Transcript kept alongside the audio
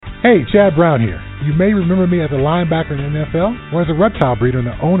Hey, Chad Brown here. You may remember me as a linebacker in the NFL or as a reptile breeder and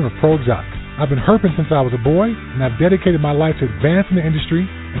the owner of Pro Exotics. I've been herping since I was a boy, and I've dedicated my life to advancing the industry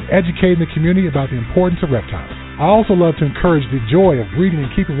and educating the community about the importance of reptiles. I also love to encourage the joy of breeding and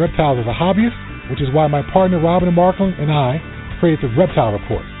keeping reptiles as a hobbyist, which is why my partner Robin and Markland and I created the Reptile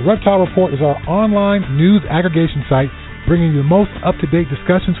Report. The Reptile Report is our online news aggregation site bringing you the most up-to-date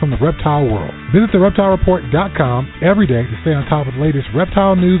discussions from the reptile world. Visit thereptilereport.com every day to stay on top of the latest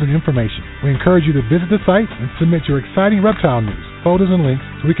reptile news and information. We encourage you to visit the site and submit your exciting reptile news, photos, and links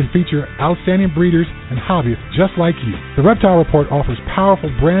so we can feature outstanding breeders and hobbyists just like you. The Reptile Report offers powerful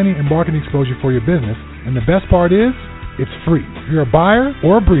branding and marketing exposure for your business, and the best part is, it's free. If you're a buyer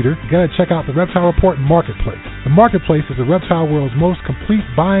or a breeder, you gotta check out the Reptile Report Marketplace. The Marketplace is the reptile world's most complete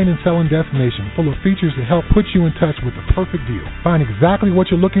buying and selling destination, full of features to help put you in touch with the perfect deal. Find exactly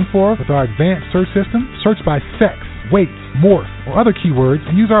what you're looking for with our advanced search system. Search by sex, weight, morph, or other keywords,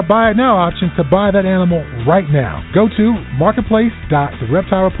 and use our Buy It Now option to buy that animal right now. Go to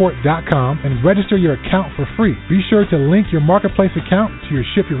marketplace.thereptilereport.com and register your account for free. Be sure to link your Marketplace account to your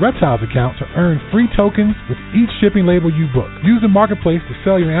Ship Your Reptiles account to earn free tokens with each shipping label you book. Use the Marketplace to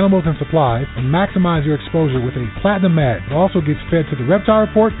sell your animals and supplies and maximize your exposure with a platinum ad that also gets fed to the Reptile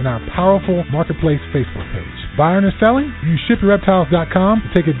Report and our powerful Marketplace Facebook page. Buying or selling? Use ShipYourReptiles.com to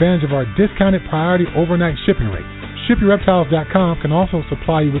take advantage of our discounted priority overnight shipping rates. ShipYourReptiles.com can also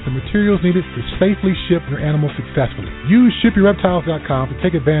supply you with the materials needed to safely ship your animals successfully. Use ShipYourReptiles.com to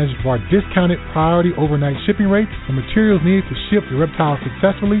take advantage of our discounted priority overnight shipping rates, the materials needed to ship your reptiles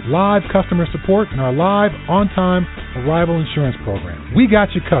successfully, live customer support, and our live, on-time arrival insurance program. We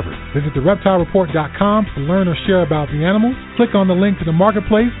got you covered. Visit thereptilereport.com to learn or share about the animals. Click on the link to the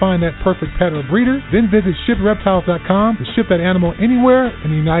Marketplace, find that perfect pet or breeder, then visit ShipYourReptiles.com to ship that animal anywhere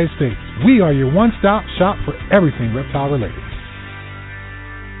in the United States. We are your one-stop shop for everything reptile related.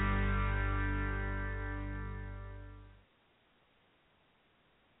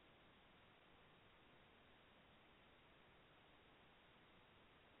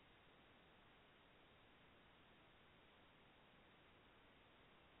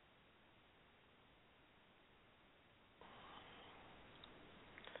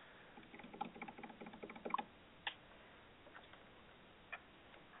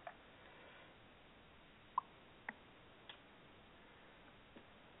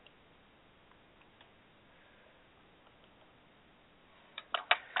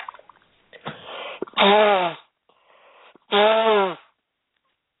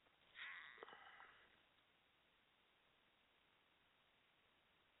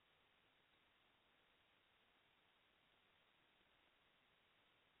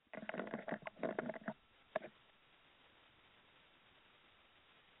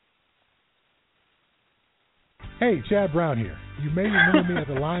 Hey, Chad Brown here. You may remember me as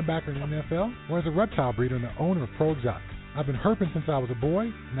a linebacker in the NFL or as a reptile breeder and the owner of Pro Exotics. I've been herping since I was a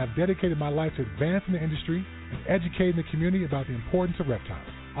boy, and I've dedicated my life to advancing the industry and educating the community about the importance of reptiles.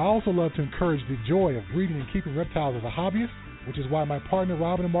 I also love to encourage the joy of breeding and keeping reptiles as a hobbyist, which is why my partner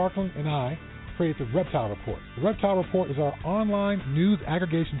Robin and Markland and I created the Reptile Report. The Reptile Report is our online news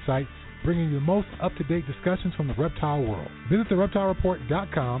aggregation site bringing you the most up-to-date discussions from the reptile world. Visit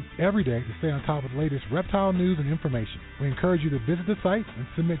thereptilereport.com every day to stay on top of the latest reptile news and information. We encourage you to visit the site and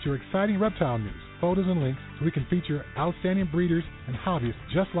submit your exciting reptile news, photos, and links so we can feature outstanding breeders and hobbyists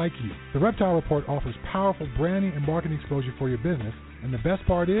just like you. The Reptile Report offers powerful branding and marketing exposure for your business, and the best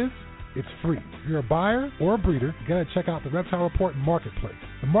part is, it's free. If you're a buyer or a breeder, you gotta check out the Reptile Report Marketplace.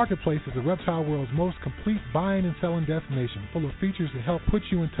 The Marketplace is the reptile world's most complete buying and selling destination, full of features to help put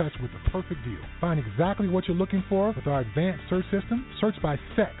you in touch with the perfect deal. Find exactly what you're looking for with our advanced search system. Search by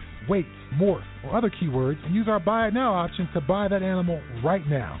sex, weight, morph, or other keywords, and use our Buy It Now option to buy that animal right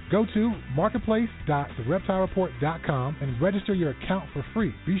now. Go to marketplace.thereptilereport.com and register your account for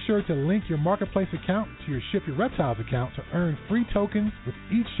free. Be sure to link your Marketplace account to your Ship Your Reptiles account to earn free tokens with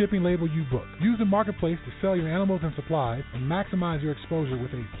each shipping label you book. Use the Marketplace to sell your animals and supplies and maximize your exposure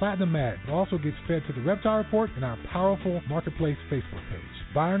with a platinum ad that also gets fed to the Reptile Report and our powerful Marketplace Facebook page.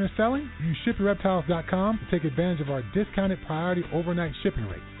 Buying or selling? Use ShipYourReptiles.com to take advantage of our discounted priority overnight shipping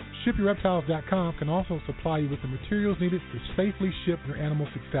rates. ShipYourReptiles.com can also supply you with the materials needed to safely ship your animals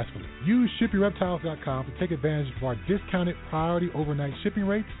successfully. Use ShipYourReptiles.com to take advantage of our discounted priority overnight shipping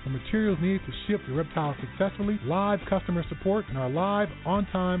rates, the materials needed to ship your reptiles successfully, live customer support, and our live,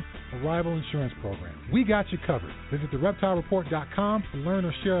 on-time arrival insurance program. We got you covered. Visit thereptilereport.com to learn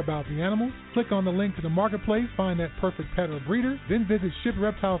or share about the animals. Click on the link to the Marketplace, find that perfect pet or breeder, then visit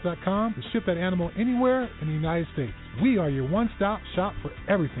ShipYourReptiles.com to ship that animal anywhere in the United States. We are your one-stop shop for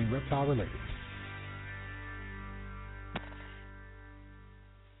everything reptile related.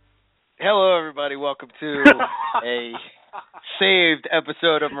 Hello, everybody. Welcome to a saved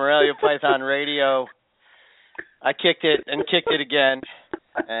episode of Morelia Python Radio. I kicked it and kicked it again,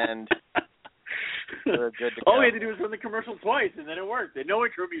 and we're good to go. All we had to do was run the commercial twice, and then it worked. And no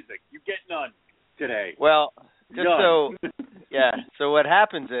intro music. You get none today. Well, just none. So what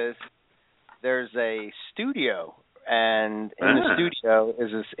happens is there's a studio, and in the studio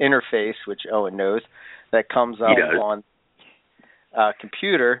is this interface, which Owen knows, that comes up on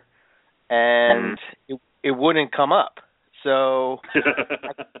computer, and it wouldn't come up. So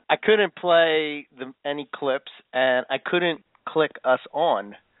I couldn't play any clips, and I couldn't click us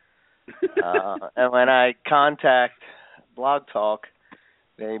on. And when I contact Blog Talk,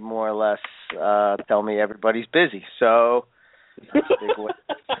 they more or less tell me everybody's busy. So that's a big way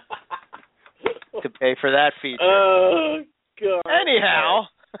to pay for that feature. Oh, God. Anyhow,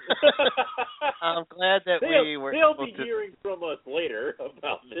 I'm glad that we were They'll able be to... hearing from us later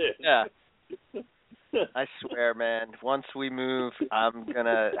about this. Yeah. I swear, man, once we move, I'm going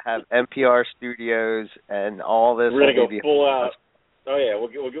to have NPR studios and all this. We're going to go full out. Oh, yeah, we'll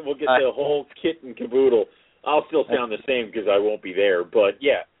get the whole kit and caboodle. I'll still sound the same because I won't be there, but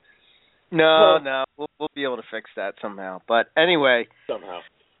yeah. No, we'll be able to fix that somehow. But anyway. Somehow.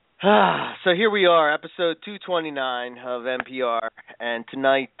 So here we are, episode 229 of NPR, and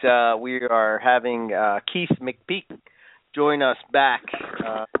tonight we are having Keith McPeak join us back,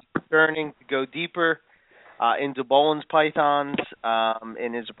 returning to go deeper into Boelen's pythons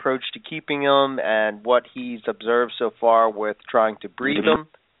in his approach to keeping them and what he's observed so far with trying to breed them.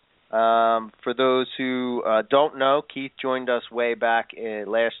 For those who don't know, Keith joined us way back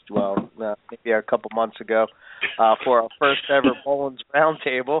maybe a couple months ago for our first ever Boelen's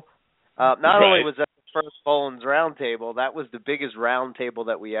Roundtable. Not only was that the first Boelen's Roundtable, that was the biggest roundtable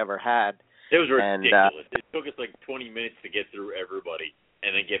that we ever had. It was ridiculous. It took us like 20 minutes to get through everybody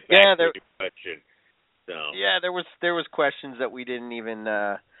and then get back to the question. So. Yeah, there was questions that we didn't even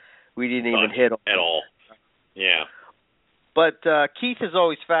hit on at all. Yeah. But Keith has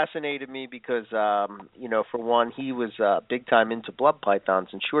always fascinated me because, for one, he was big time into blood pythons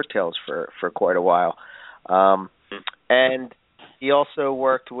and short tails for quite a while. And he also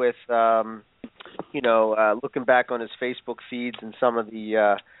worked with, looking back on his Facebook feeds and some of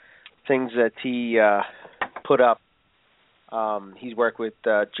the things that he put up. He's worked with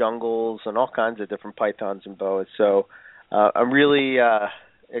jungles and all kinds of different pythons and boas. So I'm really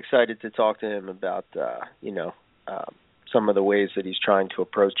excited to talk to him about, some of the ways that he's trying to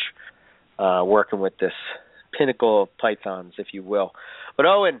approach working with this pinnacle of pythons, if you will. But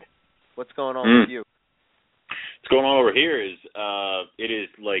Owen, what's going on with you? What's going on over here is it is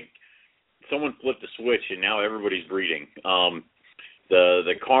like someone flipped a switch and now everybody's breeding.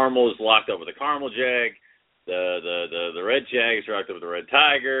 The caramel is locked up with the caramel jag. The red jag is locked up with the red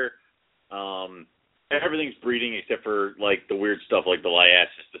tiger. Everything's breeding except for like the weird stuff like the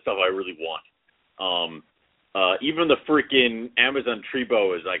liasis, the stuff I really want. Even the freaking Amazon tree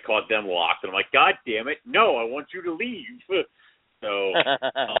boas, I caught them locked, and I'm like, God damn it, no, I want you to leave. So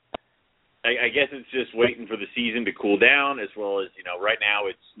I guess it's just waiting for the season to cool down, as well as, right now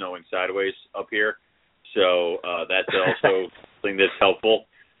it's snowing sideways up here. So that's also something that's helpful.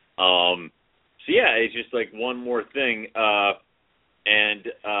 So yeah, it's just like one more thing. And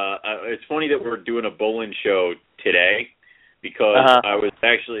it's funny that we're doing a Boelen show today because I was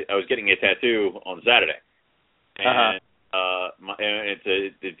getting a tattoo on Saturday. And I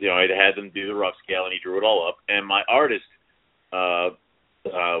had them do the rough scale, and he drew it all up. And my artist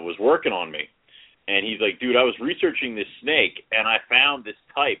was working on me, and he's like, "Dude, I was researching this snake, and I found this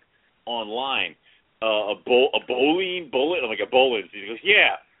type online, a Boelen bullet." I'm like, "A Boelen?" He goes,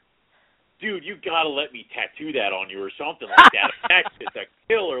 "Yeah, dude, you gotta let me tattoo that on you or something like that. That's just a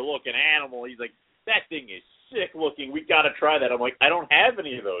killer looking animal." He's like, "That thing is sick looking. We gotta try that." I'm like, "I don't have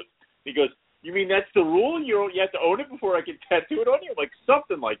any of those." He goes, "You mean that's the rule? You have to own it before I can tattoo it on you?" I'm like,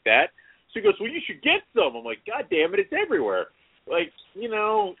 "Something like that." So he goes, "Well, you should get some." I'm like, "God damn it, it's everywhere." Like,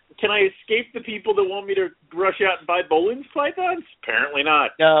 can I escape the people that want me to rush out and buy Boelen's pythons? Apparently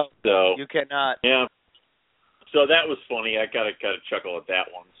not. No, so, you cannot. Yeah. So that was funny. I gotta chuckle at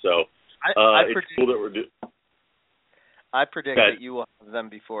that one. So it's cool that we're doing. I predict that you will have them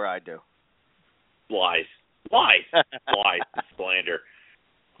before I do. Lies, slander.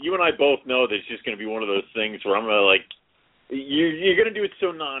 You and I both know that it's just going to be one of those things where I'm going to you're going to do it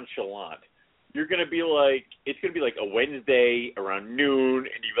so nonchalant. You're going to be like, it's going to be like a Wednesday around noon,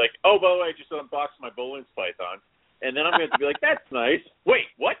 and you're like, "Oh, by the way, I just unboxed my Boelen's python," and then I'm going to be like, "That's nice." Wait,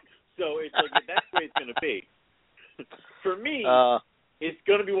 what? So it's like that's the way it's going to be. For me, it's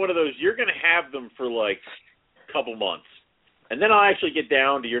going to be one of those. You're going to have them for like a couple months, and then I'll actually get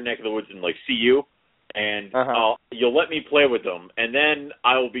down to your neck of the woods and like see you, and you'll let me play with them, and then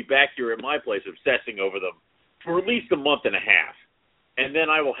I will be back here at my place obsessing over them for at least a month and a half, and then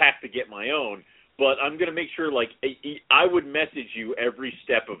I will have to get my own. But I'm going to make sure, like, I would message you every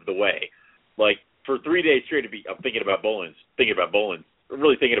step of the way. Like, for 3 days straight, I'm thinking about Boelens. I'm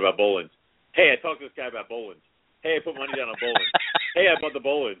really thinking about Boelens. Hey, I talked to this guy about Boelens. Hey, I put money down on Boelens. Hey, I bought the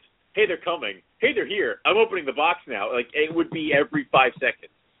Boelens. Hey, they're coming. Hey, they're here. I'm opening the box now. Like, it would be every 5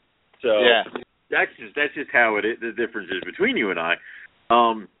 seconds. So that's just how it is, the difference is between you and I.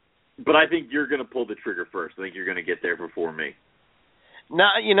 But I think you're going to pull the trigger first. I think you're going to get there before me. No,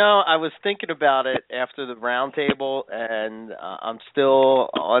 I was thinking about it after the round table, and I'm still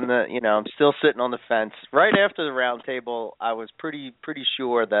I'm still sitting on the fence. Right after the round table, I was pretty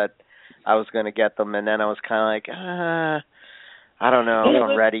sure that I was going to get them, and then I was kind of like, I don't know if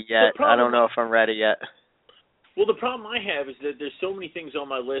I'm ready yet. I don't know if I'm ready yet. Well, the problem I have is that there's so many things on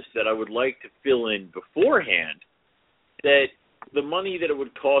my list that I would like to fill in beforehand that the money that it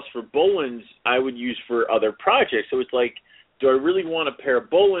would cost for Boelens I would use for other projects. So it's like, do I really want a pair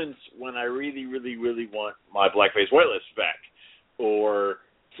of Boelens when I really, really, really want my black-faced whitelist back? Or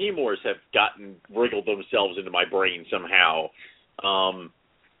Timors have wriggled themselves into my brain somehow.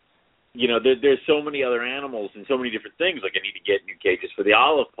 There's so many other animals and so many different things. Like I need to get new cages for the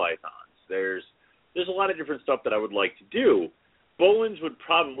olive pythons. There's a lot of different stuff that I would like to do. Boelens would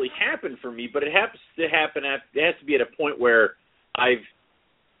probably happen for me, but it has to be at a point where I've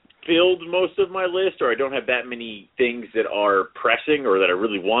filled most of my list, or I don't have that many things that are pressing or that I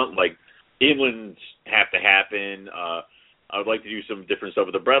really want. Like inlands have to happen. I would like to do some different stuff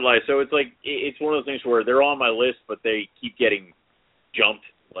with the bredli. So it's like it's one of those things where they're on my list, but they keep getting jumped.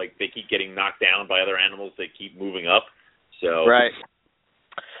 Like they keep getting knocked down by other animals. They keep moving up. So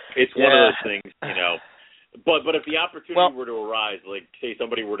it's one of those things, But if the opportunity were to arise, like say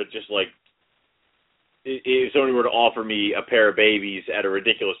somebody were to just like, if somebody were to offer me a pair of babies at a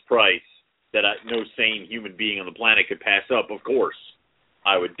ridiculous price that no sane human being on the planet could pass up, of course,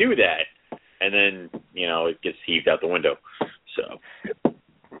 I would do that. And then, it gets heaved out the window. So.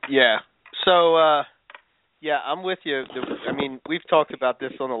 Yeah. So, I'm with you. We've talked about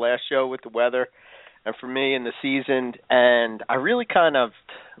this on the last show with the weather and for me in the season, and I really kind of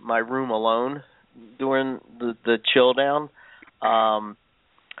my room alone during the chill down.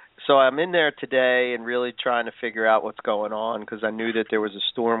 So I'm in there today and really trying to figure out what's going on because I knew that there was a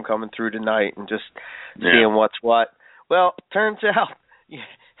storm coming through tonight and just seeing what's what. Well, turns out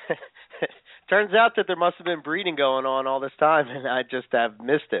that there must have been breeding going on all this time, and I just have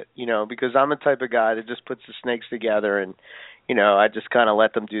missed it, because I'm the type of guy that just puts the snakes together and, I just kind of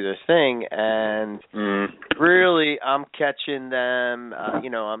let them do their thing. And really, I'm catching them. I'm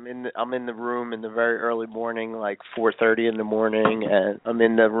in the room in the very early morning, like 4:30 in the morning, and I'm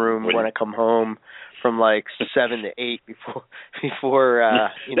in the room when I come home from like 7 to 8 before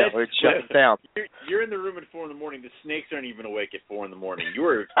it shuts down. You're in the room at 4 in the morning. The snakes aren't even awake at 4 in the morning. You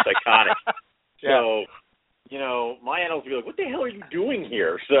are psychotic. So, my animals will be like, "What the hell are you doing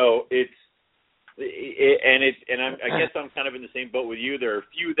here?" So I guess I'm kind of in the same boat with you. There are a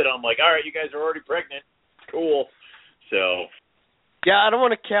few that I'm like, all right, you guys are already pregnant. Cool. So. Yeah, I don't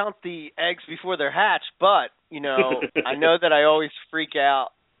want to count the eggs before they're hatched, but, I know that I always freak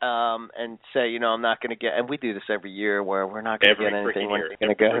out and say, I'm not going to get, and we do this every year where we're not going to get anything. We're going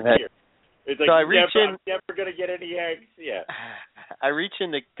to go ahead. It's like, I'm never going to get any eggs. Yeah. I reach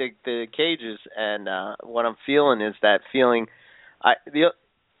in the cages, and what I'm feeling is that feeling,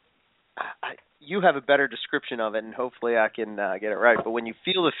 you have a better description of it, and hopefully I can get it right. But when you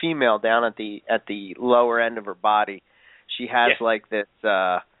feel the female down at the lower end of her body, she has like this,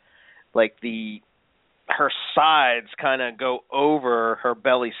 her sides kind of go over her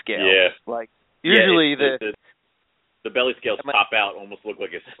belly scales. Yeah. Like usually the belly scales pop out, almost look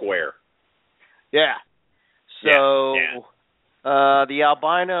like a square. Yeah. So the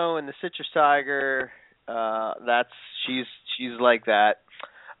albino and the citrus tiger, she's like that.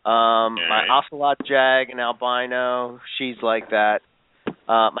 My ocelot jag and albino, she's like that.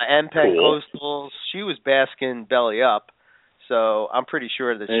 My M-Pen coastals, she was basking belly up, so I'm pretty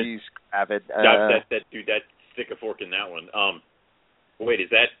sure that she's avid. Dude, stick a fork in that one. Wait, is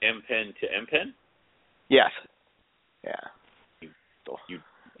that M-Pen to M-Pen? Yes. Yeah.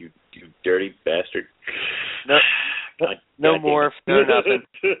 You dirty bastard. No morph, no nothing.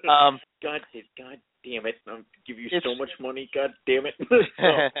 God damn it! I'll give you so much money. God damn it!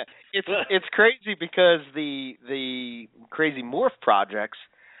 It's crazy because the crazy morph projects,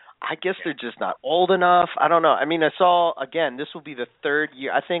 I guess they're just not old enough. I don't know. I mean, I saw, again, this will be the third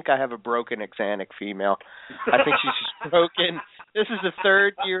year. I think I have a broken Axanthic female. I think she's just broken. This is the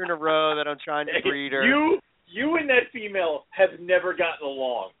third year in a row that I'm trying to breed her. You and that female have never gotten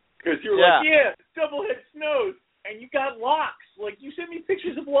along. Because you were like, yeah, double-head snows, and you got locks. Like, you sent me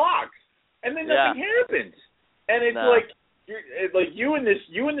pictures of locks, and then nothing happens. And it's like you and this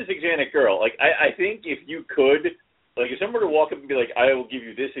Axanthic girl. Like, I think if you could, like, if someone were to walk up and be like, I will give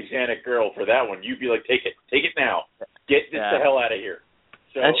you this Axanthic girl for that one, you'd be like, take it now, get this the hell out of here.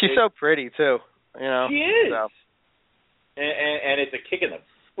 So and she's so pretty too, you know. She is, so. and it's a kick in the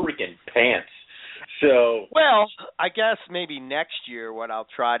freaking pants. So well, I guess maybe next year what I'll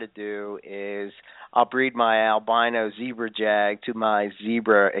try to do is I'll breed my albino zebra jag to my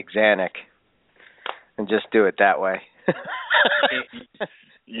zebra Axanthic, and just do it that way.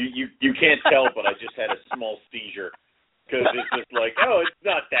 You can't tell, but I just had a small seizure because it's just like, oh, it's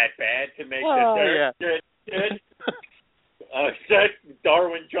not that bad to make good.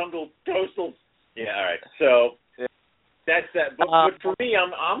 Darwin Jungle Coastal. Yeah, all right. So that's that. But for me,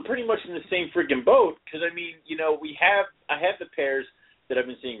 I'm pretty much in the same freaking boat because I mean, you know, I have the pairs that I've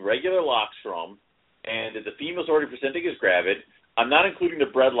been seeing regular locks from, and the female's already presenting as gravid. I'm not including the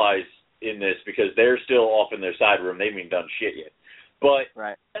bredlis in this because they're still off in their side room. They haven't even done shit yet. But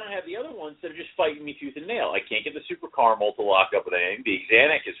then I have the other ones that are just fighting me tooth and nail. I can't get the super caramel to lock up with anything. The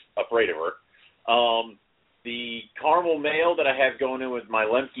Axanthic is afraid of her. The caramel male that I have going in with my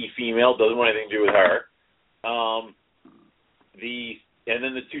Lemke female doesn't want anything to do with her. And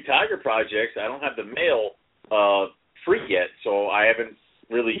then the two tiger projects, I don't have the male free yet, so I haven't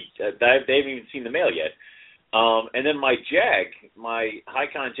really they haven't even seen the male yet. And then my jag, my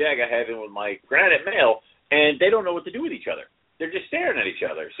Hicon jag I have in with my granite male, and they don't know what to do with each other. They're just staring at each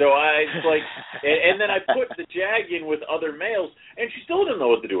other. So I like, and then I put the jag in with other males, and she still doesn't know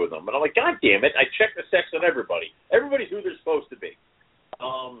what to do with them. But I'm like, God damn it! I checked the sex on everybody. Everybody's who they're supposed to be.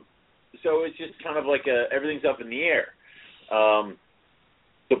 So it's just kind of like everything's up in the air.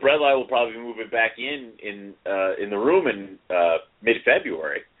 The bredli will probably be moving back in the room in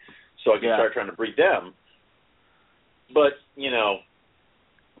mid-February, so I can start trying to breed them. But you know.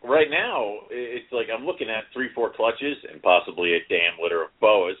 Right now, it's like I'm looking at 3-4 clutches and possibly a damn litter of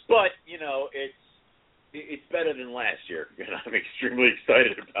boas. But, you know, it's better than last year, and I'm extremely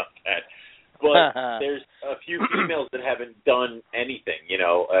excited about that. But there's a few females that haven't done anything. You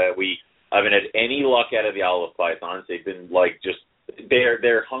know, I haven't had any luck out of the olive pythons. They've been, like, just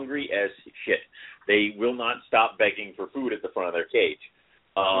they're hungry as shit. They will not stop begging for food at the front of their cage.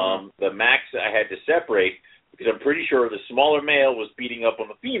 The max I had to separate, because I'm pretty sure the smaller male was beating up on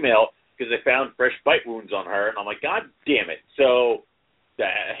the female because they found fresh bite wounds on her. And I'm like, God damn it. So the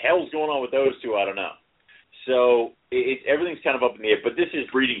hell's going on with those two? I don't know. So everything's kind of up in the air. But this is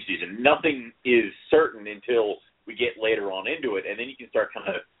breeding season. Nothing is certain until we get later on into it. And then you can start kind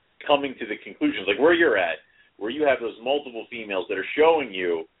of coming to the conclusions, like where you're at, where you have those multiple females that are showing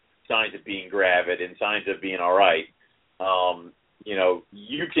you signs of being gravid and signs of being all right. You know,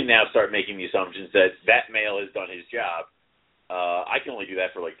 you can now start making the assumptions that male has done his job. I can only do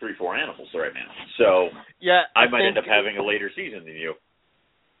that for like 3-4 animals right now. So I might end up having a later season than you.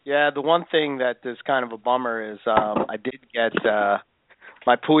 Yeah, the one thing that is kind of a bummer is I did get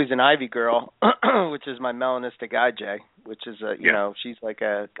my poison ivy girl, which is my melanistic IJ, which is you know, she's like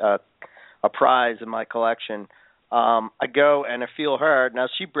a prize in my collection. I go and I feel her. Now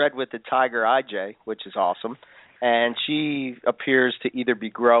she bred with the tiger IJ, which is awesome. And she appears to either be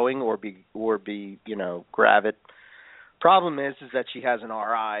growing or be you know, gravid. Problem is that she has an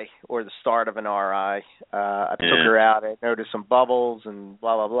RI or the start of an RI. I took her out. I noticed some bubbles and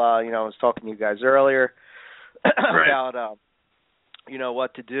blah blah blah. You know, I was talking to you guys earlier about you know,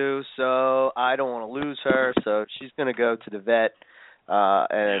 what to do. So I don't want to lose her. So she's going to go to the vet.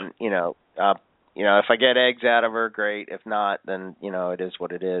 And you know, if I get eggs out of her, great. If not, then you know, it is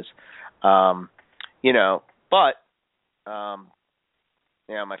what it is. You know. But, yeah,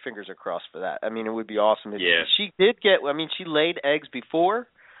 my fingers are crossed for that. I mean, it would be awesome if she did get. I mean, she laid eggs before,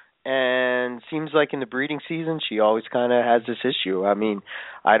 and seems like in the breeding season she always kind of has this issue. I mean,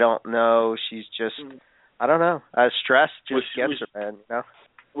 I don't know. She's just, I don't know. Stress just gets her, man. You know.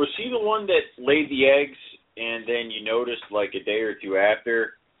 Was she the one that laid the eggs, and then you noticed like a day or two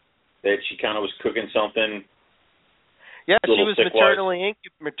after that she kind of was cooking something? Yeah, she was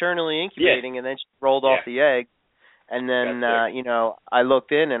maternally incubating, and then she rolled off the egg. And then, you know, I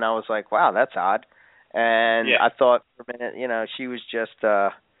looked in, and I was like, wow, that's odd. And I thought for a minute, you know, she was just,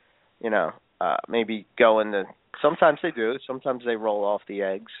 you know, maybe going to – sometimes they do. Sometimes they roll off the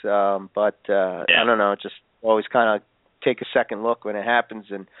eggs. But I don't know, just always kind of take a second look when it happens.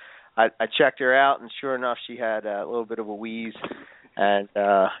 And I checked her out, and sure enough, she had a little bit of a wheeze, and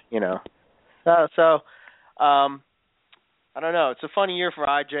I don't know. It's a funny year for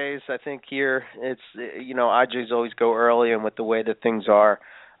IJs. I think here it's IJs always go early, and with the way that things are,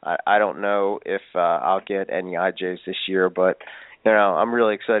 I don't know if I'll get any IJs this year, but I'm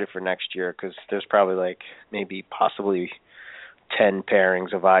really excited for next year because there's probably maybe possibly 10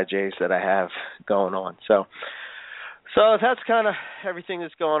 pairings of IJs that I have going on. So that's kind of everything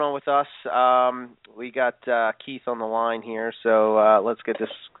that's going on with us. We got Keith on the line here, so let's get this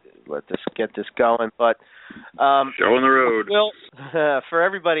going. But show on the road. For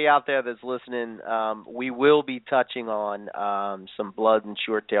everybody out there that's listening, we will be touching on some blood and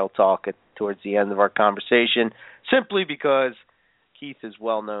short tail talk towards the end of our conversation, simply because Keith is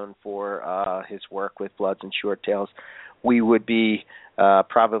well known for his work with bloods and short tails. We would be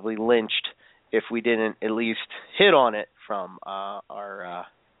probably lynched if we didn't at least hit on it from our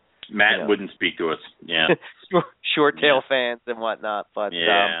Matt wouldn't speak to us. Yeah. short tail fans and whatnot. But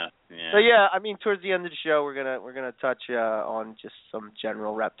So I mean, towards the end of the show, we're gonna touch on just some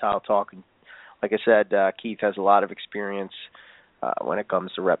general reptile talk. And like I said, Keith has a lot of experience when it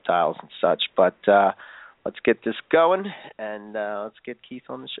comes to reptiles and such. But let's get this going, and let's get Keith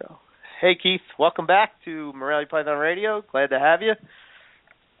on the show. Hey, Keith, welcome back to Morelia Python Radio. Glad to have you.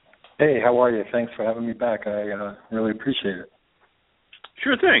 Hey, how are you? Thanks for having me back. I really appreciate it.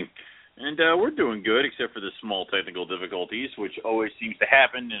 Sure thing. And we're doing good, except for the small technical difficulties, which always seems to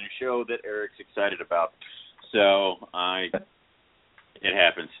happen in a show that Eric's excited about. So it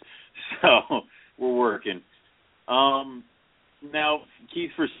happens. So we're working. Now, Keith,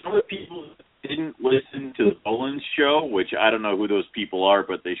 for some of the people that didn't listen to the Boland's show, which I don't know who those people are,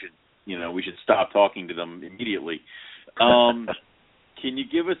 but they should, we should stop talking to them immediately. Can you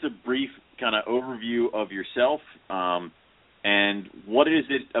give us a brief kind of overview of yourself, and what is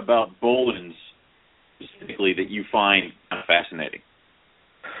it about Boland's specifically that you find kind of fascinating?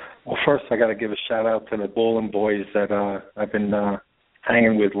 Well, first I got to give a shout out to the Boland boys that I've been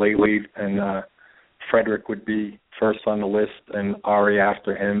hanging with lately, and Frederick would be first on the list, and Ari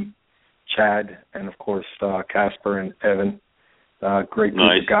after him, Chad, and of course Casper and Evan. Great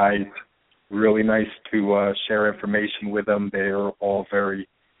group of guys. Really nice to share information with them. They are all very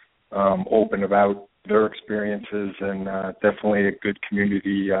open about their experiences, and definitely a good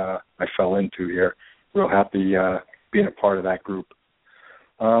community I fell into here. Real happy being a part of that group.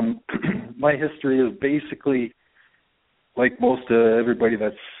 My history is basically like most of everybody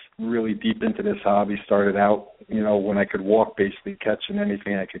that's really deep into this hobby. Started out, when I could walk, basically catching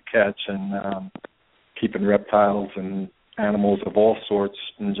anything I could catch, and keeping reptiles and animals of all sorts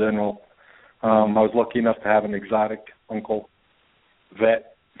in general. I was lucky enough to have an exotic uncle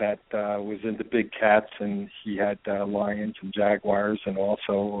vet that was into big cats, and he had lions and jaguars, and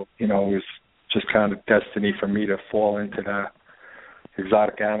also, it was just kind of destiny for me to fall into the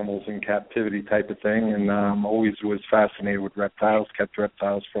exotic animals in captivity type of thing, and always was fascinated with reptiles, kept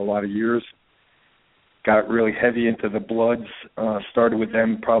reptiles for a lot of years. Got really heavy into the bloods, started with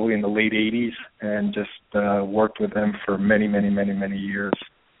them probably in the late 80s, and just worked with them for many, many, many, many years.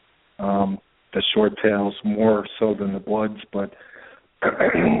 The short tails more so than the bloods, but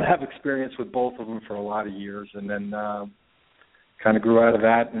have experience with both of them for a lot of years, and then kind of grew out of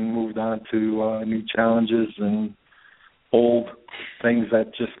that and moved on to new challenges and old things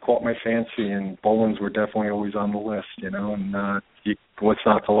that just caught my fancy, and Boland's were definitely always on the list, and what's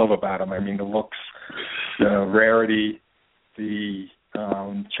not to love about them? I mean, the looks, the rarity, the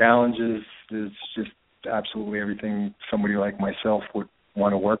challenges is just absolutely everything somebody like myself would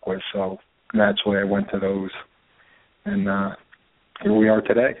want to work with, so naturally I went to those, and here we are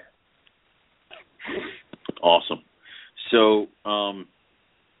today. Awesome. So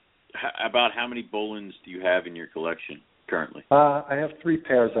about how many Boland's do you have in your collection currently? I have 3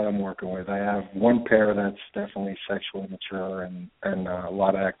 pairs that I'm working with. I have one pair that's definitely sexually mature and a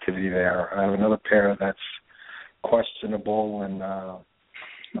lot of activity there. I have another pair that's questionable and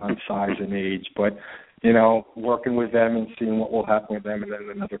on size and age, but working with them and seeing what will happen with them, and then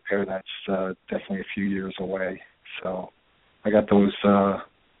another pair that's definitely a few years away. So I got those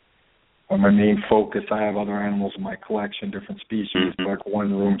on my main focus. I have other animals in my collection, different species, but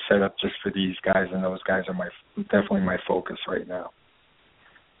one room set up just for these guys, and those guys are definitely my focus right now.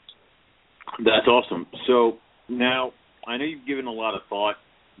 That's awesome. So now I know you've given a lot of thought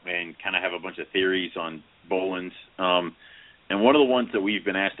and kind of have a bunch of theories on Boland's, and one of the ones that we've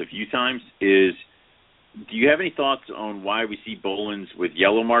been asked a few times is, do you have any thoughts on why we see Boland's with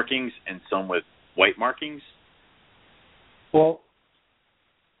yellow markings and some with white markings? Well,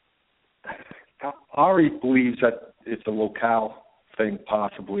 Ari believes that it's a locale think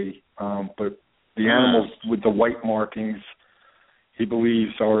possibly, but the animals with the white markings, he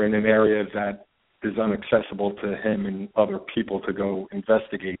believes, are in an area that is inaccessible to him and other people to go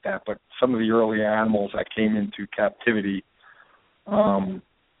investigate that. But some of the early animals that came into captivity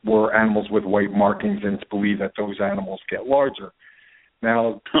were animals with white markings, and it's believed that those animals get larger.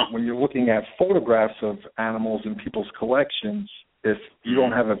 Now, when you're looking at photographs of animals in people's collections, if you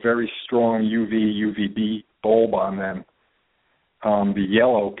don't have a very strong UVB bulb on them, the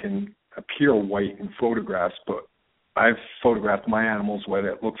yellow can appear white in photographs, but I've photographed my animals where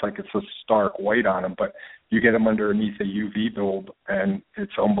it looks like it's a stark white on them, but you get them underneath a UV bulb, and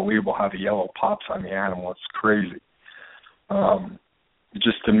it's unbelievable how the yellow pops on the animal. It's crazy.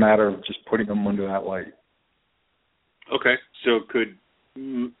 Just a matter of just putting them under that light. Okay, so could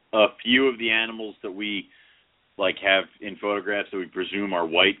a few of the animals that we have in photographs that we presume are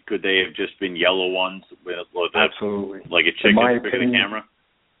white, could they have just been yellow ones with absolutely, like a chicken bigger than the camera?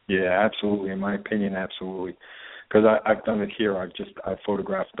 Yeah, absolutely. In my opinion, absolutely. Because I've done it here. I've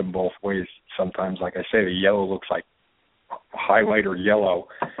photographed them both ways. Sometimes, like I say, the yellow looks like highlighter yellow.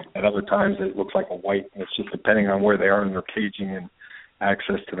 At other times, it looks like a white. And it's just depending on where they are in their caging and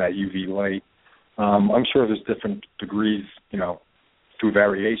access to that UV light. I'm sure there's different degrees, through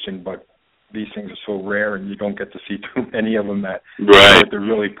variation, but these things are so rare and you don't get to see too many of them that to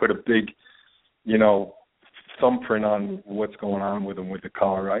really put a big, thumbprint on what's going on with them with the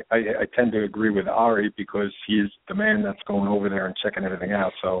color. I tend to agree with Ari because he's the man that's going over there and checking everything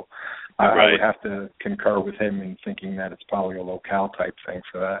out. So I would have to concur with him in thinking that it's probably a locale type thing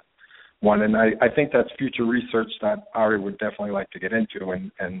for that one. And I think that's future research that Ari would definitely like to get into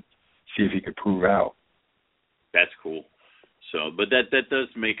and see if he could prove out. That's cool. So, but that does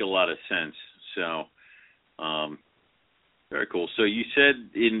make a lot of sense. So, very cool. So you said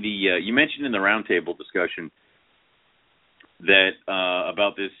in the you mentioned in the roundtable discussion that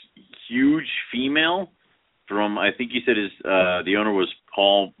about this huge female from, I think you said the owner was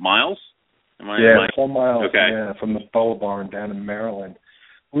Paul Miles. Paul Miles. Okay. Yeah, from the Bow Barn down in Maryland.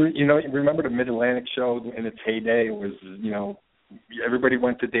 Remember the Mid-Atlantic show in its heyday? It was everybody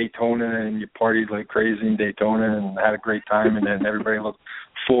went to Daytona and you partied like crazy in Daytona and had a great time, and then everybody looked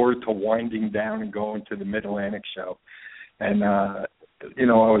forward to winding down and going to the Mid-Atlantic show. And I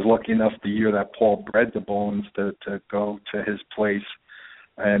was lucky enough the year that Paul bred the Bowlens to go to his place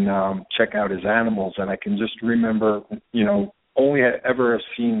and check out his animals. And I can just remember, only ever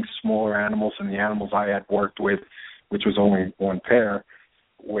seeing smaller animals, and the animals I had worked with, which was only one pair,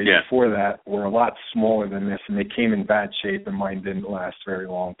 before that, were a lot smaller than this, and they came in bad shape, and mine didn't last very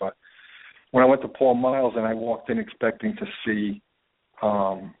long. But when I went to Paul Miles and I walked in expecting to see,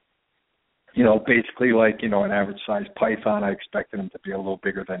 basically like, an average-sized python, I expected him to be a little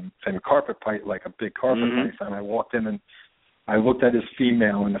bigger than carpet python, like a big carpet python. I walked in and I looked at his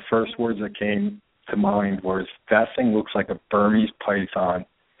female, and the first words that came to mind was, that thing looks like a Burmese python,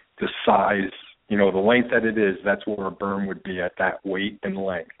 the size, the length that it is, that's where a Burm would be at that weight and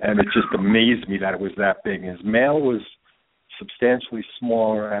length. And it just amazed me that it was that big. His male was substantially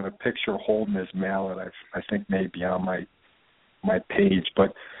smaller. I have a picture holding his male that I think may be on my page.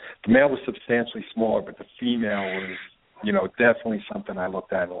 But the male was substantially smaller, but the female was, definitely something I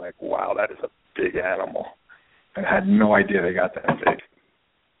looked at and like, wow, that is a big animal. I had no idea they got that big.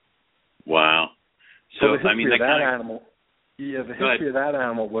 Wow. So the history of that animal. Yeah, the history of that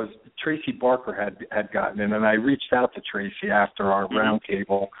animal was Tracy Barker had gotten in, and I reached out to Tracy after our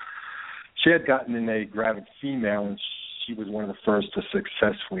roundtable. She had gotten in a gravid female, and she was one of the first to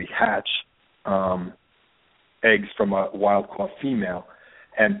successfully hatch eggs from a wild-caught female.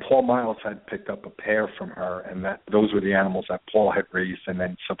 And Paul Miles had picked up a pair from her, and those were the animals that Paul had raised and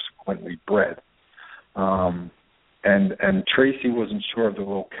then subsequently bred. And Tracy wasn't sure of the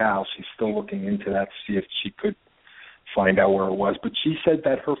locale. She's still looking into that to see if she could find out where it was. But she said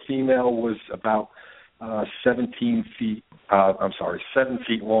that her female was about 7 feet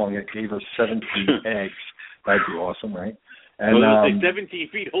long. It gave her 17 eggs. That'd be awesome, right? And 17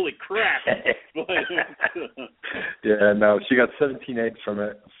 feet, holy crap. Yeah, no, she got 17 eggs from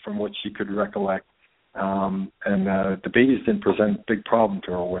it, from what she could recollect. The babies didn't present a big problem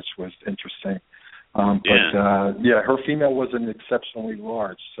to her, which was interesting. Her female wasn't exceptionally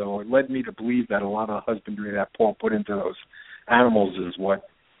large, so it led me to believe that a lot of husbandry that Paul put into those animals is what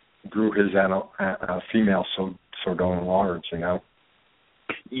grew his female so darn large,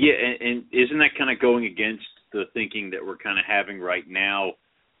 Yeah, and isn't that kind of going against the thinking that we're kind of having right now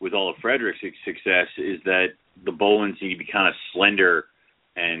with all of Frederick's success, is that the Bowlens need to be kind of slender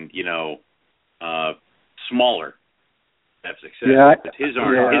and, smaller to have success. His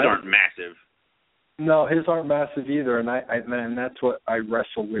aren't massive. No, his aren't massive either, and that's what I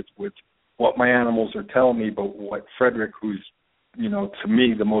wrestle with what my animals are telling me, but what Frederick, who's, to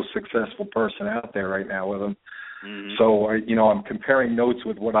me, the most successful person out there right now with him. Mm-hmm. So, I'm comparing notes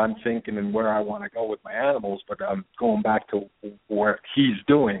with what I'm thinking and where I want to go with my animals, but I'm going back to what he's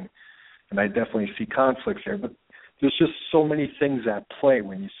doing, and I definitely see conflicts there. But there's just so many things at play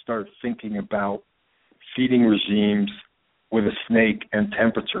when you start thinking about feeding regimes with a snake and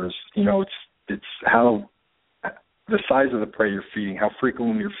temperatures. It's how the size of the prey you're feeding, how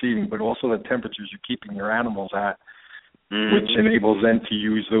frequently you're feeding, but also the temperatures you're keeping your animals at, which enables them to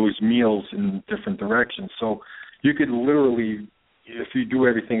use those meals in different directions. So you could literally, if you do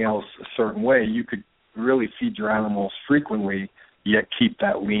everything else a certain way, you could really feed your animals frequently, yet keep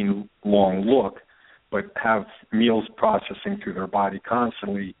that lean, long look, but have meals processing through their body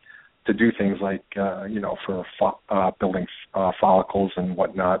constantly to do things like, for building follicles and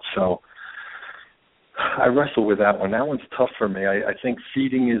whatnot. So I wrestle with that one. That one's tough for me. I think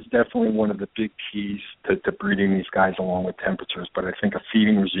feeding is definitely one of the big keys to breeding these guys, along with temperatures. But I think a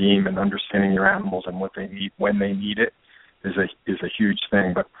feeding regime and understanding your animals and what they need when they need it is a huge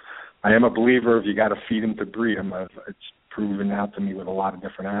thing. But I am a believer if you got to feed them to breed them. It's proven out to me with a lot of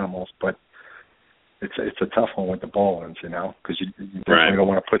different animals. But it's a tough one with the Bolins, because you definitely don't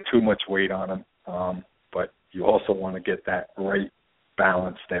want to put too much weight on them. But you also want to get that right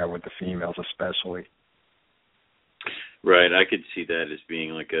balance there with the females, especially. Right, I could see that as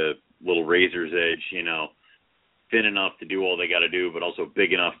being like a little razor's edge, thin enough to do all they got to do, but also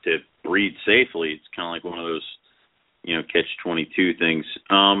big enough to breed safely. It's kind of like one of those, catch-22 things.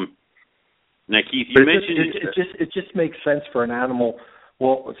 Now, Keith, you mentioned... It just makes sense for an animal.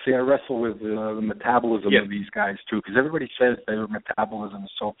 Well, see, I wrestle with the metabolism of these guys, too, because everybody says their metabolism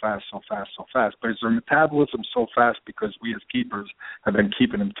is so fast. But is their metabolism so fast because we as keepers have been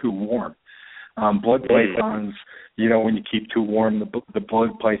keeping them too warm? Blood pythons, when you keep too warm, the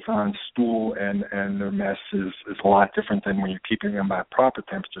blood python's stool and their mess is a lot different than when you're keeping them at proper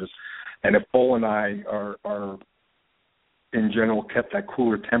temperatures. And if Bull and I are in general kept at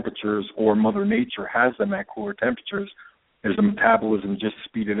cooler temperatures, or Mother Nature has them at cooler temperatures, is the metabolism just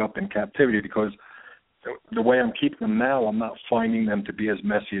speeded up in captivity? Because the way I'm keeping them now, I'm not finding them to be as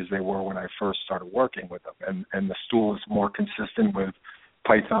messy as they were when I first started working with them. And the stool is more consistent with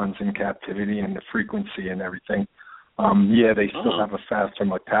pythons in captivity and the frequency and everything. They still have a faster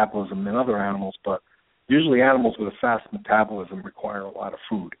metabolism than other animals, but usually animals with a fast metabolism require a lot of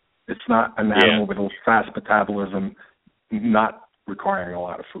food. It's not an animal with a fast metabolism not requiring a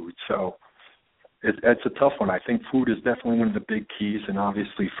lot of food. So it's a tough one. I think food is definitely one of the big keys, and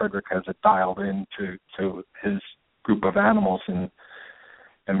obviously Frederick has it dialed in to his group of animals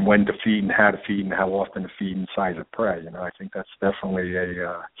and when to feed and how to feed and how often to feed and size of prey. I think that's definitely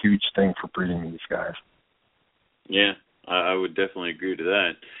a huge thing for breeding these guys. Yeah, I would definitely agree to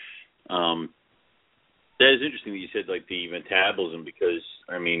that. That is interesting that you said, like, the metabolism, because,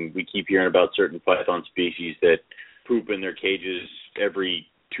 we keep hearing about certain python species that poop in their cages every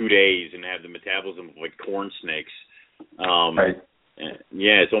 2 days and have the metabolism of, like, corn snakes. Right.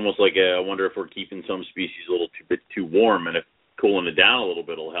 Yeah, it's almost like I wonder if we're keeping some species a little bit too warm, and if cooling it down a little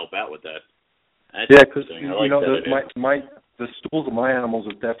bit will help out with that. Because the stools of my animals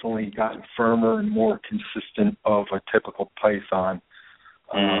have definitely gotten firmer and more consistent of a typical python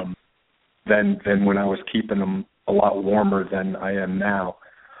than when I was keeping them a lot warmer than I am now.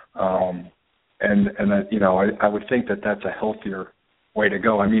 I would think that that's a healthier way to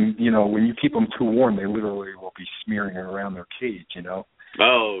go. When you keep them too warm, they literally will be smearing it around their cage.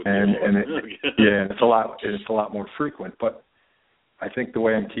 Oh, and it's a lot more frequent, but I think the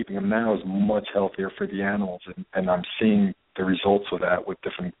way I'm keeping them now is much healthier for the animals, and I'm seeing the results of that with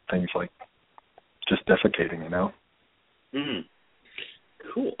different things like just defecating,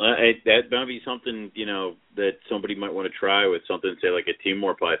 Cool. That might be something, that somebody might want to try with something, say, like a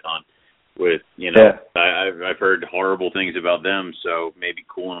Timor python. With, I've heard horrible things about them, so maybe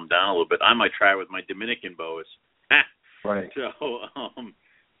cooling them down a little bit. I might try it with my Dominican boas. Right. So,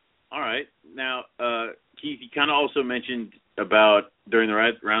 all right. Now, Keith, you kind of also mentioned about, during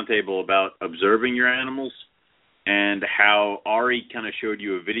the roundtable, about observing your animals and how Ari kind of showed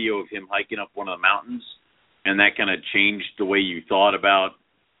you a video of him hiking up one of the mountains, and that kind of changed the way you thought about,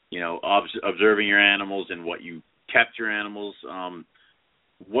 observing your animals and what you kept your animals.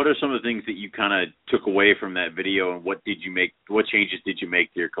 What are some of the things that you kind of took away from that video, and what changes did you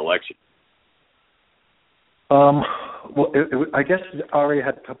make to your collection? I guess Ari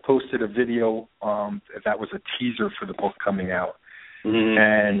had posted a video that was a teaser for the book coming out.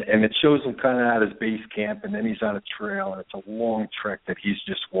 Mm-hmm. And it shows him kind of at his base camp, and then he's on a trail, and it's a long trek that he's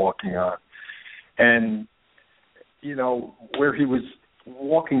just walking on. And, you know, where he was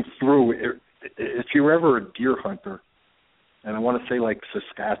walking through, if you're ever a deer hunter, and I want to say like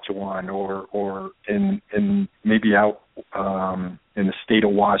Saskatchewan or in maybe out in the state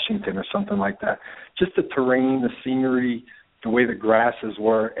of Washington or something like that, just the terrain, the scenery, the way the grasses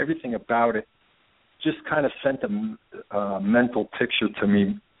were, everything about it just kind of sent a mental picture to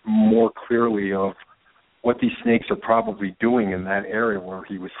me more clearly of what these snakes are probably doing in that area where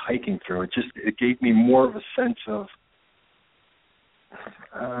he was hiking through. It gave me more of a sense of,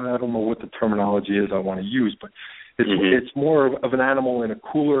 I don't know what the terminology is I want to use, but it's more of an animal in a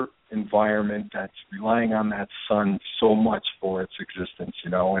cooler environment that's relying on that sun so much for its existence, you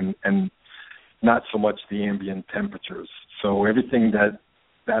know, and not so much the ambient temperatures. So everything that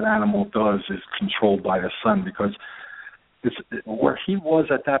animal does is controlled by the sun, because where he was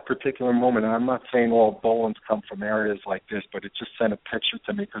at that particular moment, and I'm not saying all Bolins come from areas like this, but it just sent a picture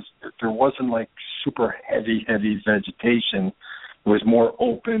to me, because there wasn't like super heavy vegetation. It was more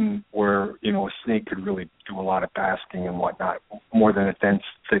open where, you know, a snake could really do a lot of basking and whatnot, more than a dense,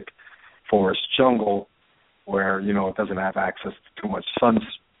 thick forest jungle where, you know, it doesn't have access to too much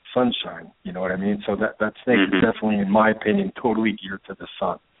sunshine, you know what I mean? So that snake is definitely, in my opinion, totally geared to the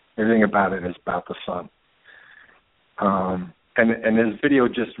sun. Everything about it is about the sun. And his video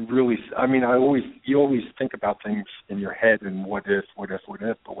just really, I mean, you always think about things in your head and what if,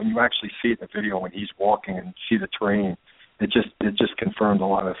 but when you actually see it in the video when he's walking and see the terrain, it just confirmed a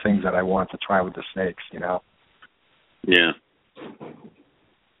lot of things that I wanted to try with the snakes, you know? Yeah.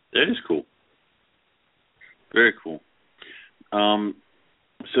 That is cool. Very cool.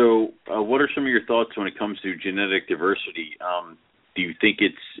 So what are some of your thoughts when it comes to genetic diversity? Do you think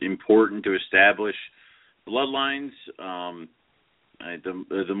it's important to establish bloodlines?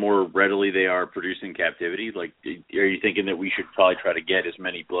 The more readily they are produced in captivity, like, are you thinking that we should probably try to get as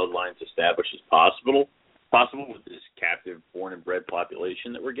many bloodlines established as possible with this captive born and bred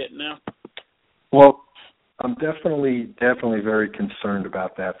population that we're getting now? Well, I'm definitely very concerned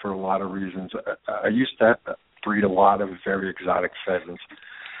about that for a lot of reasons. I used to breed a lot of very exotic pheasants,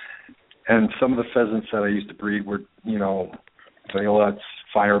 and some of the pheasants that I used to breed were, you know, violets,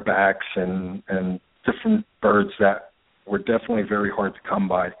 firebacks, and different birds that were definitely very hard to come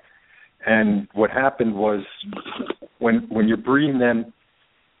by. And what happened was when you're breeding them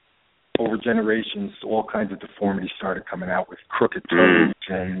over generations, all kinds of deformities started coming out with crooked toes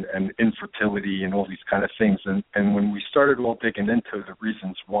and infertility and all these kind of things. And when we started all digging into the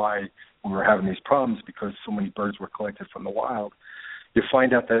reasons why we were having these problems, because so many birds were collected from the wild, you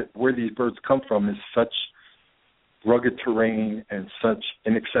find out that where these birds come from is such rugged terrain and such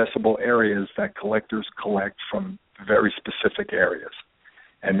inaccessible areas that collectors collect from very specific areas.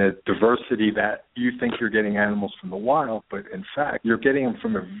 And the diversity that you think you're getting animals from the wild, but in fact, you're getting them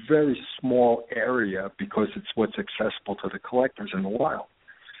from a very small area because it's what's accessible to the collectors in the wild.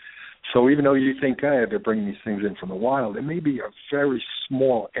 So even though you think, hey, they're bringing these things in from the wild, it may be a very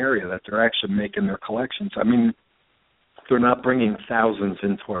small area that they're actually making their collections. I mean, they're not bringing thousands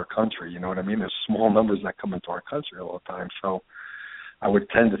into our country, you know what I mean? There's small numbers that come into our country all the time. So I would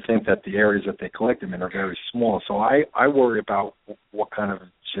tend to think that the areas that they collect them in are very small. So I worry about what kind of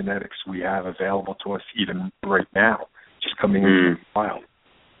genetics we have available to us even right now, just coming into the wild.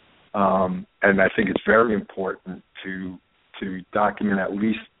 And I think it's very important to document at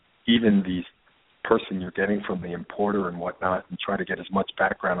least even the person you're getting from the importer and whatnot, and try to get as much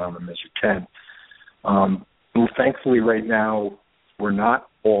background on them as you can. Thankfully, right now, we're not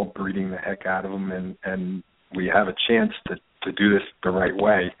all breeding the heck out of them, and we have a chance to do this the right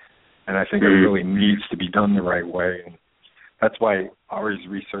way. And I think it really needs to be done the right way. And that's why Ari's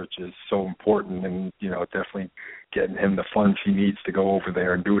research is so important, and, you know, definitely getting him the funds he needs to go over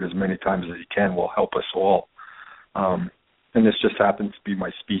there and do it as many times as he can will help us all. And this just happens to be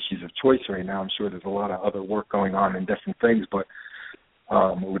my species of choice right now. I'm sure there's a lot of other work going on in different things, but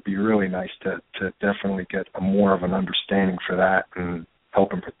it would be really nice to definitely get more of an understanding for that and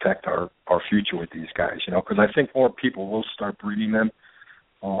help and protect our future with these guys, you know, because I think more people will start breeding them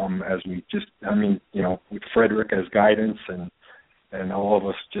as we just, I mean, you know, with Frederick as guidance and all of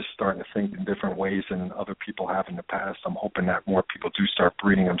us just starting to think in different ways than other people have in the past. I'm hoping that more people do start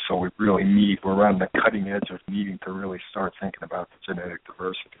breeding them, so we're on the cutting edge of needing to really start thinking about the genetic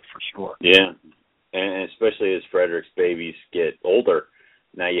diversity for sure. Yeah, and especially as Frederick's babies get older,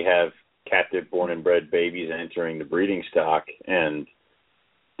 now you have captive born and bred babies entering the breeding stock, and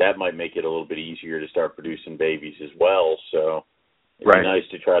that might make it a little bit easier to start producing babies as well. So it'd be nice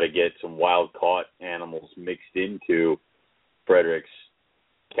to try to get some wild-caught animals mixed into Frederick's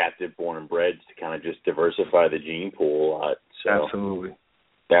captive born and breds to kind of just diversify the gene pool a lot. So Absolutely.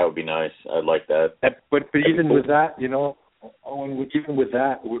 That would be nice. I'd like that. But even with that, Owen, even with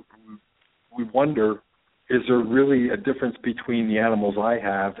that, we wonder, is there really a difference between the animals I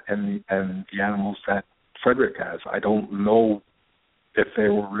have and the animals that Frederick has? I don't know if they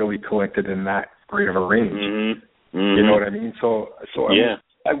were really collected in that great of a range. Mm-hmm. You know what I mean? So yeah.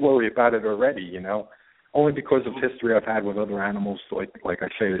 I worry about it already, only because of history I've had with other animals. Like I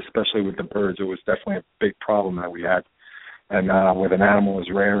say, especially with the birds, it was definitely a big problem that we had. And with an animal as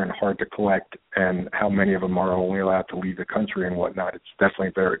rare and hard to collect, and how many of them are only allowed to leave the country and whatnot, it's definitely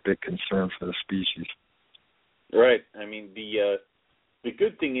a very big concern for the species. Right. I mean, the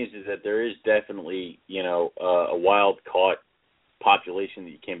good thing is that there is definitely, a wild-caught population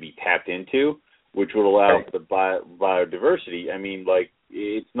that can be tapped into, which would allow the biodiversity. I mean,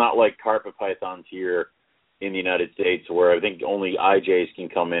 it's not like carpet pythons here in the United States where I think only IJs can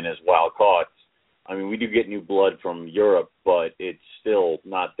come in as wild-caught. I mean, we do get new blood from Europe, but it's still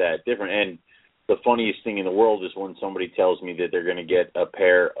not that different. And the funniest thing in the world is when somebody tells me that they're going to get a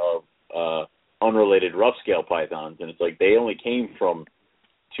pair of unrelated rough-scale pythons, and it's like they only came from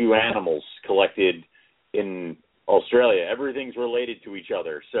two animals collected in Australia. Everything's related to each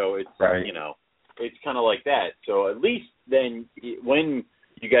other, so it's right. It's kind of like that. So at least then, when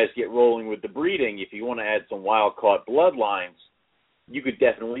you guys get rolling with the breeding, if you want to add some wild-caught bloodlines, you could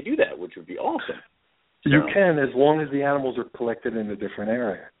definitely do that, which would be awesome. You can, as long as the animals are collected in a different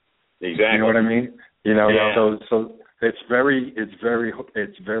area. Exactly. You know what I mean? Yeah. So it's very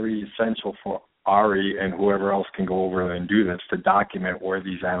essential for Ari and whoever else can go over and do this to document where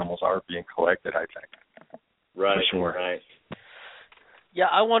these animals are being collected, I think. Right. For sure. Right. Yeah,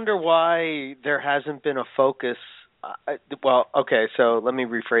 I wonder why there hasn't been a focus. So let me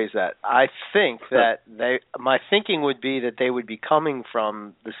rephrase that. I think that my thinking would be that they would be coming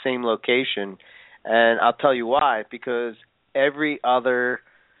from the same location, and I'll tell you why. Because every other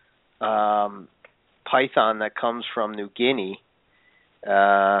python that comes from New Guinea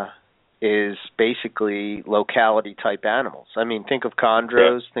is basically locality type animals. I mean, think of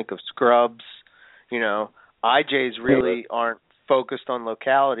chondros, think of scrubs. IJs really aren't focused on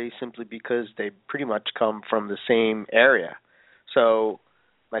locality simply because they pretty much come from the same area. So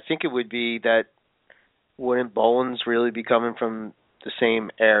I think it would be that wouldn't Bolins really be coming from the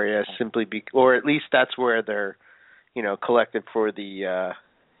same area or at least that's where they're, collected for the,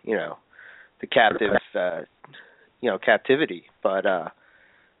 the captive, captivity. But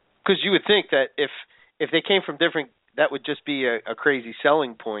because you would think that if they came from different, that would just be a crazy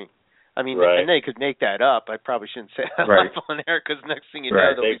selling point. I mean, right. And they could make that up. I probably shouldn't say that right. up on air because next thing you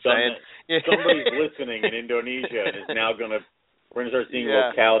right. know, they'll be saying somebody's listening in Indonesia and is now we're gonna start seeing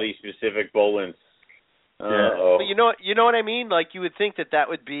locality specific Bolins. But you know what I mean? Like you would think that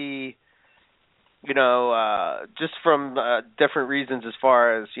would be, just from different reasons as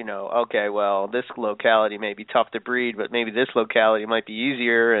far as okay, well, this locality may be tough to breed, but maybe this locality might be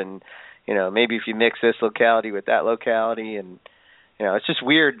easier, and maybe if you mix this locality with that locality and. It's just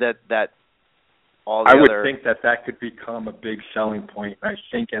weird that all the I would think that could become a big selling point. I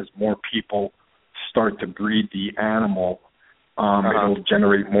think as more people start to breed the animal, it'll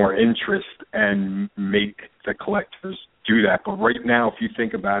generate more interest and make the collectors do that. But right now, if you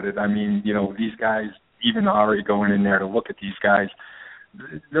think about it, I mean, these guys, even Ari going in there to look at these guys,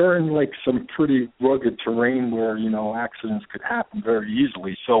 they're in some pretty rugged terrain where, accidents could happen very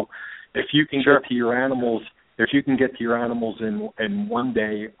easily. So if you can get to your animals... If you can get to your animals in one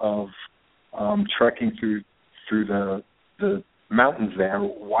day of trekking through the mountains there,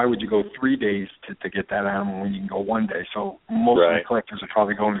 why would you go 3 days to get that animal when you can go one day? So most of the collectors are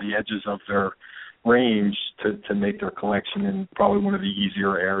probably going to the edges of their range to make their collection in probably one of the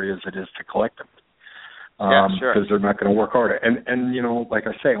easier areas it is to collect them. Because they're not going to work harder. And like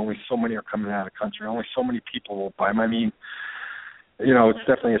I say, only so many are coming out of the country. Only so many people will buy them. I mean, it's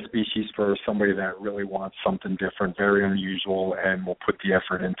definitely a species for somebody that really wants something different, very unusual, and will put the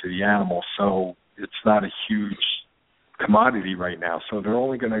effort into the animal. So it's not a huge commodity right now. So they're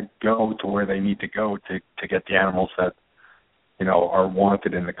only going to go to where they need to go to get the animals that, are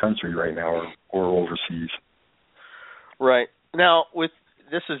wanted in the country right now or overseas. Right. Now,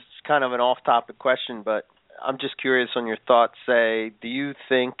 this is kind of an off-topic question, but I'm just curious on your thoughts. Do you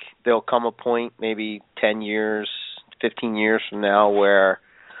think there'll come a point, maybe 10 years, 15 years from now, where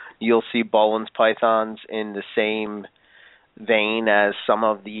you'll see Bolin's pythons in the same vein as some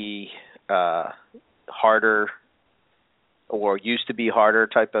of the harder or used to be harder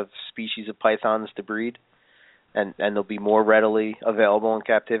type of species of pythons to breed, and they'll be more readily available in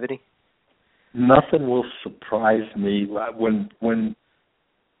captivity? Nothing will surprise me when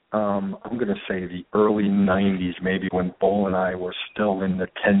I'm going to say the early 90s, maybe when Bull and I were still in the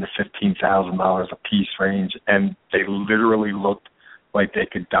 $10,000 to $15,000 a piece range, and they literally looked like they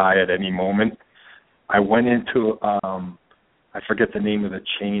could die at any moment. I went into, I forget the name of the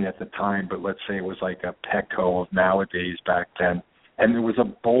chain at the time, but let's say it was like a Petco of nowadays back then, and there was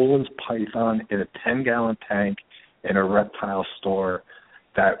a Boelen's python in a 10-gallon tank in a reptile store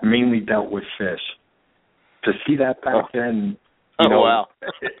that mainly dealt with fish. To see that back then, you know, wow.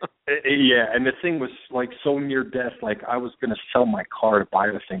 Yeah, and the thing was like so near death, like I was going to sell my car to buy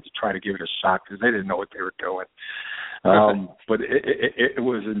the thing to try to give it a shot because they didn't know what they were doing. But it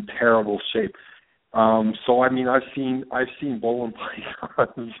was in terrible shape. So I mean, I've seen Boelen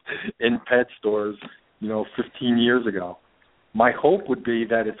pythons in pet stores, 15 years ago. My hope would be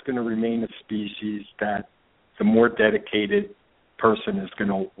that it's going to remain a species that the more dedicated person is going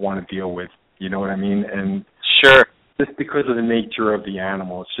to want to deal with. You know what I mean? And sure. Just because of the nature of the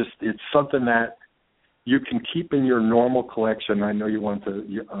animal, it's something that you can keep in your normal collection. I know you want to,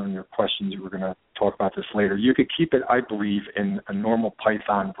 on your questions, you were going to talk about this later. You could keep it, I believe, in a normal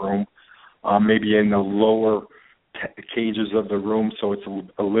python room, maybe in the lower cages of the room, so it's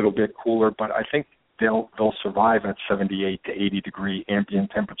a little bit cooler. But I think they'll survive at 78 to 80 degree ambient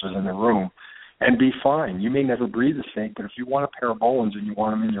temperatures in the room and be fine. You may never breed the snake, but if you want a pair of Boelens and you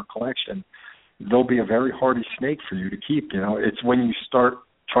want them in your collection, they'll be a very hardy snake for you to keep. It's when you start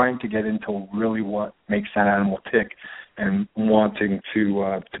trying to get into really what makes that animal tick and wanting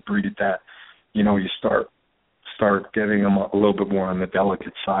to breed it that, you start getting them a little bit more on the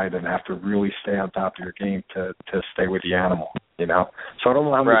delicate side and have to really stay on top of your game to stay with the animal, So I don't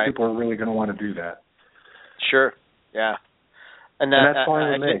know how many people are really going to want to do that. Sure, yeah. And that's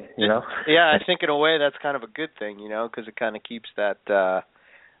fine with me, Yeah, I think in a way that's kind of a good thing, because it kind of keeps that,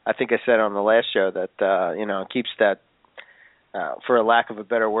 I think I said on the last show that, keeps that, for a lack of a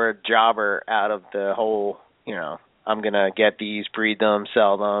better word, jobber out of the whole, I'm going to get these, breed them,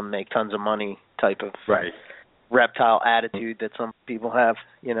 sell them, make tons of money type of reptile attitude that some people have,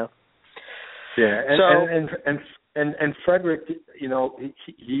 Yeah, and Frederick,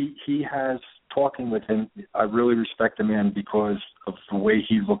 he has, talking with him, I really respect the man because of the way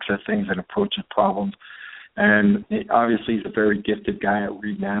he looks at things and approaches problems. And obviously he's a very gifted guy at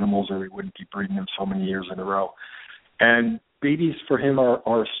reading animals, or he wouldn't be breeding them so many years in a row. And babies for him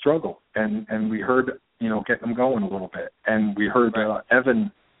are a struggle. And we heard, getting them going a little bit. And we heard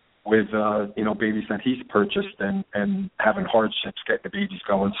Evan with, babies that he's purchased and having hardships getting the babies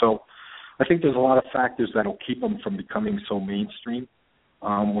going. So I think there's a lot of factors that'll keep them from becoming so mainstream,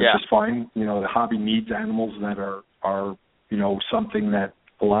 which is fine. The hobby needs animals that are something that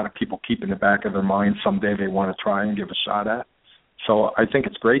a lot of people keep in the back of their mind someday they want to try and give a shot at. So I think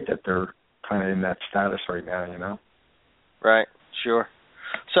it's great that they're kind of in that status right now, Right, sure.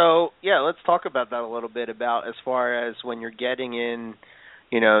 So, let's talk about that a little bit about as far as when you're getting in,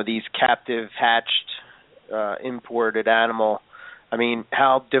 these captive hatched imported animal. I mean,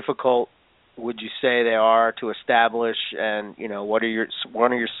 how difficult would you say they are to establish, and, what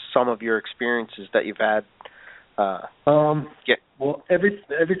are some of your experiences that you've had? Well,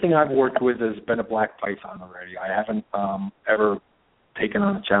 everything I've worked with has been a black python already. I haven't ever taken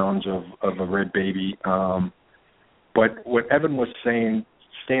on a challenge of a red baby. But what Evan was saying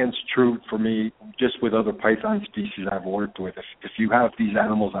stands true for me just with other python species I've worked with. If you have these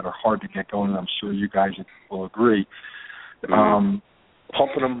animals that are hard to get going, and I'm sure you guys will agree,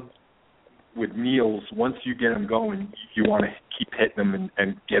 pumping them with meals, once you get them going, you want to keep hitting them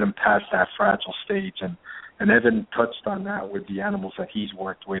and get them past that fragile stage. And Evan touched on that with the animals that he's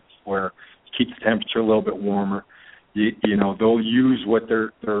worked with, where keep the temperature a little bit warmer. They'll use what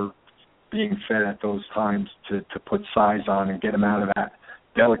they're being fed at those times to put size on and get them out of that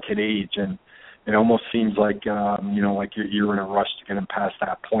delicate age. And it almost seems like like you're in a rush to get them past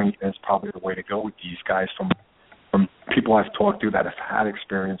that point. And it's probably the way to go with these guys from people I've talked to that have had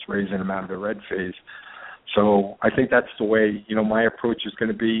experience raising them out of the red phase. So I think that's the way my approach is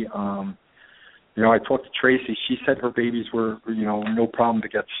going to be. I talked to Tracy. She said her babies were, no problem to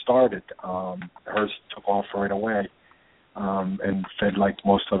get started. Hers took off right away and fed like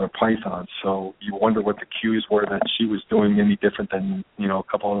most other pythons. So you wonder what the cues were that she was doing any different than, a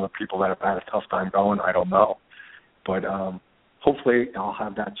couple other people that have had a tough time going. I don't know. But hopefully I'll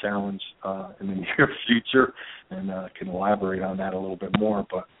have that challenge in the near future and can elaborate on that a little bit more.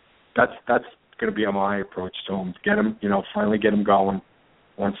 But that's going to be my approach to them. Get them, finally get them going.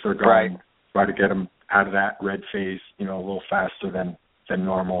 Once they're going, try to get them out of that red phase, a little faster than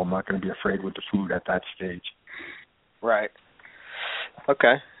normal. I'm not going to be afraid with the food at that stage. Right.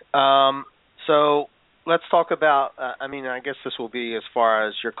 Okay. So let's talk about. I guess this will be as far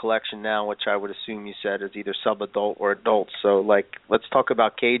as your collection now, which I would assume you said is either sub-adult or adult. So, let's talk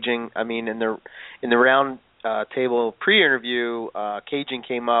about caging. In the round table pre-interview, caging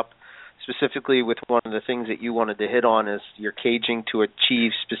came up specifically with one of the things that you wanted to hit on is your caging to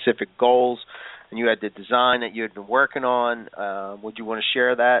achieve specific goals, and you had the design that you had been working on. Would you want to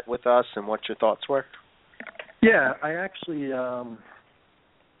share that with us and what your thoughts were? Yeah, I actually,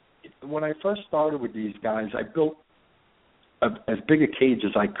 when I first started with these guys, I built as big a cage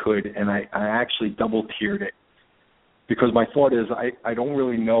as I could, and I actually double-tiered it because my thought is I don't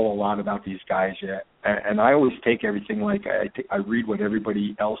really know a lot about these guys yet, and I always take everything I read what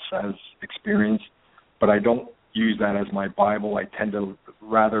everybody else has experienced, but I don't use that as my Bible. I tend to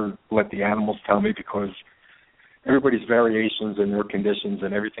rather let the animals tell me because everybody's variations and their conditions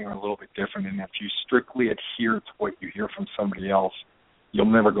and everything are a little bit different, and if you strictly adhere to what you hear from somebody else, you'll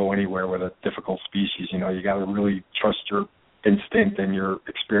never go anywhere with a difficult species. You got to really trust your instinct and your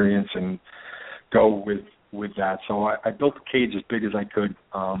experience and go with that. So I built the cage as big as I could.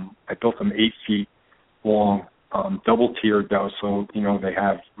 I built them 8 feet long, double tiered though, so they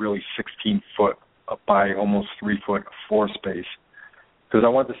have really 16 foot by almost 3 foot floor space. Because I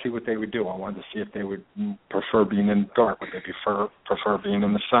wanted to see what they would do. I wanted to see if they would prefer being in the dark. Would they prefer being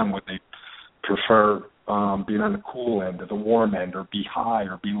in the sun? Would they prefer being on the cool end or the warm end, or be high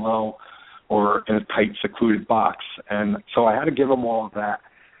or be low, or in a tight, secluded box? And so I had to give them all of that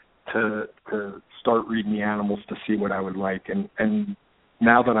to start reading the animals to see what I would like. And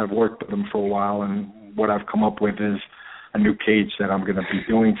now that I've worked with them for a while, and what I've come up with is a new cage that I'm going to be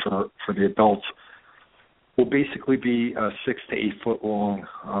doing for the adults. Will basically be 6 to 8 foot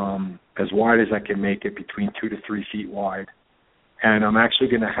long, as wide as I can make it, between 2 to 3 feet wide. And I'm actually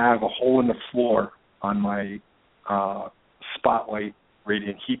going to have a hole in the floor on my Spotlight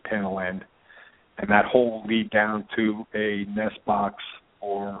radiant heat panel end, and that hole will lead down to a nest box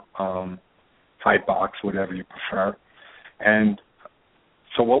or hide box, whatever you prefer. And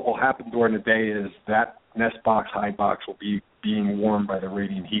so what will happen during the day is that nest box, hide box will be being warmed by the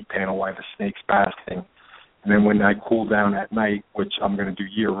radiant heat panel while the snake's basking. And then when I cool down at night, which I'm going to do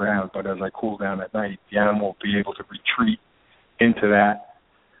year-round, but as I cool down at night, the animal will be able to retreat into that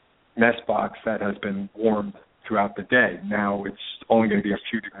nest box that has been warmed throughout the day. Now, it's only going to be a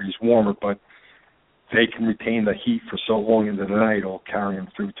few degrees warmer, but they can retain the heat for so long into the night, it'll carry them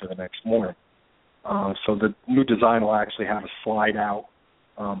through to the next morning. So the new design will actually have a slide-out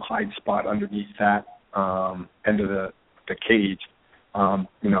hide spot underneath that end of the cage,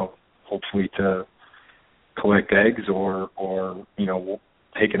 hopefully to collect eggs or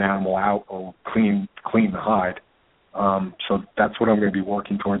take an animal out or clean the hide. So that's what I'm going to be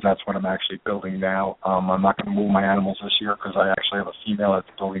working towards. That's what I'm actually building now. I'm not going to move my animals this year because I actually have a female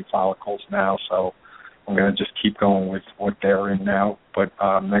that's building follicles now, so I'm going to just keep going with what they're in now. But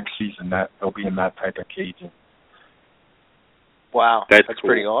next season, they'll be in that type of caging. Wow, that's cool.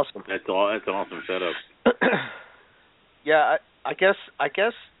 Pretty awesome. That's an awesome setup. Yeah, I guess I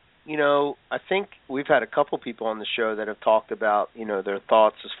think we've had a couple people on the show that have talked about their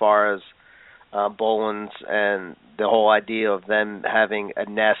thoughts as far as Boelens and the whole idea of them having a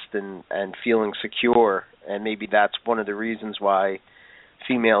nest and feeling secure, and maybe that's one of the reasons why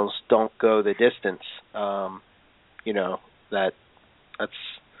females don't go the distance. That's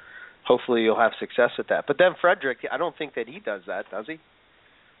hopefully you'll have success with that. But then Frederick, I don't think that he does that, does he?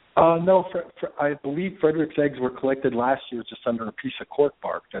 No, I believe Frederick's eggs were collected last year just under a piece of cork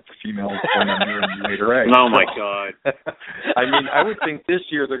bark that the female went under and laid her eggs. Oh, my God. I would think this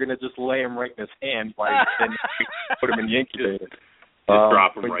year they're going to just lay him right in his hand while then put him in the incubator. Just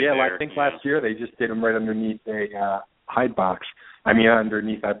drop him but right yeah, there. I think last year they just did him right underneath a hide box.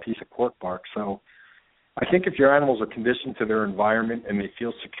 Underneath that piece of cork bark. So I think if your animals are conditioned to their environment and they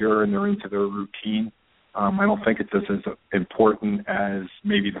feel secure and they're into their routine, I don't think it's as important as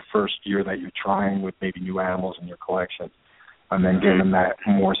maybe the first year that you're trying with maybe new animals in your collection and then getting them that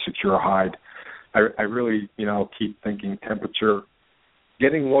more secure hide. I really, keep thinking temperature,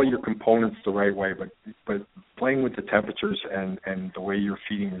 getting all your components the right way, but playing with the temperatures and the way your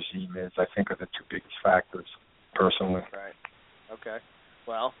feeding regime is, I think, are the two biggest factors, personally. Right. Okay.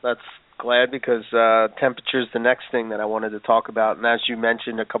 Well, that's glad because temperature is the next thing that I wanted to talk about. And as you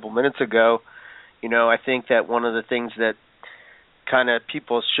mentioned a couple minutes ago, I think that one of the things that kind of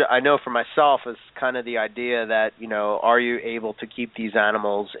people I know for myself is kind of the idea that, are you able to keep these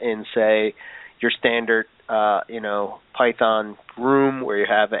animals in, say, your standard, python room where you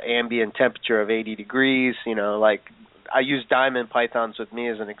have an ambient temperature of 80 degrees, like I use diamond pythons with me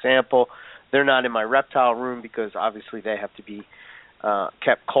as an example. They're not in my reptile room because obviously they have to be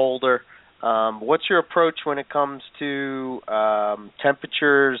kept colder. What's your approach when it comes to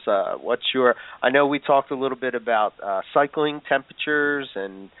temperatures? I know we talked a little bit about cycling temperatures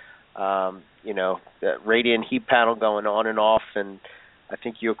and that radiant heat panel going on and off, and I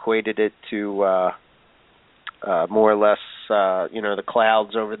think you equated it to more or less the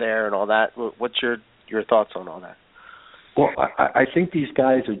clouds over there and all that. What's your thoughts on all that? Well, I think these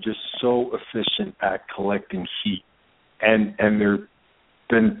guys are just so efficient at collecting heat, and they're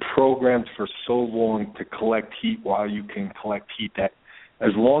been programmed for so long to collect heat while you can collect heat that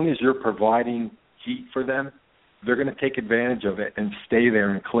as long as you're providing heat for them, they're going to take advantage of it and stay there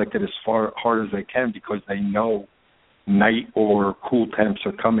and collect it as hard as they can because they know night or cool temps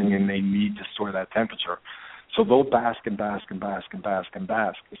are coming and they need to store that temperature. So they'll bask and bask and bask and bask and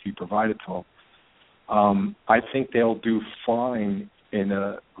bask if you provide it to them. I think they'll do fine in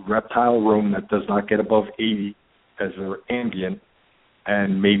a reptile room that does not get above 80 as their ambient,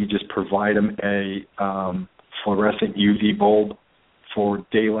 and maybe just provide them a fluorescent UV bulb for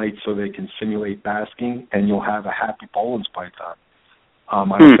daylight so they can simulate basking, and you'll have a happy Boelen's python.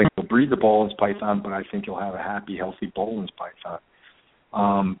 I don't think you'll breed the Boelen's python, but I think you'll have a happy, healthy Boelen's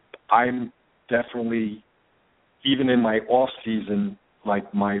python. I'm definitely, even in my off-season,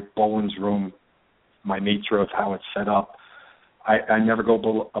 like my Boelen's room, my nature of how it's set up, I never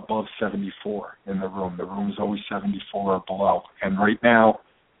go above 74 in the room. The room is always 74 or below. And right now,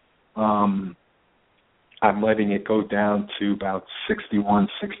 I'm letting it go down to about 61,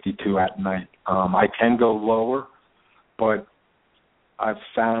 62 at night. I can go lower, but I've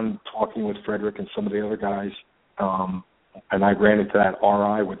found, talking with Frederick and some of the other guys, and I ran into that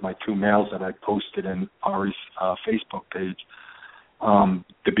RI with my 2 males that I posted in Ari's Facebook page,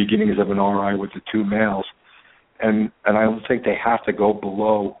 the beginnings of an RI with the 2 males. And I don't think they have to go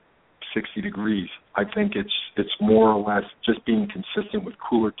below 60 degrees. I think it's more or less just being consistent with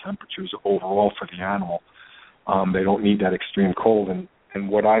cooler temperatures overall for the animal. They don't need that extreme cold. And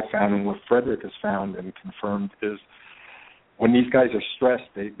what I found and what Frederick has found and confirmed is when these guys are stressed,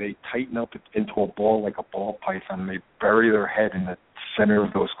 they tighten up into a ball like a ball python. They bury their head in the center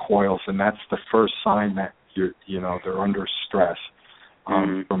of those coils, and that's the first sign that they're under stress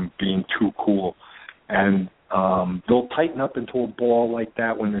from being too cool. And they'll tighten up into a ball like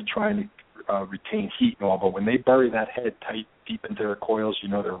that when they're trying to retain heat and all, but when they bury that head tight deep into their coils,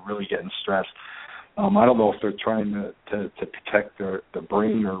 they're really getting stressed. I don't know if they're trying to protect the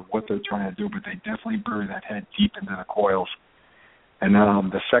brain or what they're trying to do, but they definitely bury that head deep into the coils. And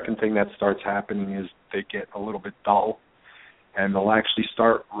the second thing that starts happening is they get a little bit dull, and they'll actually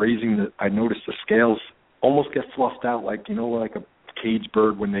start raising I noticed the scales almost get fluffed out like a cage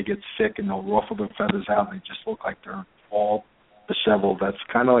bird when they get sick and they'll ruffle their feathers out. They just look like they're all disheveled. That's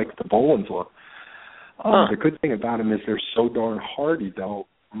kind of like the Boelen's look. The good thing about them is they're so darn hardy, though,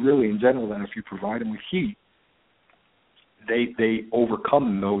 really in general, that if you provide them with heat, they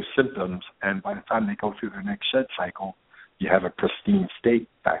overcome those symptoms, and by the time they go through their next shed cycle, you have a pristine state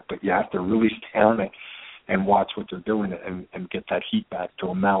back. But you have to really stay on it and watch what they're doing and get that heat back to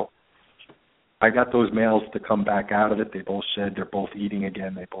them. Now, I got those males to come back out of it. They both shed. They're both eating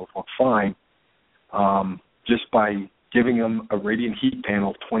again. They both look fine. Just by giving them a radiant heat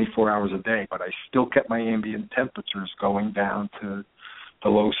panel 24 hours a day, but I still kept my ambient temperatures going down to the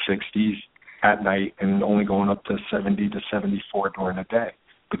low 60s at night and only going up to 70 to 74 during the day.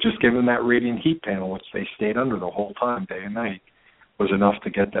 But just giving them that radiant heat panel, which they stayed under the whole time, day and night, was enough to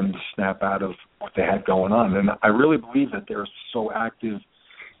get them to snap out of what they had going on. And I really believe that they're so active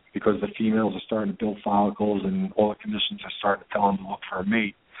because the females are starting to build follicles and all the conditions are starting to tell them to look for a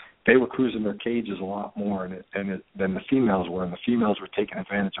mate. They were cruising their cages a lot more than the females were, and the females were taking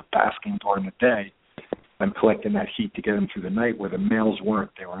advantage of basking during the day and collecting that heat to get them through the night, where the males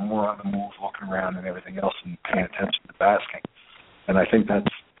weren't. They were more on the move, looking around and everything else and paying attention to basking. And I think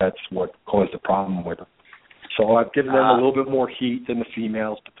that's what caused the problem with them. So I've given them a little bit more heat than the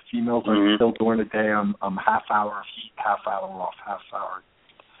females, but the females are still during the day. I'm half hour of heat, half hour off, half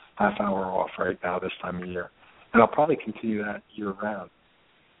hour off right now this time of year. And I'll probably continue that year round.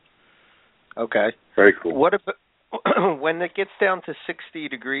 Okay. Very cool. What about when it gets down to 60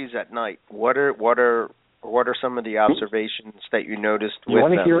 degrees at night? What are some of the observations that you noticed with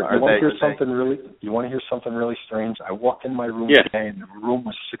them? You want to hear something really strange? I walked in my room today, and the room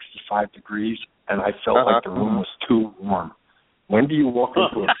was 65 degrees, and I felt like the room was too warm. When do you walk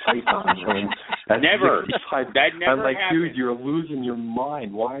into a python room at 65? That never I'm like, happened. Dude, you're losing your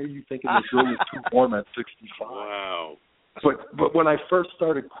mind. Why are you thinking this room is too warm at 65? Wow. But when I first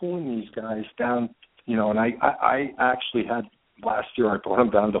started cooling these guys down, and I actually had last year I brought them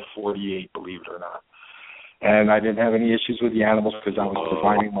down to 48, believe it or not. and I didn't have any issues with the animals because I was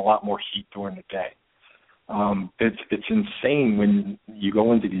providing them a lot more heat during the day. It's insane when you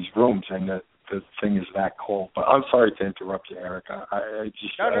go into these rooms and the thing is that cold. But I'm sorry to interrupt you, Eric. I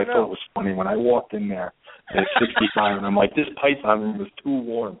thought it was funny when I walked in there at 65, and I'm like, this python room was too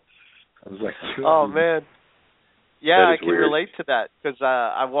warm. I was like, oh man. Yeah, I can weird. relate to that because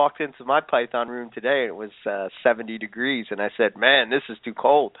I walked into my python room today and it was 70 degrees, and I said, "Man, this is too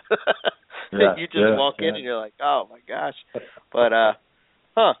cold." You just walk in and you're like, "Oh my gosh!" But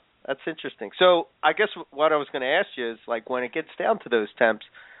that's interesting. So I guess what I was going to ask you is, like, when it gets down to those temps,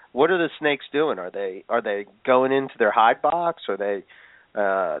 what are the snakes doing? Are they going into their hide box? Are they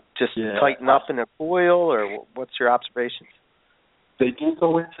just tighten up in a coil, or what's your observations? They do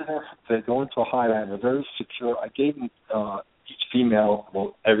go into a hide. They're very secure. I gave them each female.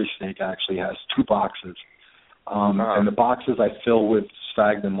 Well, every snake actually has 2 boxes, and the boxes I fill with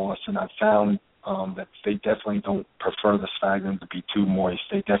sphagnum moss. And I found that they definitely don't prefer the sphagnum to be too moist.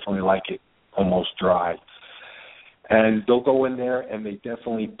 They definitely like it almost dry. And they'll go in there and they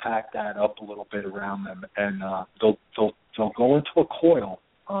definitely pack that up a little bit around them, and they'll go into a coil.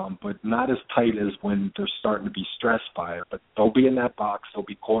 But not as tight as when they're starting to be stressed by it. But they'll be in that box. They'll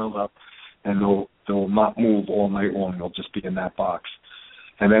be coiled up, and they'll not move all night long. They'll just be in that box.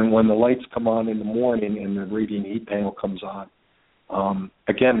 And then when the lights come on in the morning and the radiant heat panel comes on,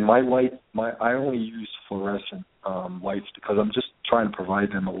 again, I only use fluorescent lights because I'm just trying to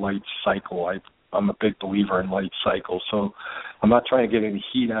provide them a light cycle. I'm a big believer in light cycles, so I'm not trying to get any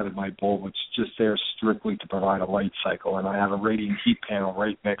heat out of my bulb. It's just there strictly to provide a light cycle, and I have a radiant heat panel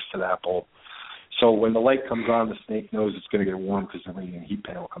right next to that bulb. So when the light comes on, the snake knows it's going to get warm because the radiant heat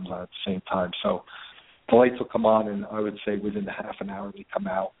panel comes on at the same time. So the lights will come on, and I would say within half an hour they come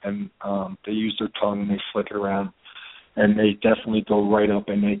out, and they use their tongue and they flick it around, and they definitely go right up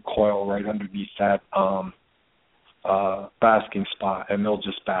and they coil right underneath that basking spot, and they'll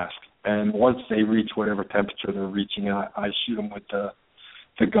just bask. And once they reach whatever temperature they're reaching, I shoot them with the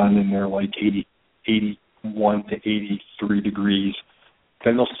gun in there like 81 to 83 degrees.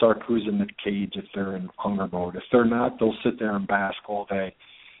 Then they'll start cruising the cage if they're in hunger mode. If they're not, they'll sit there and bask all day.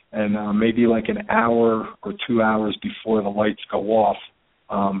 And maybe like an hour or 2 hours before the lights go off,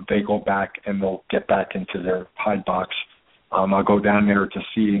 they go back and they'll get back into their hide box. I'll go down there to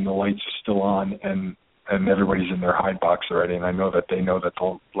see, and the lights are still on, and everybody's in their hide box already, and I know that they know that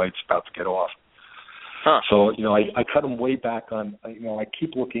the light's about to get off. So, I cut them way back on, I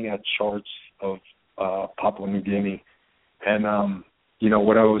keep looking at charts of Papua New Guinea, and,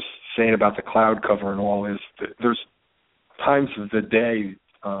 what I was saying about the cloud cover and all is that there's times of the day,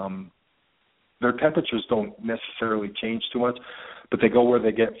 their temperatures don't necessarily change too much, but they go where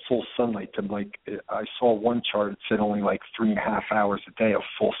they get full sunlight. I saw one chart that said only like 3.5 hours a day of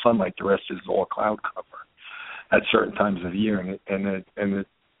full sunlight. The rest is all cloud cover at certain times of the year, and it's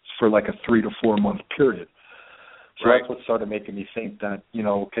for like a 3 to 4 month period. So That's what started making me think that,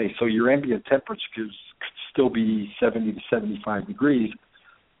 so your ambient temperature could still be 70 to 75 degrees,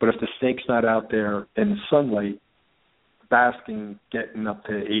 but if the snake's not out there in the sunlight, basking, getting up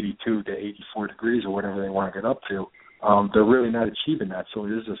to 82 to 84 degrees or whatever they want to get up to, they're really not achieving that. So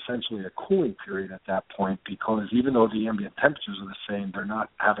it is essentially a cooling period at that point, because even though the ambient temperatures are the same, they're not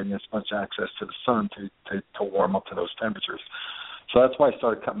having as much access to the sun to warm up to those temperatures. So that's why I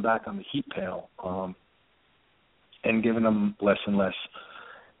started cutting back on the heat panel and giving them less and less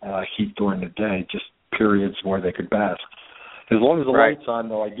heat during the day, just periods where they could bask. As long as the light's on,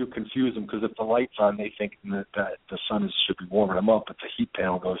 though, I do confuse them, because if the light's on, they think that the sun should be warming them up, but the heat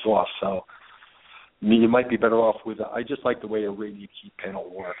panel goes off. So you might be better off with I just like the way a radiant heat panel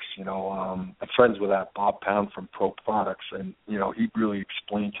works. I'm friends with that Bob Pound from Pro Products, and he really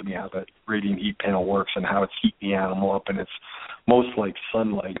explained to me how that radiant heat panel works and how it's heating the animal up, and it's most like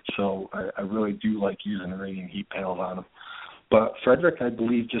sunlight. So I really do like using the radiant heat panels on them. But Frederick, I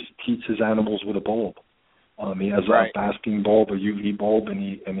believe, just heats his animals with a bulb. He has a basking bulb, a UV bulb, and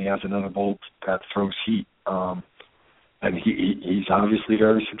he has another bulb that throws heat. And he's obviously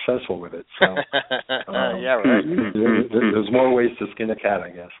very successful with it. So, there's more ways to skin a cat, I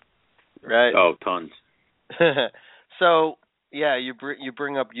guess. Right. Oh, tons. So, you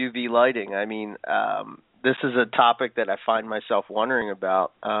bring up UV lighting. I mean, this is a topic that I find myself wondering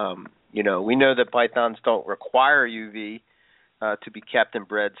about. We know that pythons don't require UV to be kept and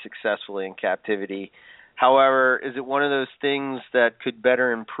bred successfully in captivity. However, is it one of those things that could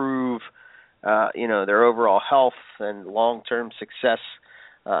better improve their overall health and long-term success,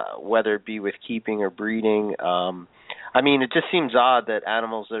 whether it be with keeping or breeding? It just seems odd that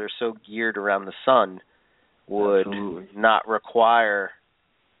animals that are so geared around the sun would not require,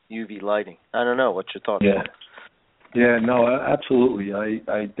 UV lighting. I don't know. What's your thoughts? Yeah. Yeah, no, absolutely.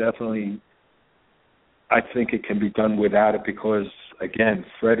 I definitely, I think it can be done without it because, again,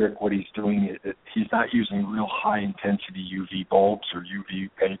 Frederick, what he's doing, he's not using real high-intensity UV bulbs or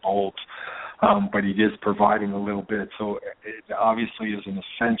UVA bulbs, but he is providing a little bit. So it obviously is an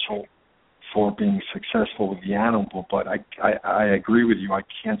essential for being successful with the animal, but I agree with you. I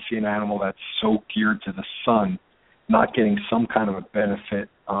can't see an animal that's so geared to the sun not getting some kind of a benefit,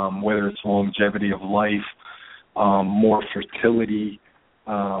 whether it's longevity of life, more fertility,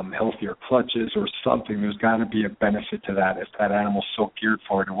 healthier clutches or something. There's got to be a benefit to that if that animal's so geared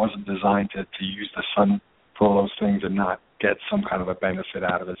for it. It wasn't designed to use the sun for all those things and not get some kind of a benefit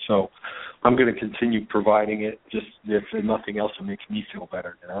out of it. So I'm going to continue providing it. Just if nothing else, it makes me feel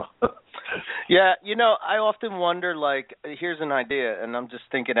better, you know? Yeah, you know, I often wonder, like, here's an idea, and I'm just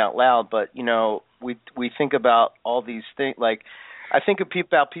thinking out loud, but, you know, we think about all these things, like, I think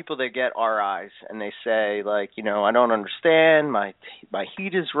about people that get RIs, and they say, like, you know, I don't understand, my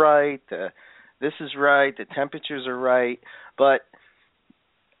heat is right, this is right, the temperatures are right, but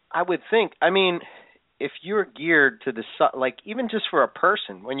I would think, I mean, if you're geared to the sun, like, even just for a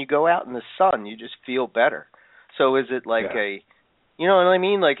person, when you go out in the sun, you just feel better. So is it like you know what I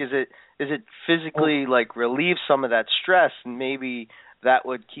mean? Like, is it physically, like, relieve some of that stress, and maybe that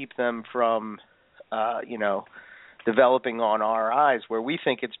would keep them from, you know, developing on RIs, where we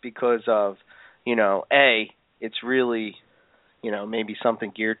think it's because of, you know, it's really, you know, maybe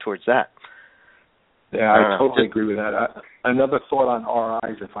something geared towards that. Yeah, I totally agree with that. Another thought on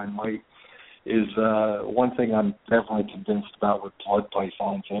RIs, if I might, is one thing I'm definitely convinced about with blood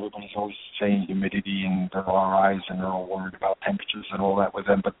pythons. Everybody's always saying humidity and their RIs, and they're all worried about temperatures and all that with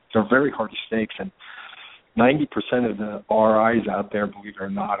them, but they're very hardy snakes, and 90% of the RIs out there, believe it or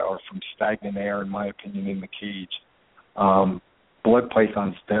not, are from stagnant air, in my opinion, in the cage. Blood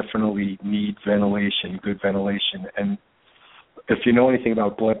pythons definitely need ventilation, good ventilation, and if you know anything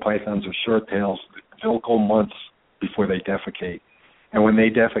about blood pythons or short tails, they'll go months before they defecate. And when they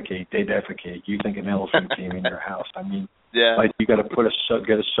defecate, you think an elephant came in your house. I mean, like you got to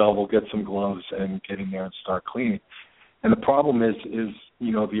get a shovel, get some gloves, and get in there and start cleaning. And the problem is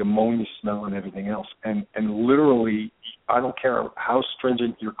you know, the ammonia smell and everything else. And literally, I don't care how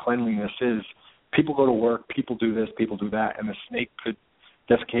stringent your cleanliness is. People go to work, people do this, people do that, and the snake could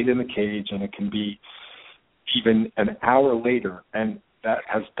defecate in the cage, and it can be even an hour later, and that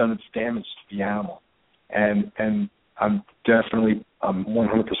has done its damage to the animal. And I'm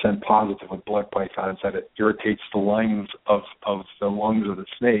 100% positive with blood pythons that it irritates the lines of the lungs of the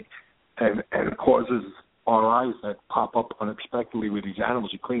snake, and it causes RIs that pop up unexpectedly with these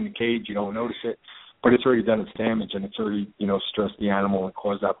animals. You clean the cage, you don't notice it, but it's already done its damage, and it's already, you know, stressed the animal and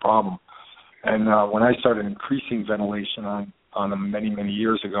caused that problem. And when I started increasing ventilation on them many, many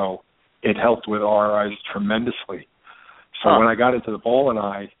years ago, it helped with RIs tremendously. So when I got into the ball and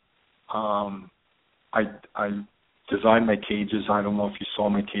I designed my cages. I don't know if you saw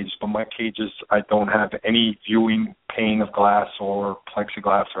my cages, but my cages, I don't have any viewing pane of glass or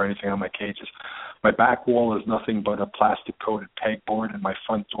plexiglass or anything on my cages. My back wall is nothing but a plastic-coated pegboard, and my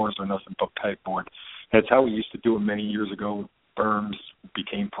front doors are nothing but pegboard. That's how we used to do it many years ago. Berms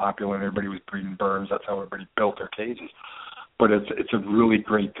became popular, and everybody was breeding berms. That's how everybody built their cages. But it's a really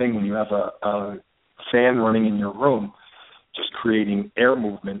great thing when you have a fan running in your room, just creating air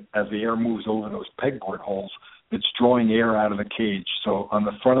movement. As the air moves over those pegboard holes, it's drawing air out of the cage. So on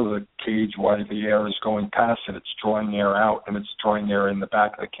the front of the cage, while the air is going past it, it's drawing air out, and it's drawing air in the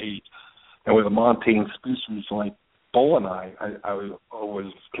back of the cage. And with a montane species like bull and I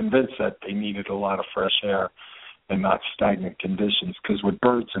was convinced that they needed a lot of fresh air and not stagnant conditions, because with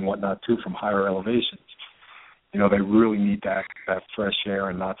birds and whatnot too from higher elevations, you know, they really need that fresh air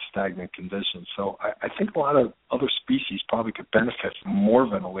and not stagnant conditions. So I think a lot of other species probably could benefit from more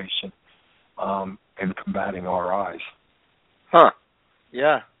ventilation in combating RIs. Huh.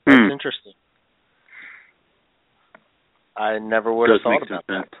 Yeah, that's interesting. I never would have thought about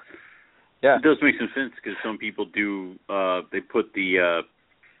that. Yeah. It does make some sense, because some people do, they put the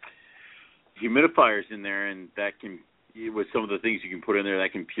humidifiers in there, and that can, with some of the things you can put in there,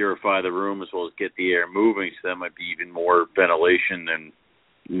 that can purify the room as well as get the air moving, so that might be even more ventilation than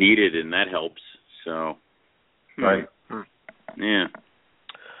needed, and that helps. So, right. Yeah.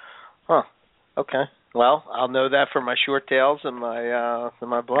 Huh. Okay. Well, I'll know that for my short tails and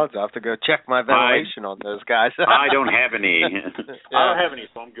my bloods. I'll have to go check my ventilation on those guys. I don't have any. I don't have any,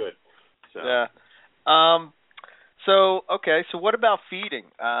 so I'm good. So. Yeah. So what about feeding?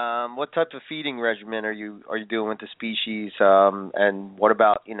 What type of feeding regimen are you doing with the species? And what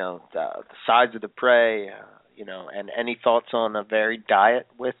about, you know, the size of the prey? and any thoughts on a varied diet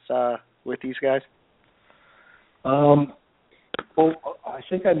with these guys? Well, I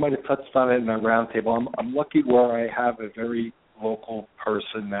think I might have touched on it in our roundtable. I'm lucky where I have a very local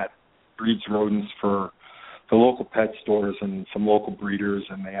person that breeds rodents for the local pet stores and some local breeders,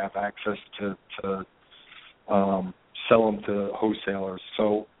 and they have access to sell them to wholesalers.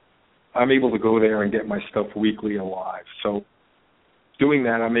 So I'm able to go there and get my stuff weekly alive. So doing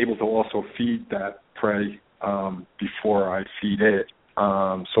that, I'm able to also feed that prey before I feed it.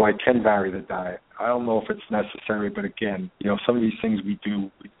 So I can vary the diet. I don't know if it's necessary, but again, some of these things we do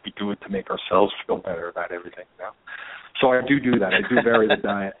it to make ourselves feel better about everything. So I do that. I do vary the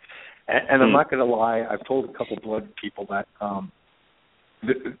diet. And I'm not going to lie, I've told a couple blood people that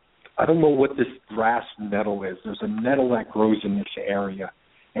I don't know what this grass nettle is. There's a nettle that grows in this area,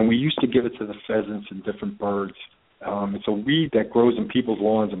 and we used to give it to the pheasants and different birds. It's a weed that grows in people's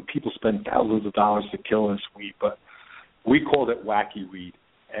lawns, and people spend thousands of dollars to kill this weed, but we called it wacky weed.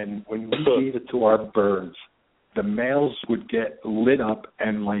 And when we gave it to our birds, the males would get lit up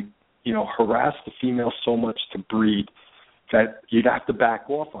and harass the females so much to breed that you'd have to back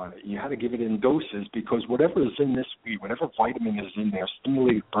off on it. You had to give it in doses because whatever is in this weed, whatever vitamin is in there,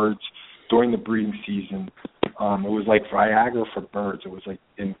 stimulated birds during the breeding season. It was like Viagra for birds. It was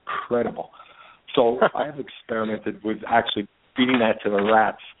incredible. So I have experimented with actually feeding that to the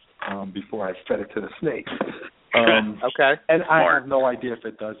rats before I fed it to the snakes. Okay. And I have no idea if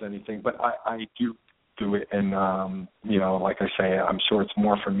it does anything, but I do it, and like I say, I'm sure it's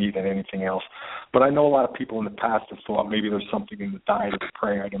more for me than anything else. But I know a lot of people in the past have thought maybe there's something in the diet of the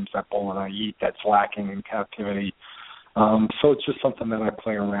prey items that Bull and I eat that's lacking in captivity. So it's just something that I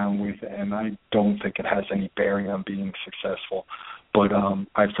play around with, and I don't think it has any bearing on being successful. But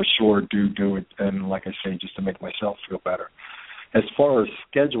I for sure do it, and like I say, just to make myself feel better. As far as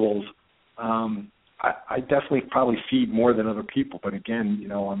schedules, I definitely probably feed more than other people, but again,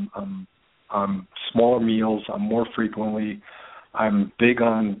 I'm smaller meals. I'm more frequently. I'm big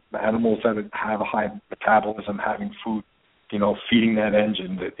on animals that have a high metabolism having food, feeding that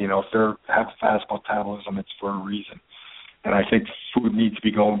engine. That if they have fast metabolism, it's for a reason. And I think food needs to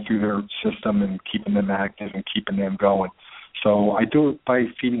be going through their system and keeping them active and keeping them going. So I do it by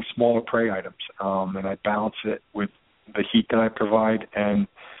feeding smaller prey items, and I balance it with the heat that I provide and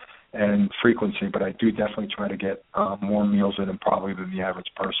frequency. But I do definitely try to get more meals in probably than the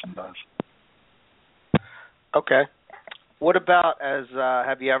average person does. Okay. What about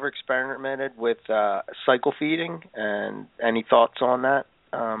have you ever experimented with cycle feeding, and any thoughts on that?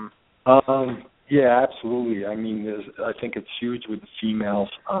 Yeah, absolutely. I mean, I think it's huge with the females.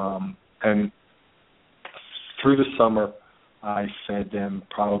 And through the summer, I fed them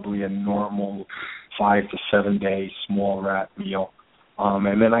probably a normal 5 to 7 day small rat meal.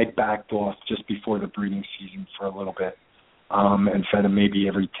 And then I backed off just before the breeding season for a little bit and fed them maybe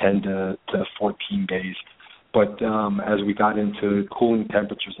every 10 to 14 days. But as we got into cooling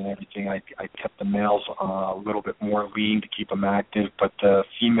temperatures and everything, I kept the males a little bit more lean to keep them active. But the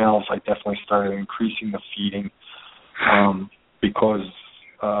females, I definitely started increasing the feeding because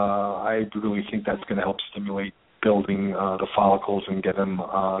I really think that's going to help stimulate building the follicles and get them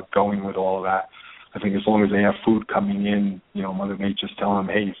going with all of that. I think as long as they have food coming in, Mother Nature's telling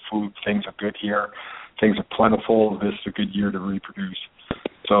them, hey, things are good here, things are plentiful, this is a good year to reproduce.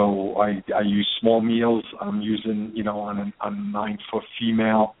 So I use small meals. I'm using, on a 9-foot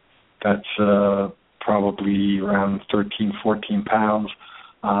female that's probably around 13, 14 pounds,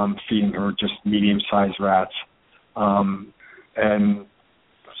 feeding her just medium-sized rats. And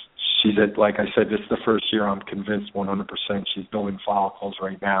she's like I said, this is the first year I'm convinced 100% she's building follicles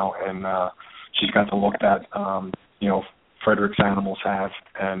right now, and she's got the look that, Frederick's animals have,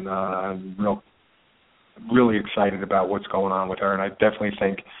 and I'm really excited about what's going on with her, and I definitely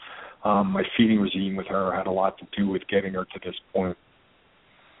think my feeding regime with her had a lot to do with getting her to this point.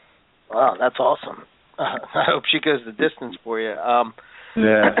 Wow, that's awesome. I hope she goes the distance for you.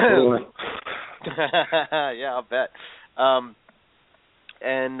 Yeah, absolutely. Yeah, I'll bet.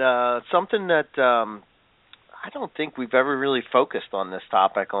 And something that I don't think we've ever really focused on this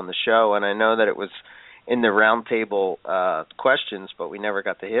topic on the show, and I know that it was in the roundtable questions, but we never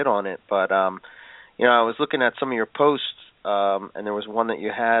got to hit on it. But I was looking at some of your posts, and there was one that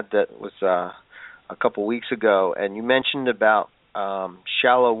you had that was a couple weeks ago, and you mentioned about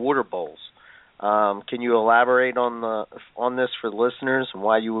shallow water bowls. Can you elaborate on this for the listeners and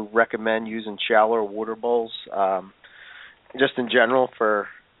why you would recommend using shallower water bowls, just in general? For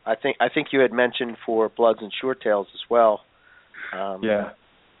I think you had mentioned for Bloods and Short Tails as well. Yeah.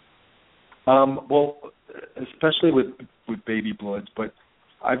 Well, especially with baby Bloods, but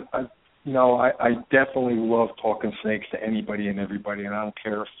I've I definitely love talking snakes to anybody and everybody, and I don't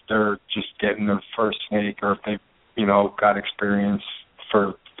care if they're just getting their first snake or if they've, got experience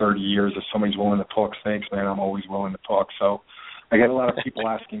for 30 years. If somebody's willing to talk snakes, man, I'm always willing to talk. So I get a lot of people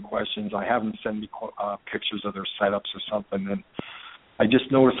asking questions. I have them send me pictures of their setups or something, and I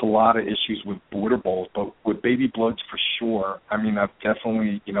just notice a lot of issues with water bowls, but with baby bloods for sure. I mean, I've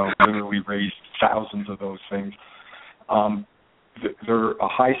definitely, literally raised thousands of those things. They're a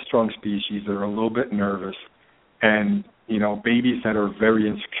high-strung species. They're a little bit nervous. And, babies that are very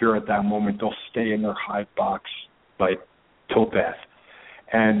insecure at that moment, they'll stay in their hive box, till death.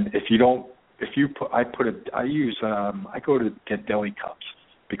 And I go to get deli cups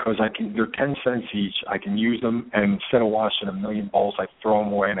because they're 10 cents each. I can use them, and instead of washing a million bowls, I throw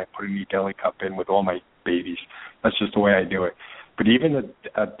them away and I put a new deli cup in with all my babies. That's just the way I do it. But even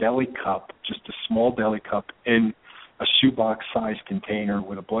a deli cup, just a small deli cup in a shoebox-sized container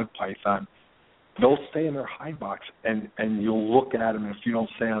with a blood python, they'll stay in their hive box, and you'll look at them, and if you don't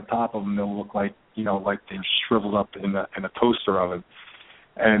stay on top of them, they'll look like they're shriveled up in a toaster oven.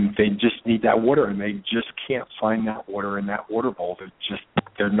 And they just need that water, and they just can't find that water in that water bowl.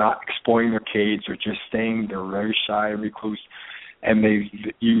 They're not exploring their cage. They're just staying. They're very shy and recluse, and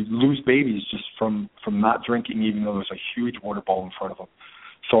you lose babies just from not drinking, even though there's a huge water bowl in front of them.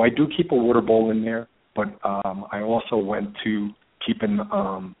 So I do keep a water bowl in there, but I also went to keeping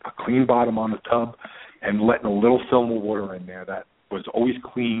a clean bottom on the tub and letting a little film of water in there that was always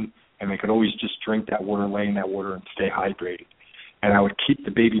clean, and they could always just drink that water, lay in that water, and stay hydrated. And I would keep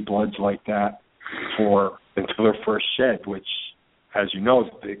the baby bloods like that until their first shed, which, as you know,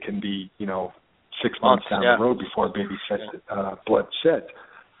 it can be 6 months down the road before a baby blood sheds.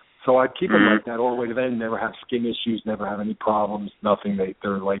 So I'd keep them like that all the way to then. Never have skin issues, never have any problems, nothing.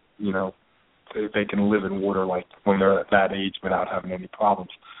 They're like they can live in water like when they're at that age without having any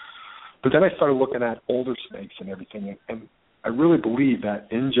problems. But then I started looking at older snakes and everything, and I really believe that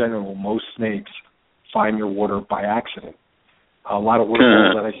in general most snakes find their water by accident. A lot of water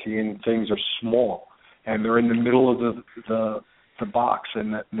bowls that I see in things are small, and they're in the middle of the box,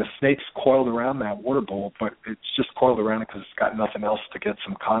 and the snake's coiled around that water bowl, but it's just coiled around it because it's got nothing else to get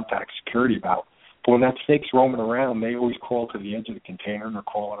some contact security about. But when that snake's roaming around, they always crawl to the edge of the container, and they're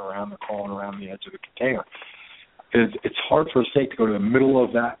crawling around the edge of the container. It's hard for a snake to go to the middle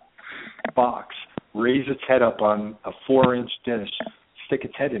of that box, raise its head up on a 4-inch dish, stick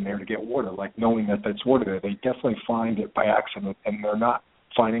its head in there to get water, like knowing that that's water there. They definitely find it by accident, and they're not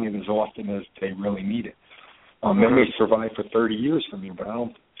finding it as often as they really need it. They may survive for 30 years from you, but I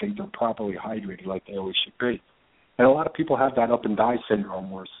don't think they're properly hydrated like they always should be. And a lot of people have that up and die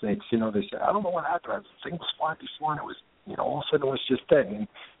syndrome where snakes, they say, I don't know what happened. The thing was fine before, and it was, all of a sudden it was just dead. And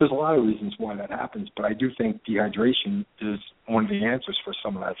there's a lot of reasons why that happens, but I do think dehydration is one of the answers for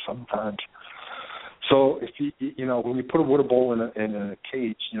some of that sometimes. So if when you put a water bowl in a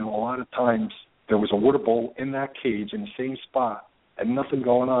cage, a lot of times there was a water bowl in that cage in the same spot and nothing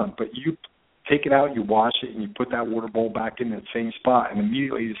going on. But you take it out, you wash it, and you put that water bowl back in that same spot, and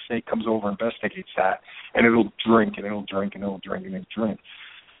immediately the snake comes over and investigates that, and it'll drink, and it'll drink, and it'll drink, and it'll drink.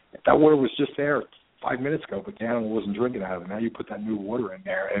 If that water was just there 5 minutes ago, but the animal wasn't drinking out of it, now you put that new water in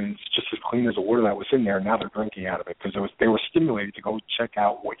there, and it's just as clean as the water that was in there, and now they're drinking out of it because they were stimulated to go check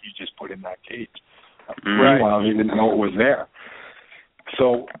out what you just put in that cage. Meanwhile, they didn't know it was there.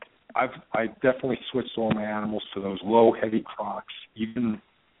 So I definitely switched all my animals to those low, heavy crocks. Even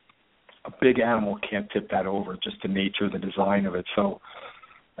a big animal can't tip that over, just the nature of the design of it. So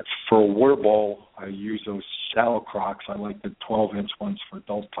for a water bowl, I use those shallow crocks. I like the 12-inch ones for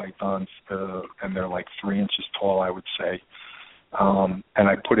adult pythons, and they're like 3 inches tall, I would say. And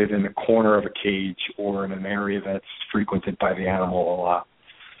I put it in the corner of a cage or in an area that's frequented by the animal a lot.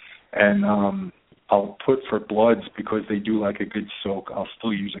 And I'll put for bloods, because they do like a good soak, I'll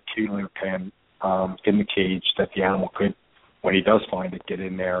still use a cleaner pen in the cage that the animal could, when he does find it, get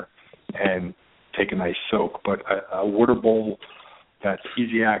in there and take a nice soak. But a water bowl that's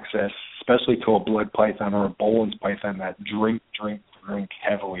easy access, especially to a blood python or a Boelen's python that drink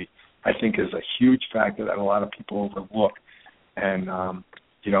heavily, I think is a huge factor that a lot of people overlook. And,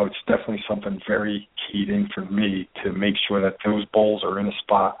 it's definitely something very keyed in for me to make sure that those bowls are in a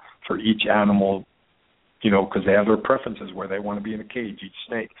spot for each animal, because they have their preferences where they want to be in a cage, each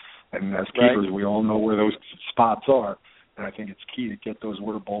snake. And as keepers, we all know where those spots are. And I think it's key to get those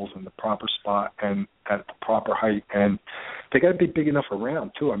water bowls in the proper spot and at the proper height. And they got to be big enough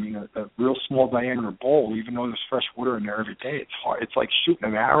around, too. I mean, a real small diameter bowl, even though there's fresh water in there every day, it's hard. It's like shooting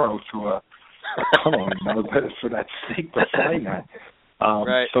an arrow through a tunnel, for that snake to find that.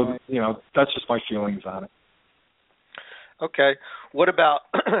 So, that's just my feelings on it. Okay. What about,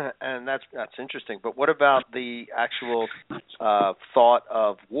 and that's interesting, but what about the actual thought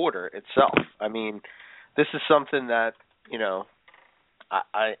of water itself? I mean, this is something that,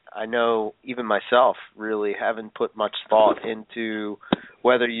 I know even myself really haven't put much thought into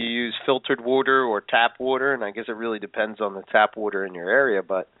whether you use filtered water or tap water, and I guess it really depends on the tap water in your area,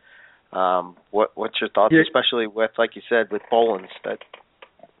 but what's your thoughts, especially with, like you said, with Boelens?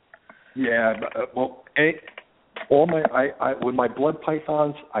 With my blood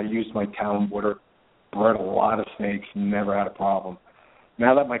pythons, I used my town water, bred a lot of snakes, never had a problem.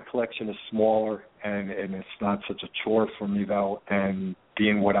 Now that my collection is smaller and it's not such a chore for me though, and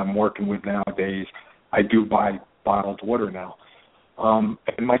being what I'm working with nowadays, I do buy bottled water now.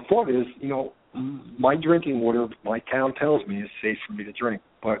 And my thought is, my drinking water, my town tells me, is safe for me to drink.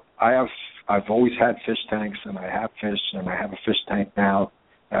 But I've always had fish tanks, and I have fish, and I have a fish tank now.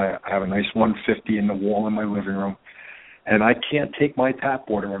 I have a nice 150 in the wall in my living room, and I can't take my tap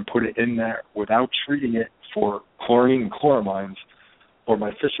water and put it in there without treating it for chlorine and chloramines, or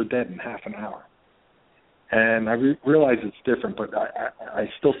my fish are dead in half an hour. And I realize it's different, but I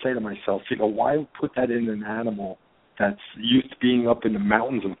still say to myself, why put that in an animal that's used to being up in the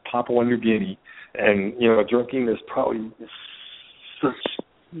mountains of Papua New Guinea and, drinking this probably such,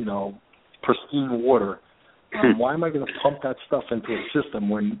 pristine water? Why am I going to pump that stuff into a system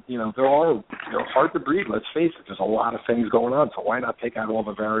when, they're hard to breed, let's face it. There's a lot of things going on, so why not take out all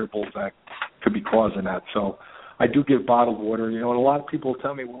the variables that could be causing that? So I do give bottled water, and a lot of people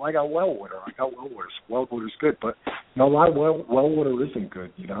tell me, well, I got well water. So well water's good, but a lot of well water isn't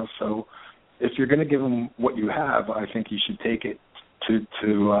good, So if you're going to give them what you have, I think you should take it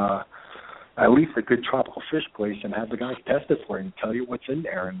to at least a good tropical fish place and have the guys test it for you and tell you what's in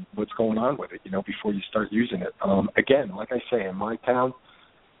there and what's going on with it, before you start using it. Again, like I say, in my town,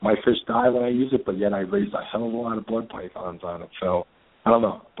 my fish die when I use it, but yet I raised a hell of a lot of blood pythons on it. So I don't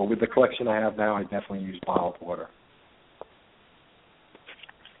know. But with the collection I have now, I definitely use bottled water.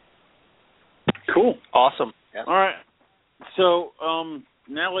 Cool. Awesome. Yeah. All right. So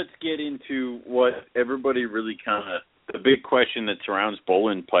now let's get into what everybody really the big question that surrounds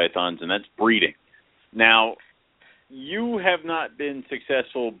Boelens pythons, and that's breeding. Now, you have not been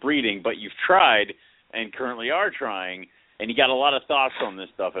successful breeding, but you've tried and currently are trying, and you got a lot of thoughts on this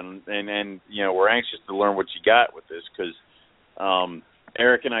stuff, and we're anxious to learn what you got with this, because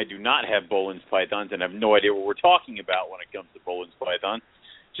Eric and I do not have Boelens pythons and have no idea what we're talking about when it comes to Boelens python.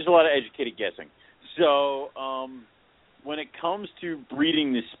 Just a lot of educated guessing. So when it comes to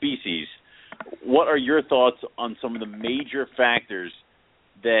breeding this species, what are your thoughts on some of the major factors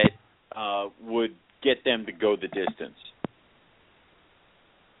that would get them to go the distance?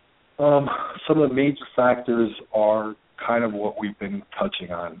 Some of the major factors are kind of what we've been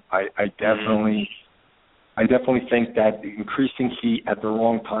touching on. I definitely think that increasing heat at the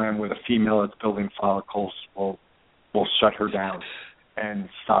wrong time with a female that's building follicles will shut her down and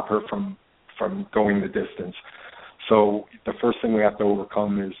stop her from going the distance. So the first thing we have to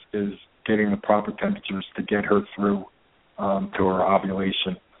overcome is getting the proper temperatures to get her through to her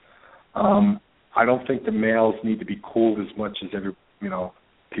ovulation. I don't think the males need to be cooled as much as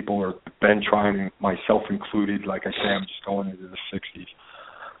people are been trying, myself included. Like I say, I'm just going into the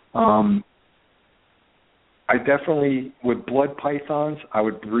 60s. I definitely, with blood pythons, I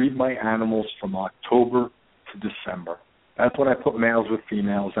would breed my animals from October to December. That's when I put males with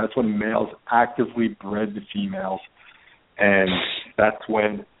females. That's when males actively bred the females. And that's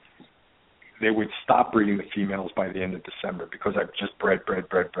when they would stop breeding the females by the end of December, because I've just bred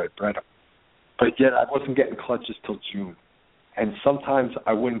them. But yet I wasn't getting clutches till June. And sometimes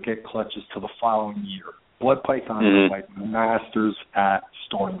I wouldn't get clutches till the following year. Blood pythons are like masters at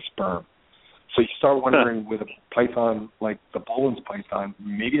storing sperm. So you start wondering, with a python like the Boelens python,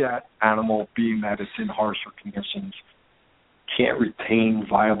 maybe that animal, being that it's in harsher conditions, can't retain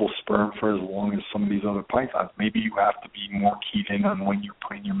viable sperm for as long as some of these other pythons. Maybe you have to be more keyed in on when you're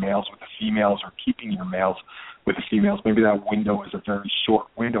putting your males with the females or keeping your males with the females. Maybe that window is a very short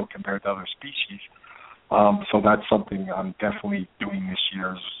window compared to other species. So that's something I'm definitely doing this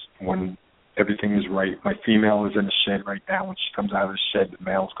year, is when everything is right. My female is in the shed right now. When she comes out of the shed, the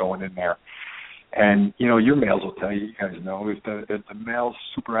male's going in there. And, your males will tell you, you guys know, if the male's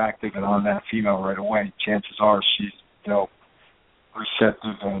super active and on that female right away, chances are she's,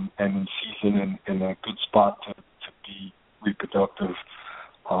 receptive and in season and in a good spot to be reproductive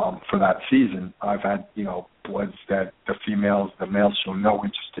for that season. I've had, bloods that the males show no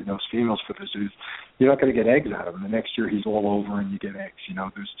interest in those females for this. You're not going to get eggs out of him. The next year he's all over and you get eggs.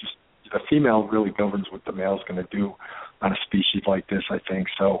 There's just, the female really governs what the male's going to do on a species like this, I think.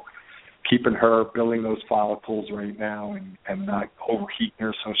 So keeping her, building those follicles right now, and not overheating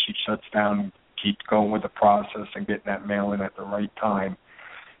her so she shuts down, and keep going with the process and getting that male in at the right time.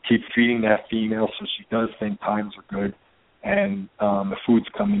 Keep feeding that female so she does think times are good, and the food's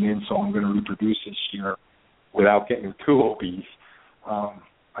coming in, so I'm going to reproduce this year without getting too obese.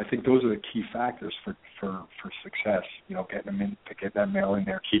 I think those are the key factors for success. Getting them in, to get that male in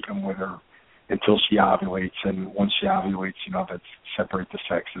there, keep him with her until she ovulates, and once she ovulates, that's separate the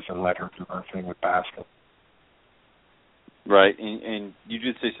sexes and let her do her thing with basking. Right, and you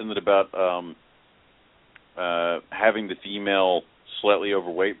did say something about having the female slightly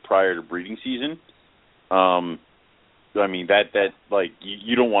overweight prior to breeding season. I mean that like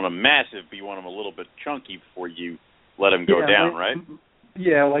you don't want them massive, but you want them a little bit chunky before you let them go down, right?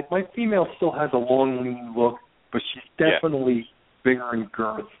 Yeah, like my female still has a long, lean look, but she's definitely bigger in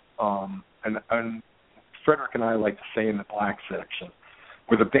girth. And Frederick and I like to say in the black section,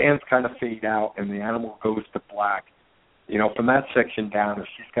 where the bands kind of fade out and the animal goes to black. From that section down, if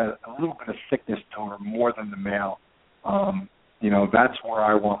she's got a little bit of thickness to her more than the male, that's where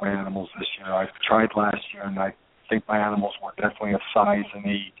I want my animals this year. I tried last year, and I think my animals were definitely a size and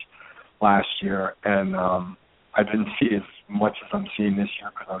age last year, and I didn't see as much as I'm seeing this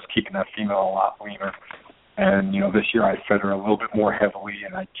year because I was keeping that female a lot leaner. And, this year I fed her a little bit more heavily,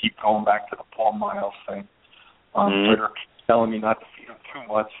 and I keep going back to the Paul Miles thing. Frederick keeps telling me not to feed him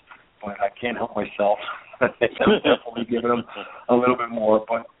too much, but I can't help myself. I'm definitely giving him a little bit more.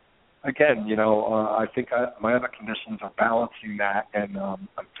 But, again, I think my other conditions are balancing that, and I'm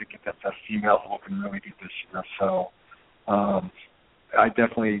thinking that female's looking really good this year. So I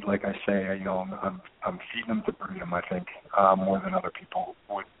definitely, like I say, I'm feeding them to breed them, I think, more than other people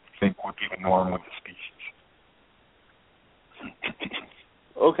would think would be the norm with the species.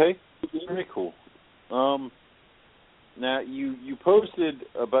 Okay, very cool. Now, you posted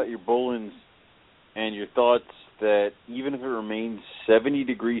about your Boelens and your thoughts that even if it remains 70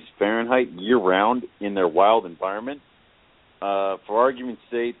 degrees Fahrenheit year-round in their wild environment, for argument's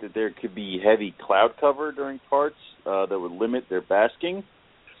sake, that there could be heavy cloud cover during parts that would limit their basking,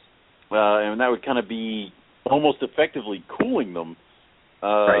 and that would kind of be almost effectively cooling them.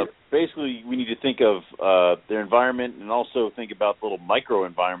 Right. Basically, we need to think of their environment and also think about little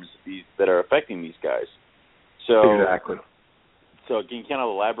microenvironments that are affecting these guys. So, exactly. So can you kind of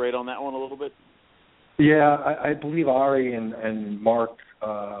elaborate on that one a little bit? Yeah, I believe Ari and Mark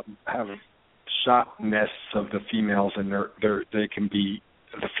have shot nests of the females, and they can be,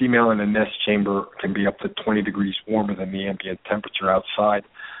 the female in the nest chamber can be up to 20 degrees warmer than the ambient temperature outside.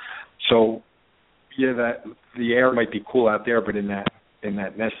 So, yeah, that the air might be cool out there, but in that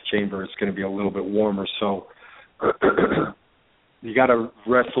nest chamber, it's going to be a little bit warmer. So you got to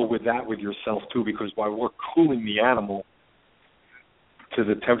wrestle with that with yourself too, because while we're cooling the animal to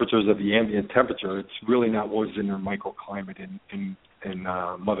the temperatures of the ambient temperature, it's really not what's in their microclimate in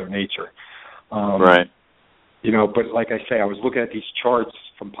Mother Nature. Right. But like I say, I was looking at these charts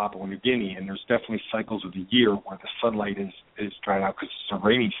from Papua New Guinea, and there's definitely cycles of the year where the sunlight is drying out because it's a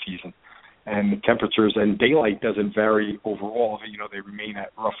rainy season. And the temperatures and daylight doesn't vary overall. They remain at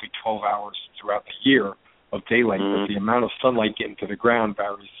roughly 12 hours throughout the year of daylight, but the amount of sunlight getting to the ground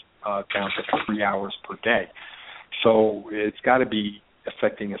varies down to 3 hours per day. So it's got to be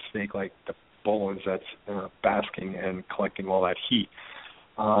affecting a snake like the Boelens that's basking and collecting all that heat.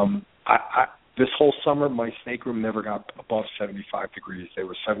 This whole summer, my snake room never got above 75 degrees. They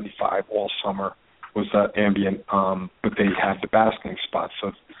were 75 all summer was ambient, but they had the basking spots.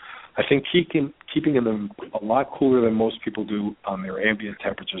 So I think keeping them a lot cooler than most people do on their ambient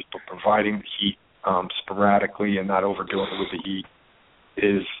temperatures, but providing the heat sporadically and not overdoing it with the heat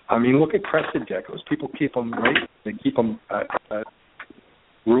is, look at crested geckos. People keep them, right? They keep them at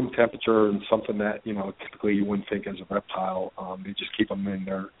room temperature and something that, typically you wouldn't think as a reptile. They just keep them in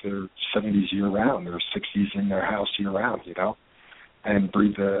their 70s year-round, their 60s in their house year-round, and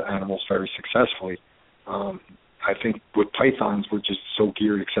breed the animals very successfully. I think with pythons, we're just so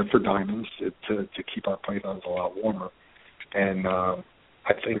geared, except for diamonds, to keep our pythons a lot warmer. And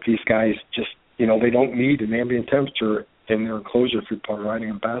I think these guys just, they don't need an ambient temperature in their enclosure if you're providing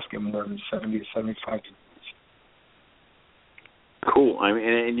a basket more than 70 to 75 degrees. Cool.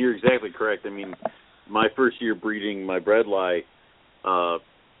 And you're exactly correct. My first year breeding my bredli,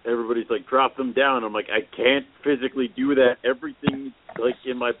 everybody's like, drop them down. I'm like, I can't physically do that. Everything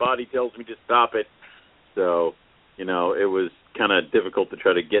in my body tells me to stop it. So, it was kind of difficult to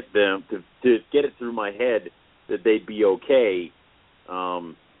try to get them to get it through my head that they'd be okay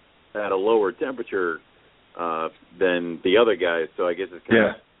at a lower temperature than the other guys. So I guess it's kind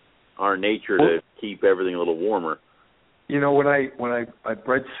of our nature to keep everything a little warmer. when I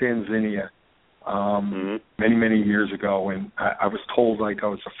bred Sanzinia many years ago, and I was told like I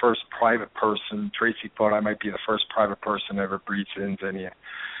was the first private person. Tracy thought I might be the first private person to ever breed Sanzinia.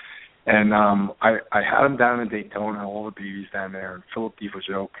 And I had him down in Daytona, all the babies down there, and Philip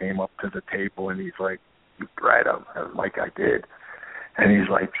DeVojo came up to the table and he's like, "You bred them?" I'm like, "I did." And he's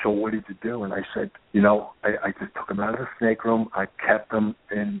like, "So what did you do?" And I said, I just took them out of the snake room. I kept them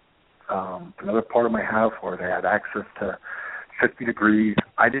in another part of my house where they had access to 50 degrees.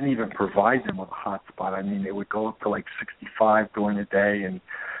 I didn't even provide them with a hot spot. I mean, it would go up to like 65 during the day and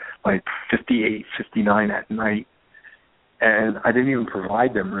like 58, 59 at night. And I didn't even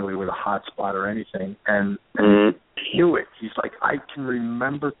provide them really with a hot spot or anything. And he knew it. He's like, "I can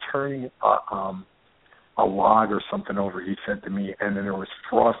remember turning a log or something over," he said to me, and then there was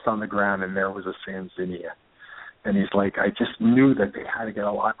frost on the ground and there was a Sanzinia. And he's like, "I just knew that they had to get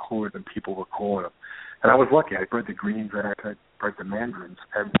a lot cooler than people were cooling them." And I was lucky. I bred the greens and I bred the mandarins.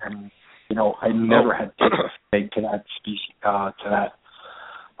 And I never had taken a snake to that species, to that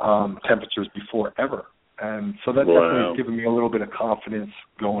temperatures before ever. And so that definitely has given me a little bit of confidence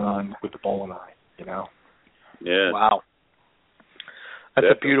going on with the Boeleni, Yeah. Wow. That's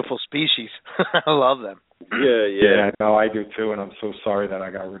definitely a beautiful species. I love them. Yeah. No, I do too, and I'm so sorry that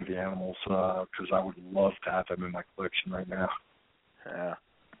I got rid of the animals because I would love to have them in my collection right now. Yeah.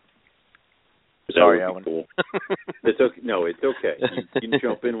 Sorry, Alan. Cool. It's okay. No, it's okay. You can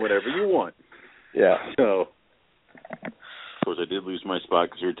jump in whenever you want. Yeah. So, of course, I did lose my spot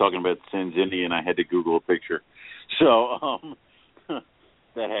because we were talking about Sanzinia, and I had to Google a picture. So,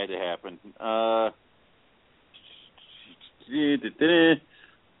 that had to happen.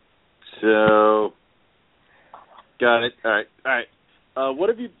 So, got it. All right. What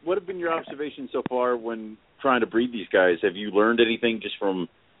have been your observations so far when trying to breed these guys? Have you learned anything just from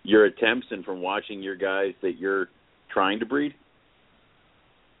your attempts and from watching your guys that you're trying to breed?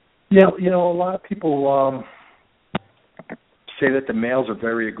 Yeah, a lot of people say that the males are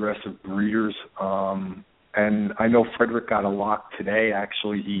very aggressive breeders. And I know Frederick got a lock today.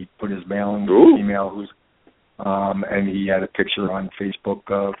 Actually, he put his male in with a female who's and he had a picture on Facebook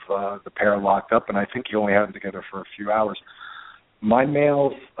of the pair locked up, and I think he only had them together for a few hours. My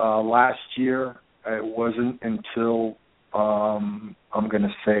males last year, it wasn't until I'm going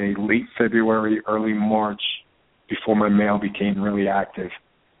to say late February, early March before my male became really active.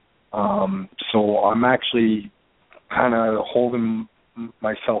 So I'm actually kind of holding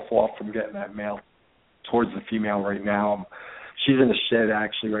myself off from getting that male towards the female right now. She's in the shed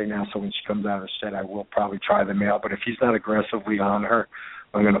actually right now, so when she comes out of the shed, I will probably try the male. But if he's not aggressively on her,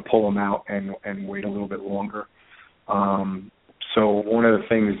 I'm going to pull him out and wait a little bit longer. So one of the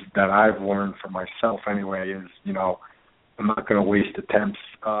things that I've learned for myself anyway is, I'm not going to waste attempts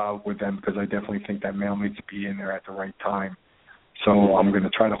with them because I definitely think that male needs to be in there at the right time. So I'm going to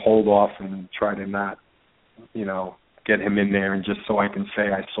try to hold off and try to not, get him in there, and just so I can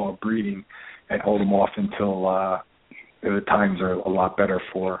say I saw breeding and hold him off until the times are a lot better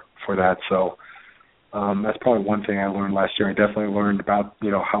for that. So that's probably one thing I learned last year. I definitely learned about,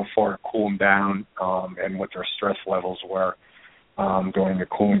 how far to cool them down and what their stress levels were during the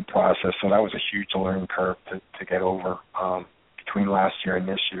cooling process. So that was a huge learning curve to get over between last year and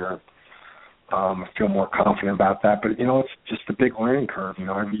this year. I feel more confident about that. But, it's just a big learning curve.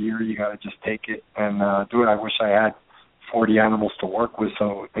 Every year you got to just take it and do it. I wish I had 40 animals to work with,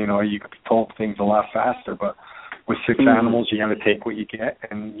 so, you could be told things a lot faster. But with 6 animals, you got to take what you get,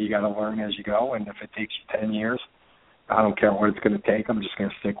 and you got to learn as you go. And if it takes you 10 years, I don't care what it's going to take. I'm just going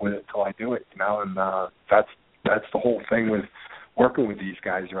to stick with it until I do it, And that's the whole thing with working with these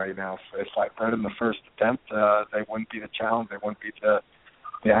guys right now. If I bred them the first attempt, they wouldn't be the challenge. They wouldn't be the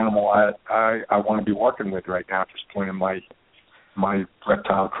animal I want to be working with right now at this point in my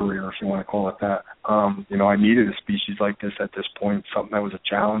reptile career, if you want to call it that. I needed a species like this at this point, something that was a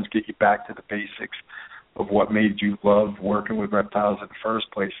challenge, get you back to the basics of what made you love working with reptiles in the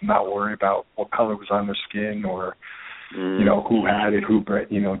first place, and not worry about what color was on their skin or, who had it, who bred,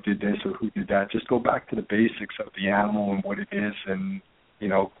 did this or who did that. Just go back to the basics of the animal and what it is, and,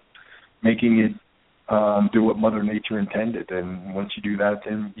 making it do what Mother Nature intended. And once you do that,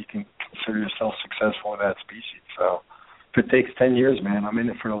 then you can consider yourself successful in that species. So if it takes 10 years, man, I'm in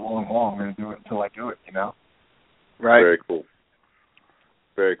it for the long haul. I'm going to do it until I do it, Right. Very cool.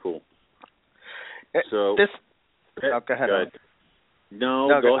 Very cool. So go ahead. No,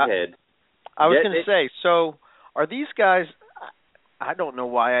 go ahead. I was going to say, so are these guys, I don't know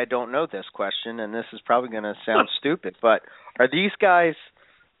why I don't know this question, and this is probably going to sound stupid, but are these guys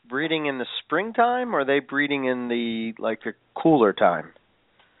breeding in the springtime, or are they breeding in the cooler time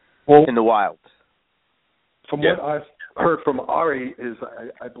in the wild? From what I've heard from Ari is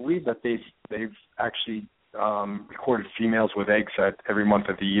I believe that they've actually recorded females with eggs at every month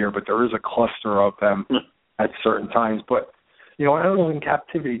of the year, but there is a cluster of them at certain times. But animals in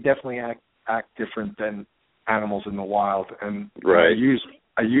captivity definitely act different than animals in the wild. And right.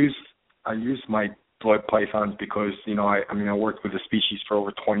 I use my blood pythons because I worked with the species for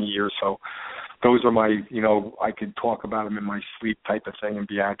over 20 years, so those are my I could talk about them in my sleep type of thing and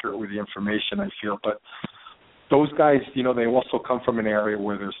be accurate with the information I feel. But those guys, they also come from an area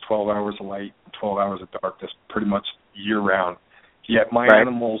where there's 12 hours of light, 12 hours of darkness pretty much year-round. Yet my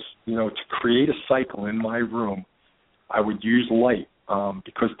animals, to create a cycle in my room, I would use light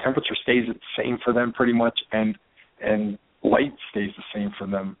because temperature stays the same for them pretty much, and light stays the same for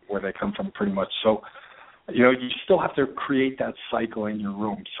them where they come from pretty much. So, you still have to create that cycle in your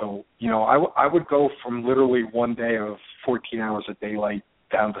room. So, I would go from literally one day of 14 hours of daylight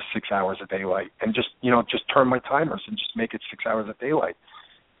down to 6 hours of daylight, and just turn my timers and just make it 6 hours of daylight.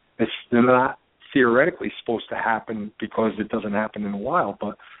 It's not theoretically supposed to happen because it doesn't happen in the wild.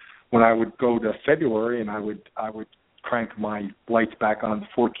 But when I would go to February and I would crank my lights back on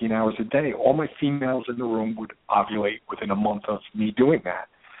 14 hours a day, all my females in the room would ovulate within a month of me doing that,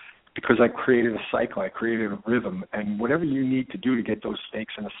 because I created a cycle, I created a rhythm, and whatever you need to do to get those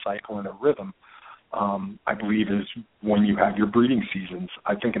snakes in a cycle and a rhythm, I believe is when you have your breeding seasons.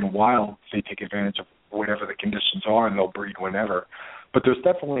 I think in the wild they take advantage of whatever the conditions are and they'll breed whenever. But there's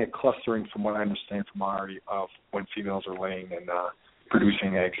definitely a clustering, from what I understand from Ari, of when females are laying and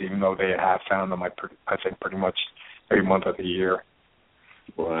producing eggs, even though they have found them, I think, pretty much every month of the year.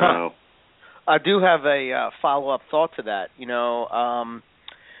 Wow. I do have a follow-up thought to that.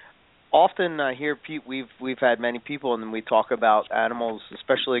 Often I hear we've had many people, and we talk about animals,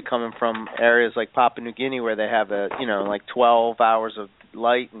 especially coming from areas like Papua New Guinea, where they have 12 hours of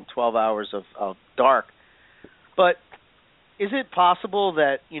light and 12 hours of dark. But is it possible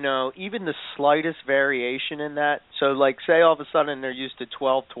that even the slightest variation in that? So, like, say all of a sudden they're used to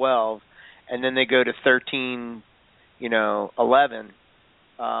 12-12, and then they go to 13-11.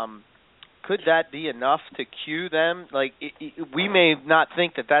 Could that be enough to cue them? Like, we may not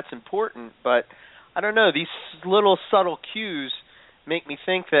think that that's important, but I don't know. These little subtle cues make me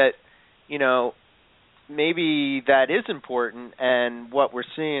think that, maybe that is important. And what we're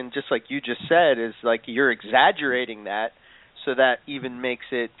seeing, just like you just said, is like you're exaggerating that, so that even makes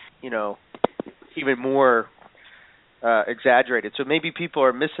it, even more exaggerated. So maybe people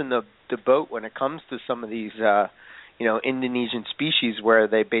are missing the boat when it comes to some of these Indonesian species, where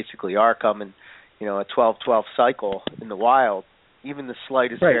they basically are coming, a 12-12 cycle in the wild, even the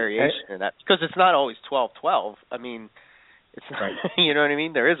slightest variation in that, because it's not always 12-12. I mean, it's right. You know what I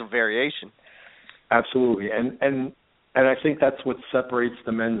mean? There is a variation. Absolutely, and I think that's what separates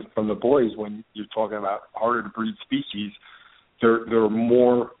the men from the boys when you're talking about harder to breed species. They're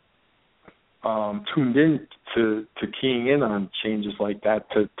more tuned in to keying in on changes like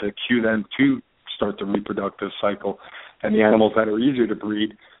that to cue them to start the reproductive cycle. And the animals that are easier to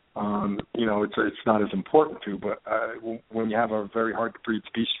breed, it's not as important to. But when you have a very hard to breed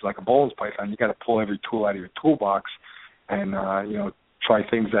species like a Boelen's python, you got to pull every tool out of your toolbox and try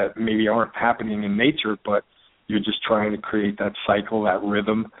things that maybe aren't happening in nature, but you're just trying to create that cycle, that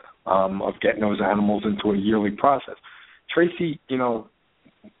rhythm of getting those animals into a yearly process. Tracy,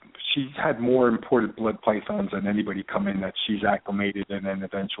 she's had more imported blood pythons than anybody come in that she's acclimated and then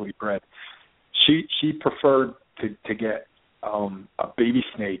eventually bred. She preferred to get a baby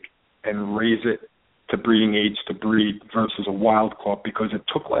snake and raise it to breeding age to breed versus a wild caught, because it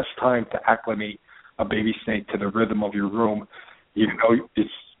took less time to acclimate a baby snake to the rhythm of your room. Even though it's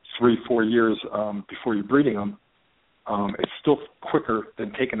 3-4 years before you're breeding them, it's still quicker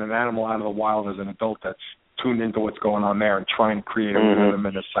than taking an animal out of the wild as an adult that's tuned into what's going on there and trying to create a rhythm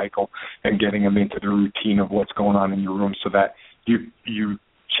and a cycle and getting them into the routine of what's going on in your room, so that you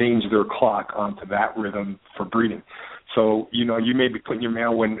change their clock onto that rhythm for breeding. So, you may be putting your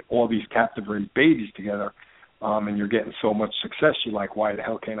male when all these captive raised babies together, and you're getting so much success, you're like, why the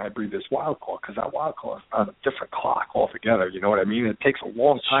hell can't I breed this wild caught? Because that wild caught is on a different clock altogether. You know what I mean? It takes a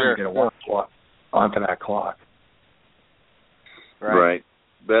long time to get a wild caught onto that clock. Right.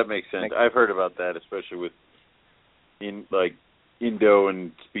 That makes sense. I've heard about that, especially with Indo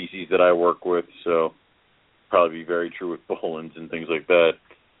and species that I work with. So probably be very true with Boelen's and things like that.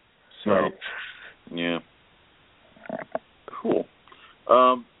 So, yeah. Cool.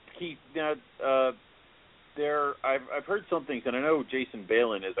 Keith, now, I've heard some things, and I know Jason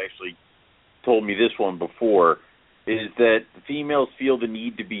Balin has actually told me this one before, is that females feel the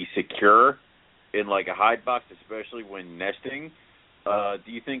need to be secure in like a hide box, especially when nesting.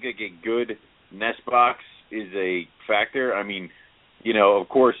 Do you think a good nest box is a factor. I mean, you know, of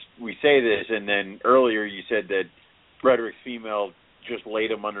course we say this, and then earlier you said that Frederick's female just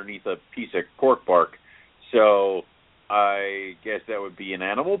laid him underneath a piece of cork bark. So I guess that would be an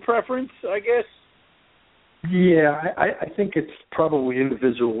animal preference, I guess. Yeah, I think it's probably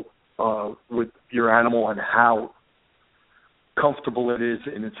individual with your animal and how comfortable it is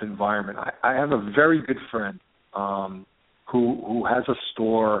in its environment. I have a very good friend who has a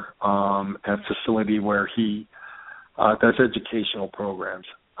store and a facility where he does educational programs.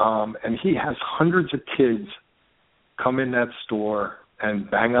 And he has hundreds of kids come in that store and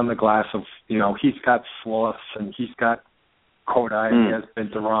bang on the glass of, you know, he's got sloths and he's got Kodai and he has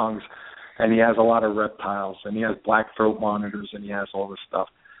binturongs and he has a lot of reptiles and he has black throat monitors and he has all this stuff.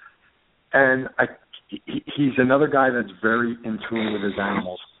 And he's another guy that's very in tune with his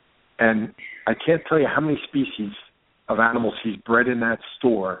animals. And I can't tell you how many species of animals he's bred in that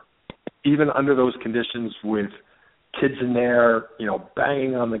store, even under those conditions with kids in there, you know,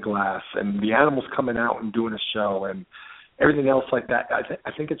 banging on the glass and the animals coming out and doing a show and everything else like that.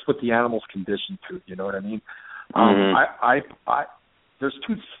 I think it's what the animal's conditioned to, you know what I mean? There's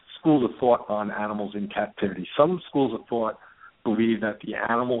two schools of thought on animals in captivity. Some schools of thought believe that the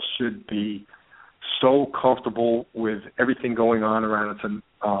animal should be so comfortable with everything going on around its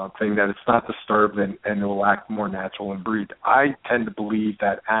thing that it's not disturbed and it will act more natural and breed. I tend to believe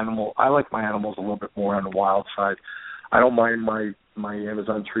that I like my animals a little bit more on the wild side. I don't mind my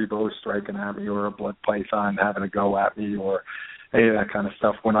Amazon tree boa striking at me or a blood python having a go at me or any of that kind of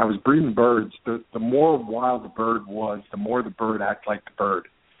stuff. When I was breeding birds, the more wild the bird was, the more the bird acted like the bird.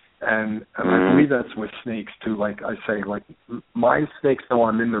 And I believe that's with snakes too. Like I say, like my snakes know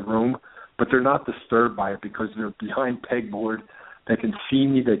I'm in the room, but they're not disturbed by it because they're behind pegboard. They can see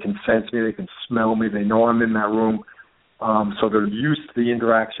me, they can sense me, they can smell me, they know I'm in that room. So they're used to the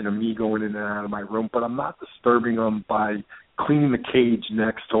interaction of me going in and out of my room, but I'm not disturbing them by cleaning the cage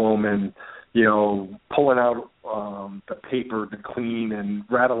next to them and, you know, pulling out the paper to clean and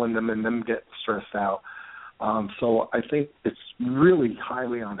rattling them and them getting stressed out. So I think it's really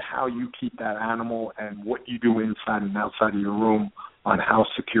highly on how you keep that animal and what you do inside and outside of your room on how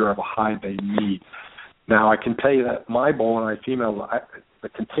secure of a hide they need. Now, I can tell you that my bowline female, the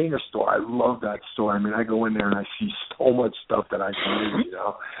Container Store, I love that store. I mean, I go in there and I see so much stuff that I can use, you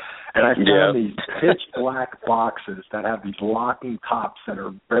know. And I found these pitch black boxes that have these locking tops that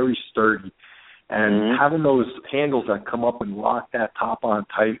are very sturdy. And having those handles that come up and lock that top on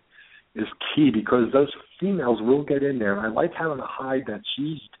tight is key because those females will get in there. And I like having a hide that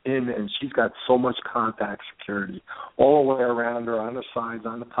she's in and she's got so much contact security all the way around her, on the sides,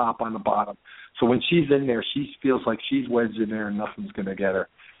 on the top, on the bottom. So when she's in there, she feels like she's wedged in there and nothing's going to get her.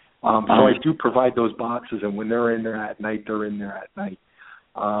 So I do provide those boxes, and when they're in there at night, they're in there at night.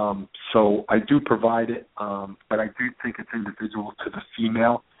 So I do provide it, but I do think it's individual to the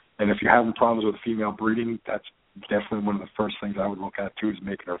female. And if you're having problems with female breeding, that's definitely one of the first things I would look at, too, is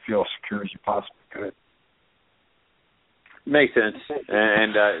making her feel as secure as you possibly could. Makes sense,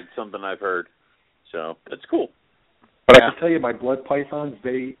 and it's something I've heard. So that's cool. But I can tell you, my blood pythons,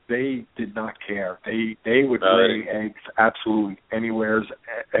 they did not care. They would lay eggs absolutely anywhere,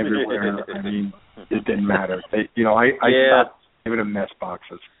 everywhere. I mean, it didn't matter. I stopped giving them nest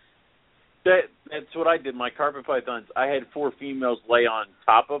boxes. That's what I did. My carpet pythons, I had 4 females lay on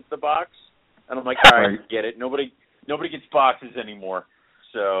top of the box, and I'm like, all right, get it. Nobody gets boxes anymore.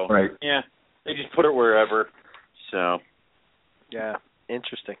 So yeah, they just put it wherever. So yeah,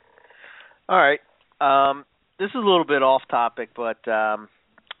 interesting. All right. This is a little bit off topic, but I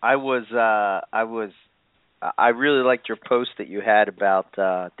really liked your post that you had about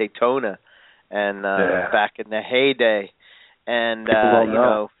Daytona and back in the heyday, and you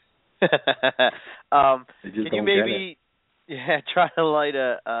know, can you maybe try to light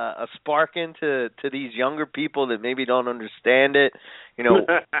a spark into these younger people that maybe don't understand it? You know,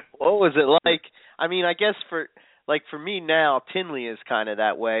 what was it like? I mean, I guess for me now, Tinley is kind of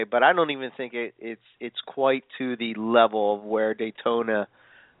that way, but I don't even think it's quite to the level of where Daytona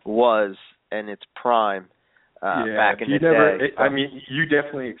was in its prime back in the day. I mean, you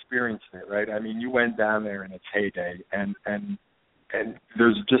definitely experienced it, right? I mean, you went down there in its heyday, and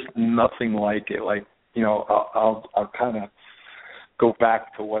there's just nothing like it. Like, you know, I'll kind of go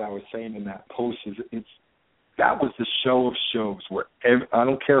back to what I was saying in that post. That was the show of shows where I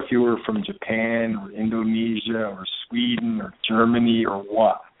don't care if you were from Japan or Indonesia or Sweden or Germany or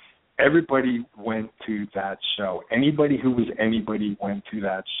what. Everybody went to that show. Anybody who was anybody went to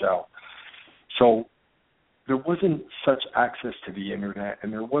that show. So there wasn't such access to the internet,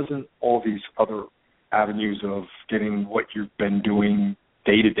 and there wasn't all these other avenues of getting what you've been doing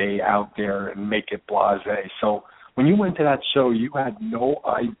day-to-day out there and make it blasé. So when you went to that show, you had no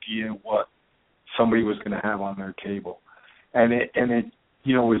idea what somebody was going to have on their table. And it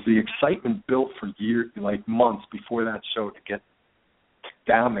was the excitement built for years, like months before that show, to get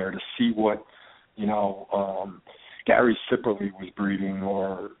down there to see what, Gary Sipperly was breeding,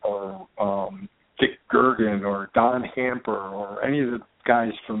 or Dick Gergen, or Don Hamper, or any of the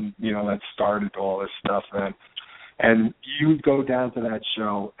guys from, that started all this stuff, man. And you'd go down to that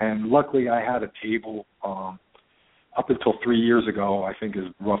show, and luckily I had a table up until 3 years ago, I think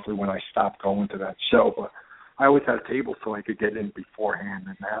is roughly when I stopped going to that show. But I always had a table so I could get in beforehand,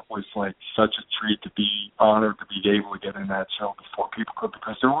 and that was like such a treat, to be honored to be able to get in that show before people could,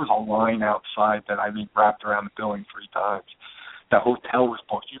 because there was a line outside that, wrapped around the building 3 times. The hotel was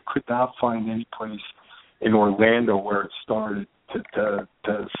booked. You could not find any place in Orlando where it started to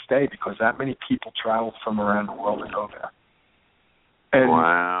stay, because that many people traveled from around the world to go there. And,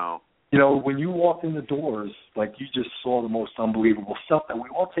 wow. When you walked in the doors, like, you just saw the most unbelievable stuff that we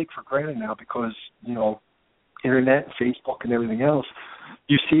all take for granted now because, internet, Facebook, and everything else,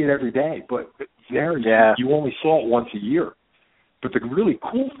 you see it every day. But there, you only saw it once a year. But the really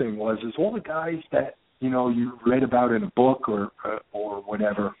cool thing was all the guys that, you read about in a book or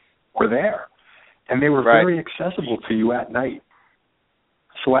whatever were there. And they were very accessible to you at night.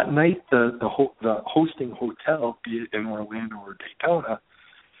 So at night, the hosting hotel, be it in Orlando or Daytona,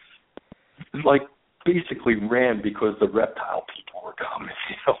 like, basically ran because the reptile people were coming.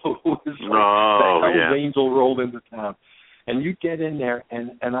 It was like the Angel rolled into town. And you get in there,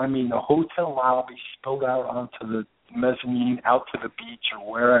 and the hotel lobby spilled out onto the mezzanine, out to the beach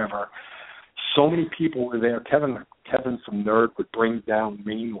or wherever. So many people were there. Kevin from Nerd would bring down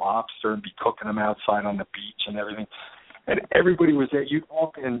Maine lobster and be cooking them outside on the beach and everything. And everybody was there. You'd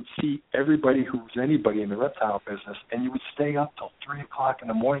walk in and see everybody who was anybody in the reptile business, and you would stay up till 3 o'clock in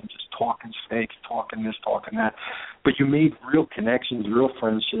the morning just talking snakes, talking this, talking that. But you made real connections, real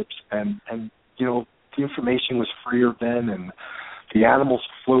friendships, and the information was freer then, and the animals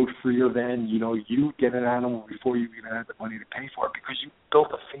flowed freer then. You would get an animal before you even had the money to pay for it, because you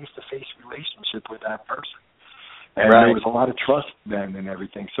built a face-to-face relationship with that person. And there was a lot of trust then and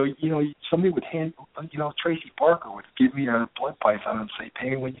everything. So, somebody would Tracy Parker would give me a blood python and say,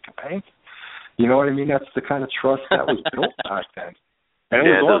 pay when you can pay. You know what I mean? That's the kind of trust that was built back then. And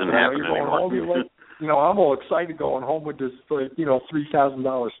it was awesome. You're going home, you're like, I'm all excited going home with this,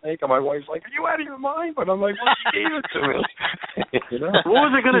 $3,000 snake. And my wife's like, are you out of your mind? But I'm like, well, she gave it to me. What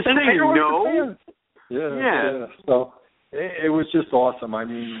was I going to say? No. Yeah. So it was just awesome.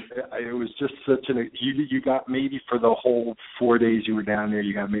 It was just such you got, maybe for the whole 4 days you were down there,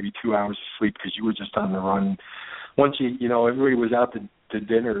 you got maybe 2 hours of sleep because you were just on the run. Once everybody was out to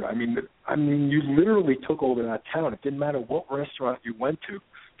dinner. You literally took over that town. It didn't matter what restaurant you went to.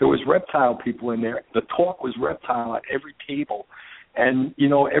 There was reptile people in there. The talk was reptile at every table. And,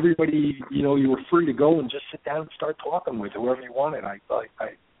 everybody, you were free to go and just sit down and start talking with whoever you wanted. I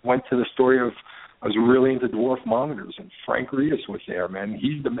went to the story of, I was really into dwarf monitors, and Frank Reedus was there, man.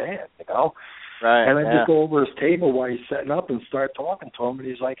 He's the man, Right. And I just go over his table while he's setting up and start talking to him, and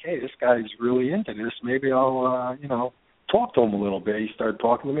he's like, hey, this guy's really into this. Maybe I'll, talk to him a little bit. He started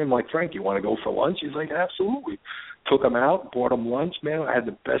talking to me. I'm like, Frank, you want to go for lunch? He's like, absolutely. Took him out, bought him lunch, man. I had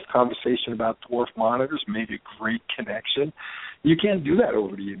the best conversation about dwarf monitors, made a great connection. You can't do that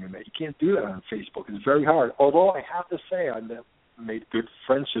over the internet. You can't do that on Facebook. It's very hard. Although I have to say, I made good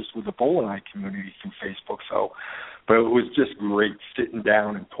friendships with the Bolinite community through Facebook. But it was just great sitting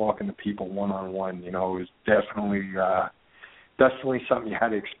down and talking to people one-on-one. It was definitely something you had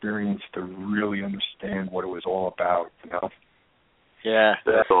to experience to really understand what it was all about. Yeah,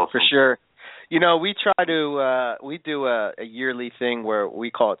 that's awesome. For sure. We try to we do a yearly thing where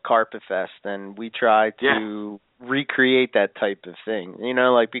we call it Carpet Fest, and we try to recreate that type of thing.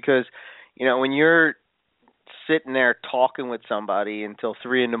 Because when you're sitting there talking with somebody until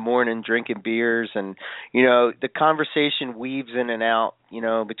 3 a.m, drinking beers, and the conversation weaves in and out,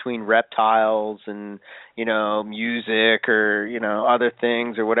 between reptiles and music or other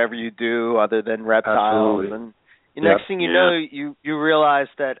things or whatever you do other than reptiles. Absolutely. And the next thing you know, you realize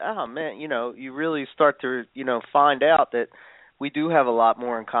that, oh man, you really start to find out that we do have a lot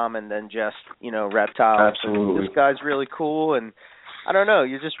more in common than just reptiles. Absolutely. This guy's really cool, and I don't know,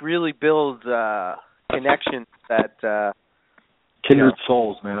 you just really build connections that kindred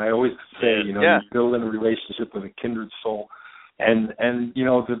souls, man. I always say, you're building a relationship with a kindred soul, and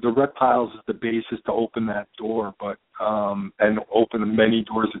the reptiles is the basis to open that door, but and open the many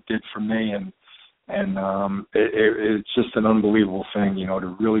doors it did for me, and it's just an unbelievable thing,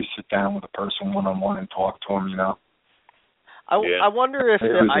 to really sit down with a person one-on-one and talk to them, I wonder if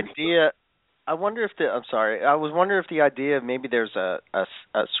the idea. I was wondering if the idea of maybe there's a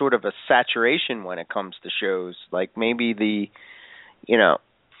sort of a saturation when it comes to shows. Like maybe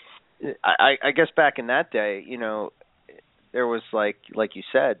I guess back in that day, there was like you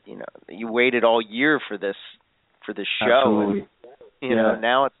said, you waited all year for this show. Absolutely. And,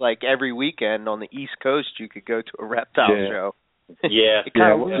 now it's like every weekend on the East Coast you could go to a reptile show. Yeah.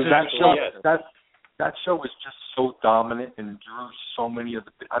 That show was just so dominant and drew so many of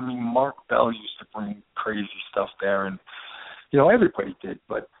the. I mean, Mark Bell used to bring crazy stuff there, and everybody did,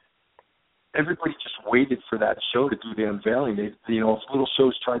 but everybody just waited for that show to do the unveiling. If little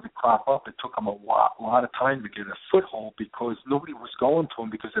shows tried to crop up, it took them a lot of time to get a foothold because nobody was going to them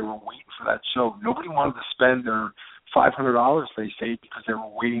because they were waiting for that show. Nobody wanted to spend their $500 they saved because they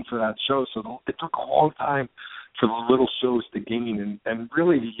were waiting for that show. So it took a long time for the little shows to gain, and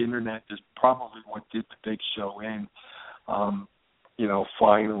really the internet is probably what did the big show in,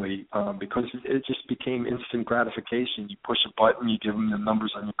 finally, because it just became instant gratification. You push a button, you give them the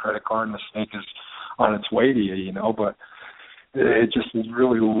numbers on your credit card, and the snake is on its way to you, but it just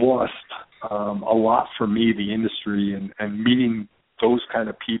really lost a lot for me, the industry, and meeting those kind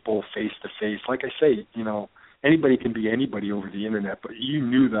of people face to face. Like I say, anybody can be anybody over the internet, but you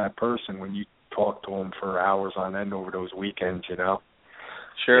knew that person when you talked to them for hours on end over those weekends,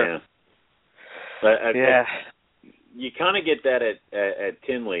 Sure. Yeah. But you kind of get that at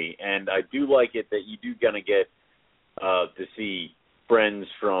Tinley, and I do like it that you do kind of get to see friends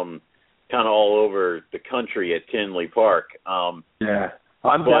from kind of all over the country at Tinley Park. I'm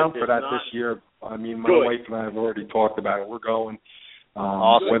down for that this year. I mean, my wife and I have already talked about it. We're going.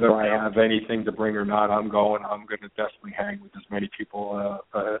 Awesome. Whether I have anything to bring or not, I'm going. I'm going to definitely hang with as many people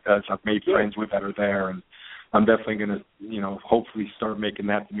as I've made friends with that are there, and I'm definitely going to, hopefully start making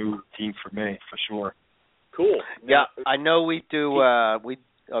that the new routine for me, for sure. Cool. Yeah, I know we do. Oh,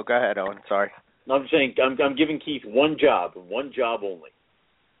 go ahead, Owen. Sorry. I'm saying I'm giving Keith one job only.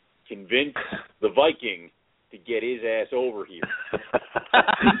 Convince the Viking to get his ass over here.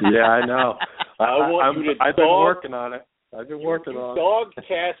 Yeah, I know. I've been working on it. Dog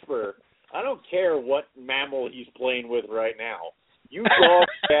Casper. I don't care what mammal he's playing with right now. You dog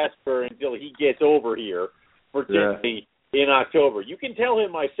Casper until he gets over here for Disney in October. You can tell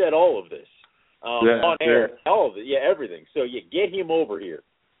him I said all of this on air, all of it, everything. So you get him over here.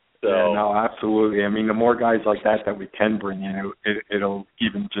 So. Yeah, no, absolutely. I mean, the more guys like that we can bring in, it'll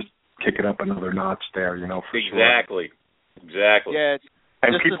even just kick it up another notch there, for Exactly. sure. Exactly. Yeah.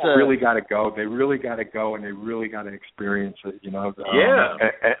 And people really got to go. They really got to go, and they really got to experience it,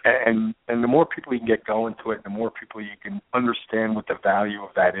 And the more people you can get going to it, the more people you can understand what the value of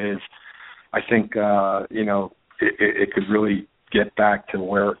that is. I think, it could really get back to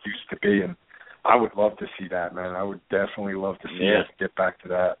where it used to be. And I would love to see that, man. I would definitely love to see us get back to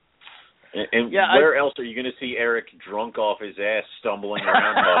that. And where else are you going to see Eric drunk off his ass stumbling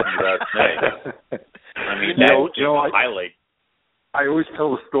around talking about snakes? I mean, that's a highlight. I always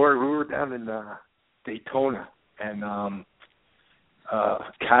tell the story. We were down in Daytona, and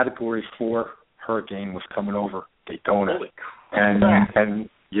Category 4 hurricane was coming over Daytona. Holy crap. And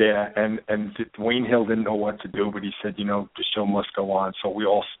Dwayne Hill didn't know what to do, but he said, the show must go on. So we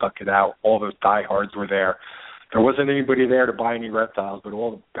all stuck it out. All those diehards were there. There wasn't anybody there to buy any reptiles, but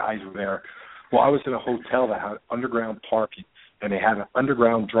all the guys were there. Well, I was in a hotel that had underground parking, and they had an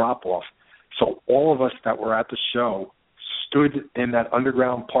underground drop-off. So all of us that were at the show stood in that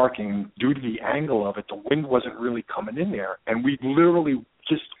underground parking. Due to the angle of it, the wind wasn't really coming in there, and we literally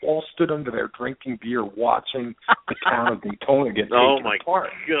just all stood under there drinking beer, watching the town of Daytona get taken apart. Oh my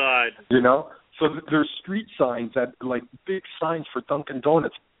God! So there's street signs that big signs for Dunkin'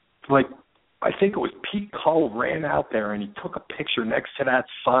 Donuts. I think it was Pete Cull ran out there and he took a picture next to that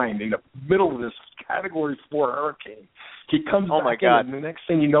sign in the middle of this Category 4 hurricane. He comes back in, and the next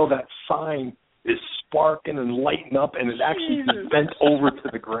thing you know, that sign is sparking and lighting up, and it actually bent over to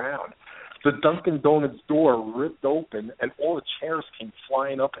the ground. The Dunkin' Donuts door ripped open, and all the chairs came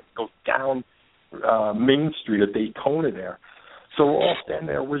flying up and go down Main Street at Daytona there. So we're all standing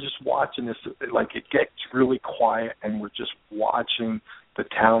there. We're just watching this. It gets really quiet, and we're just watching the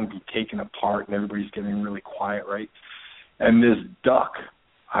town be taken apart, and everybody's getting really quiet, right? And this duck,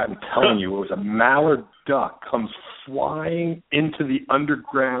 I'm telling you, it was a mallard duck, comes flying into the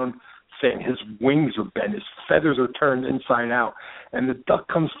underground thing. His wings are bent. His feathers are turned inside out. And the duck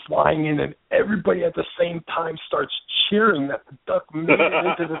comes flying in, and everybody at the same time starts cheering that the duck made it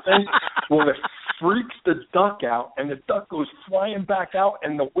into the thing. Well, it freaks the duck out, and the duck goes flying back out,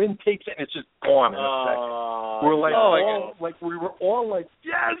 and the wind takes it, and it's just gone in a second. We're we were all like,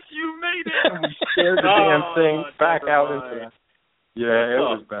 yes, you made it! And we scared the damn thing back out into that. Yeah, it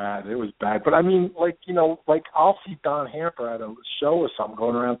was bad. It was bad. But I mean, like, you know, like I'll see Don Hamper at a show or something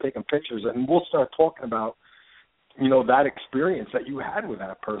going around taking pictures, and we'll start talking about, you know, that experience that you had with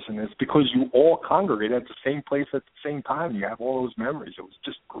that person. It's because you all congregate at the same place at the same time. You have all those memories. It was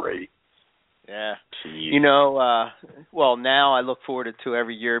just great. Yeah. You know, well, now I look forward to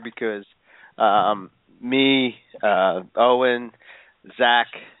every year because me, Owen, Zach,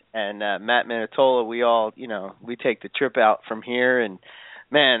 and Matt Manitola, we all, you know, we take the trip out from here, and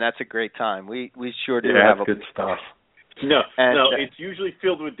man, that's a great time. We sure do have that's good stuff. No, it's usually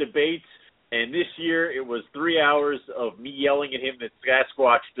filled with debates, and this year it was 3 hours of me yelling at him that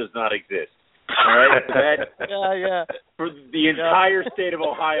Sasquatch does not exist. All right, yeah. For the entire state of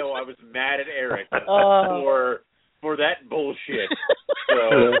Ohio, I was mad at Eric for that bullshit.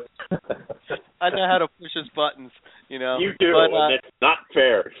 So I know how to push his buttons, you know. You do, and that's not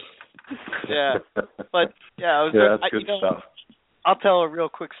fair. Yeah, but that's good stuff. I'll tell a real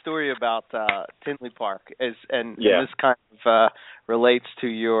quick story about Tinley Park, and this kind of relates to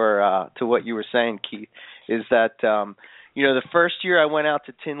your to what you were saying, Keith. Is that you know, the first year I went out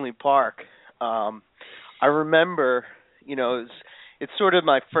to Tinley Park, I remember, you know, it's sort of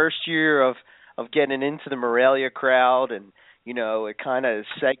my first year of getting into the Morelia crowd, and you know, it kind of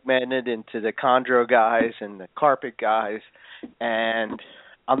segmented into the chondro guys and the carpet guys, and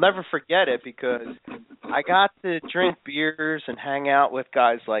I'll never forget it because I got to drink beers and hang out with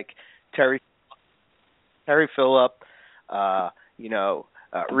guys like Terry Phillip, you know,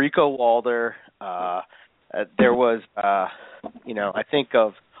 Rico Walder. There was, you know, I think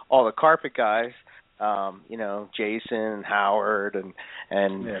of all the carpet guys, you know, Jason, Howard, and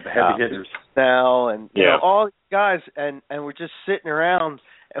the heavy hitters, Snell, and you know, all these guys, and we're just sitting around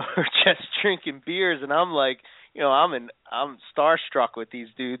and we're just drinking beers, and I'm like, you know, I'm starstruck with these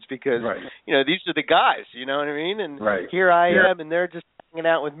dudes because you know, these are the guys, you know what I mean? And here I am, and they're just hanging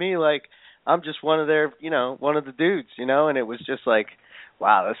out with me like I'm just one of their, you know, one of the dudes, you know, and it was just like,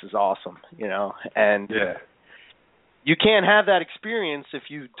 wow, this is awesome, you know, and you can't have that experience if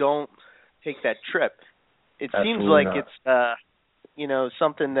you don't take that trip. It seems like it's, you know,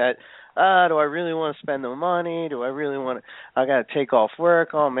 something that, do I really want to spend the money? Do I really want to, I got to take off work.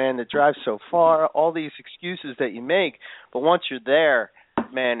 Oh man, the drive's so far, all these excuses that you make. But once you're there,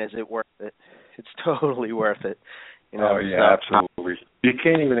 man, is it worth it? It's totally worth it. You know, absolutely. You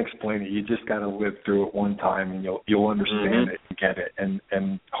can't even explain it. You just got to live through it one time, and you'll understand it and get it,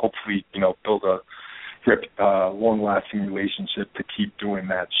 and hopefully, you know, build a long-lasting relationship to keep doing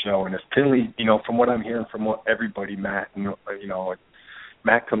that show. And if Tinley, you know, from what I'm hearing from everybody, Matt, you know,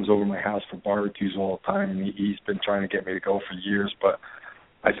 Matt comes over to my house for barbecues all the time, and he's been trying to get me to go for years, but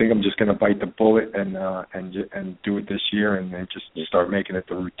I think I'm just going to bite the bullet and do it this year, and then just start making it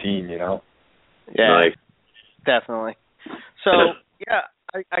the routine, you know. Yeah. Nice. Definitely. So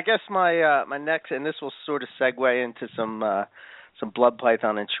I guess my next, and this will sort of segue into some blood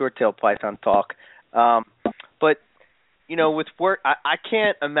python and short-tailed python talk. But you know, with work, I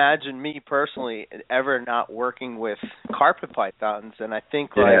can't imagine me personally ever not working with carpet pythons, and I think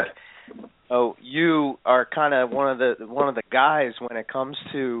you are kind of one of the guys when it comes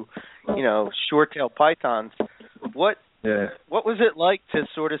to, you know, short-tailed pythons. What was it like to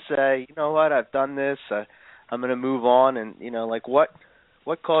sort of say, you know what, I've done this, I'm going to move on, and you know, like what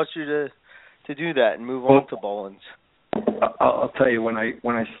caused you to do that and move on to Boelens? I'll tell you, when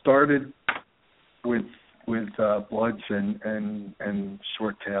I started with bloods and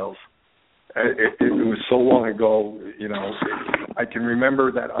short tails, it was so long ago. You know, I can remember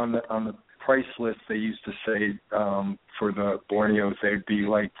that on the price list they used to say for the Borneos they'd be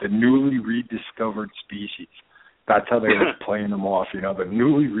like the newly rediscovered species. That's how they were playing them off. You know, the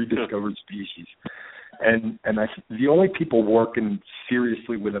newly rediscovered species. And the only people working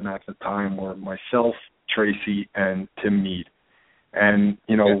seriously with them at the time were myself, Tracy, and Tim Mead. And,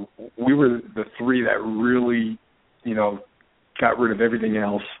 you know, we were the three that really, you know, got rid of everything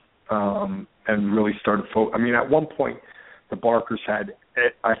else and really started I mean, at one point, the Barkers had,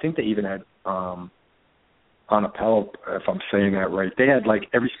 I think they even had, on Appel, if I'm saying that right, they had like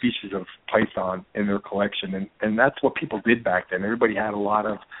every species of python in their collection. And that's what people did back then. Everybody had a lot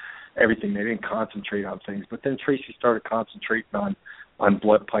of everything. They didn't concentrate on things. But then Tracy started concentrating on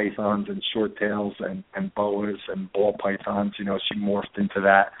blood pythons and short tails and boas and ball pythons. You know, she morphed into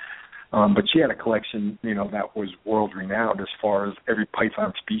that. But she had a collection, you know, that was world renowned as far as every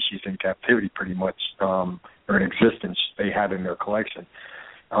python species in captivity pretty much, or in existence, they had in their collection.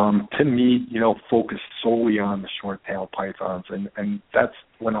 To me, you know, focused solely on the short tail pythons, and that's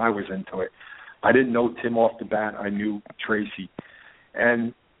when I was into it. I didn't know Tim off the bat. I knew Tracy.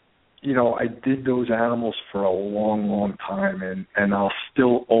 And I did those animals for a long, long time, and I'll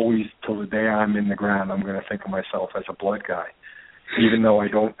still always, till the day I'm in the ground, I'm going to think of myself as a blood guy, even though I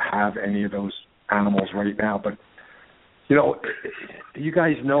don't have any of those animals right now. But, you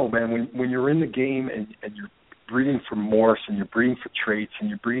guys know, man, when you're in the game and you're breeding for morphs and you're breeding for traits and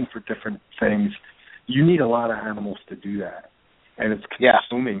you're breeding for different things, you need a lot of animals to do that. And it's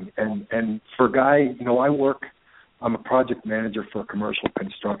consuming. Yeah. And for a guy, I'm a project manager for a commercial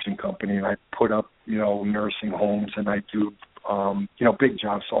construction company, and I put up, nursing homes, and I do, big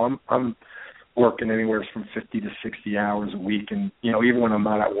jobs. So I'm working anywhere from 50 to 60 hours a week. And, even when I'm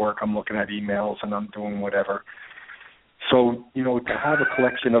not at work, I'm looking at emails and I'm doing whatever. So, to have a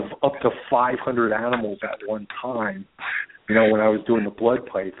collection of up to 500 animals at one time, when I was doing the blood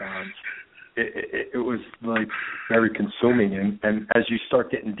pythons, it was like very consuming. And as you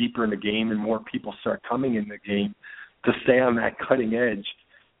start getting deeper in the game and more people start coming in the game, to stay on that cutting edge,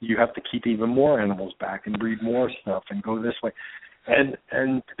 you have to keep even more animals back and breed more stuff and go this way. And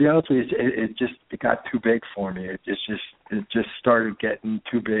to be honest with you, it got too big for me. It just started getting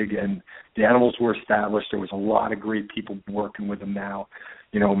too big, and the animals were established. There was a lot of great people working with them now.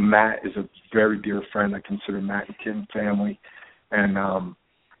 Matt is a very dear friend. I consider Matt and Kim family, and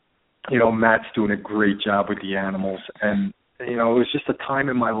Matt's doing a great job with the animals. And it was just a time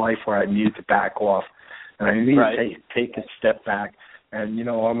in my life where I needed to back off, and I needed to take a step back. And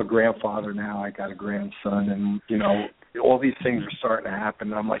I'm a grandfather now. I got a grandson, and all these things are starting to happen.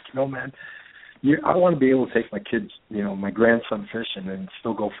 And I'm like, man, I want to be able to take my kids, my grandson fishing and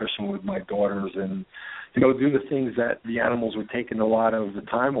still go fishing with my daughters and, do the things that the animals were taking a lot of the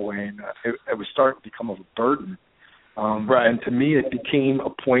time away. And it was starting to become a burden. And to me, it became a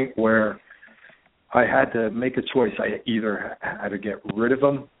point where I had to make a choice. I either had to get rid of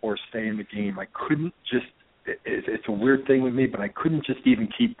them or stay in the game. I couldn't just, it's a weird thing with me, but I couldn't just even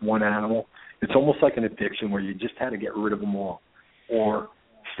keep one animal. It's almost like an addiction where you just had to get rid of them all or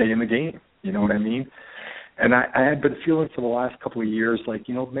stay in the game. You know what I mean? And I had been feeling for the last couple of years like,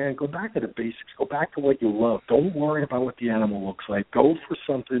 man, go back to the basics. Go back to what you love. Don't worry about what the animal looks like. Go for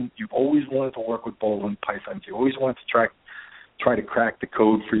something. You've always wanted to work with bowline pythons. You always wanted to try to crack the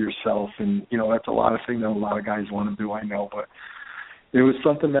code for yourself. And, that's a lot of things that a lot of guys want to do, I know. But it was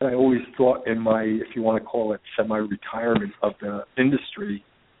something that I always thought in my, if you want to call it, semi-retirement of the industry,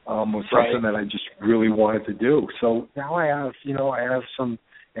 was something that I just really wanted to do. So now I have some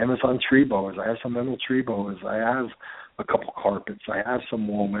Amazon tree boas. I have some emerald tree boas. I have a couple carpets. I have some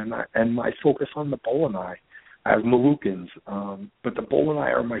woolman, and I focus on the bolinai. I have Moluccans, but the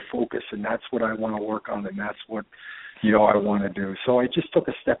bolinai are my focus, and that's what I want to work on, and that's what I want to do. So I just took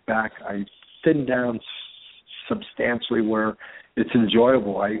a step back. I thinned down substantially where it's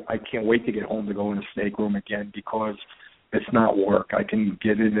enjoyable. I can't wait to get home to go in a snake room again because it's not work. I can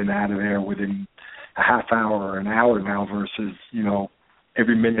get in and out of there within a half hour or an hour now versus,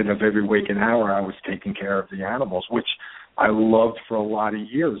 every minute of every waking hour I was taking care of the animals, which I loved for a lot of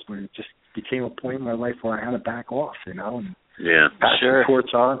years, but it just became a point in my life where I had to back off, and pass the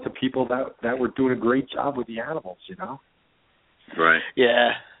torch on to people that were doing a great job with the animals, Right. Yeah.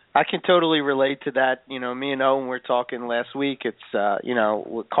 I can totally relate to that. Me and Owen were talking last week. It's,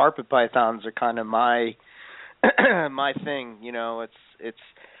 carpet pythons are kind of my my thing.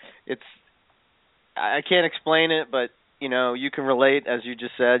 It's I can't explain it, but you can relate, as you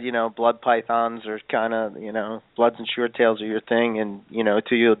just said. Blood pythons are kind of, bloods and short tails are your thing, and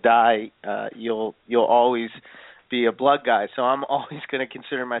till you'll die, you'll always be a blood guy. So I'm always going to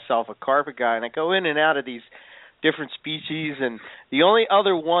consider myself a carpet guy, and I go in and out of these different species, and the only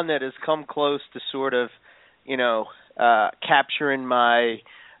other one that has come close to sort of, capturing my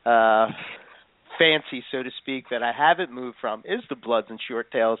fancy, so to speak, that I haven't moved from is the bloods and short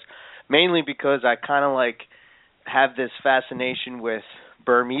tails, mainly because I kind of have this fascination with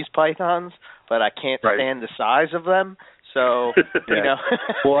Burmese pythons, but I can't stand the size of them. So,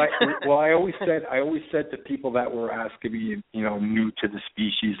 I always said to people that were asking me, new to the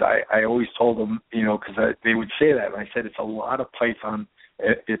species, I always told them, because they would say that, and I said it's a lot of python,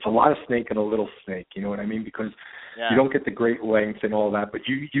 it's a lot of snake and a little snake. You know what I mean? Because you don't get the great length and all that, but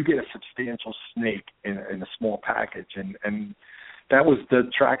you get a substantial snake in a small package, and that was the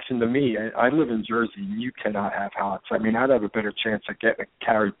attraction to me. I live in Jersey, and you cannot have hots. I mean, I'd have a better chance of getting a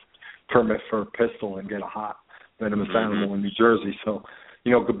carry permit for a pistol and get a hot venomous animal in New Jersey. So,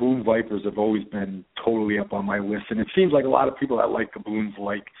 gaboon vipers have always been totally up on my list, and it seems like a lot of people that like gaboons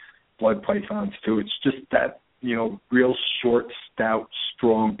like blood pythons too. It's just that, real short, stout,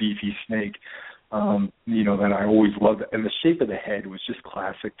 strong, beefy snake, that I always loved. And the shape of the head was just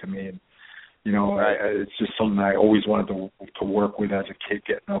classic to me. You know, Right. it's just something I always wanted to work with as a kid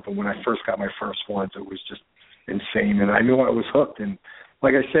getting up. And when I first got my first ones, it was just insane. And I knew I was hooked. And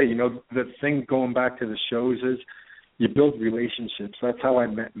like I say, you know, the thing going back to the shows is you build relationships. That's how I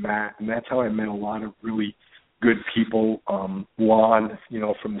met Matt, and that's how I met a lot of really good people. Lon, you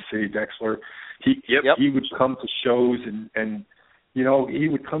know, from the city of Dexler, he would come to shows and you know, he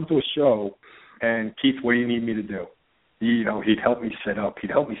would come to a show and, Keith, what do you need me to do? You know, he'd help me set up.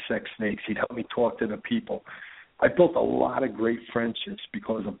 He'd help me sex snakes. He'd help me talk to the people. I built a lot of great friendships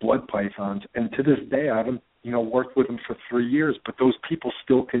because of blood pythons, and to this day, I haven't, you know, worked with them for 3 years, but those people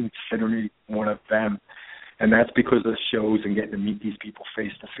still consider me one of them, and that's because of the shows and getting to meet these people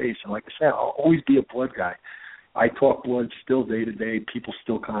face to face. And like I said, I'll always be a blood guy. I talk blood still day to day. People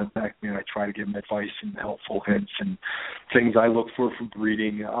still contact me, and I try to give them advice and helpful hints and things I look for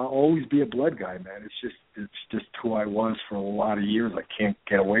breeding. I'll always be a blood guy, man. It's just who I was for a lot of years. I can't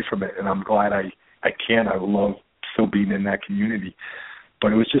get away from it, and I'm glad I can. I love still being in that community.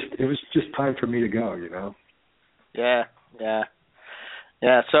 But it was just time for me to go, you know. Yeah.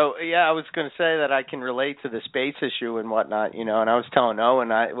 So I was going to say that I can relate to the space issue and whatnot, you know. And I was telling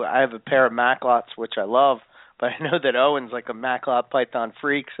Owen I have a pair of Macklots which I love. But I know that Owen's like a Macklot python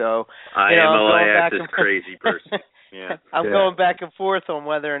freak, so I am a Liasis crazy person. Yeah, I'm going back and forth on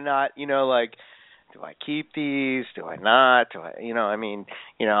whether or not, you know, like, do I keep these? Do I not? Do I, you know? I mean,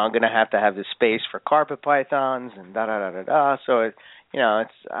 you know, I'm gonna have to have the space for carpet pythons and da da da da da. So it, you know,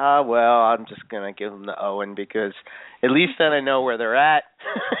 it's well, I'm just gonna give them to Owen because at least then I know where they're at.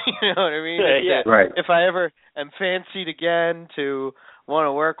 You know what I mean? Yeah, right. If I ever am fancied again to want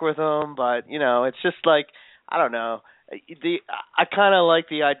to work with them, but you know, it's just like, I don't know. I kind of like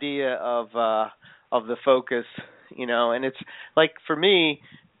the idea of the focus, you know, and it's like for me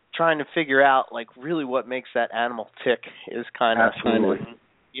trying to figure out like really what makes that animal tick is kind of,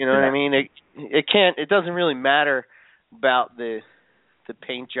 you know what I mean? It doesn't really matter about the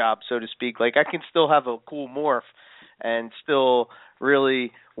paint job, so to speak. Like I can still have a cool morph and still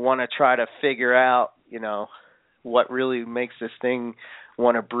really want to try to figure out, you know, what really makes this thing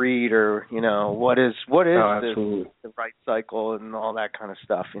want to breed, or you know, what is the right cycle and all that kind of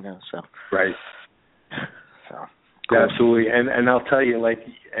stuff, you know. So right. So cool. Yeah, absolutely. And I'll tell you, like,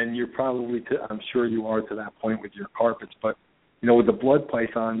 and you're probably I'm sure you are to that point with your carpets, but you know, with the blood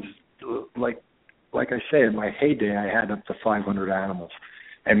pythons, like I say, in my heyday, I had up to 500 animals.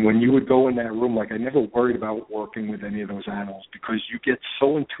 And when you would go in that room, like I never worried about working with any of those animals because you get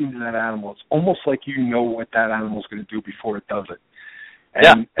so in tune to that animal. It's almost like you know what that animal's going to do before it does it.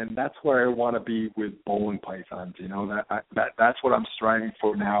 And that's where I want to be with bowling pythons. You know, that's what I'm striving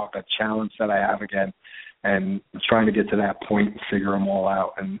for now. That challenge that I have again, and trying to get to that point and figure them all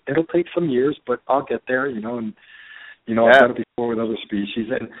out. And it'll take some years, but I'll get there. You know, and you know, I've done it before with other species.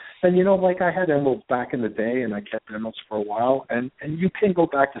 And you know, like I had emeralds back in the day, and I kept emeralds for a while. And you can go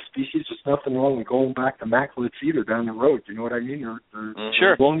back to species. There's nothing wrong with going back to Macklots either down the road. You know what I mean? Or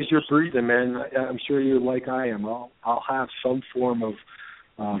sure. As long as you're breathing, man, I'm sure you're like I am. I'll have some form of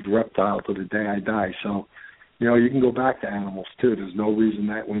reptile to the day I die. So, you know, you can go back to animals too. There's no reason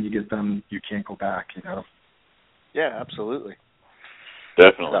that when you get them, you can't go back, you know. Yeah, absolutely.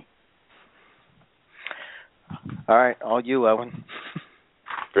 Definitely. All right, all you, Owen.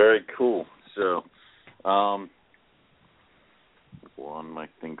 Very cool. So, on my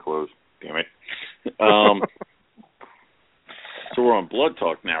thing closed. Damn it. So we're on blood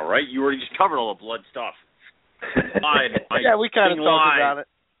talk now, right? You already just covered all the blood stuff. Yeah, we kind of talked about it.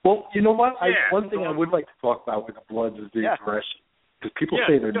 Well, you know what? One thing I would like to talk about with the bloods is the aggression. Because people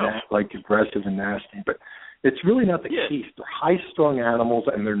say they're like aggressive and nasty, but it's really not the case. They're high-strung animals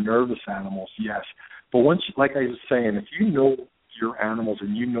and they're nervous animals, yes. But once, like I was saying, if you know your animals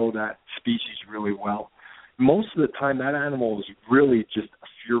and you know that species really well, most of the time that animal is really just a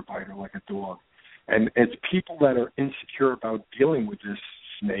fear biter like a dog. And it's people that are insecure about dealing with this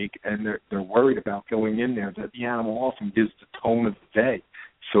snake and they're worried about going in there that the animal often gives the tone of the day,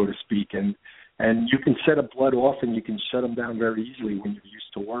 so to speak. And you can set a blood off and you can shut them down very easily when you're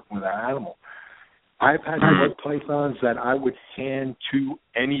used to working with that animal. I've had blood pythons that I would hand to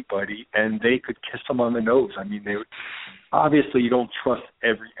anybody and they could kiss them on the nose. I mean, obviously you don't trust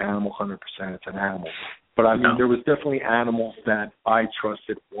every animal 100%. It's an animal. But, I mean, there was definitely animals that I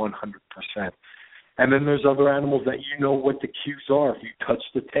trusted 100%. And then there's other animals that you know what the cues are. If you touch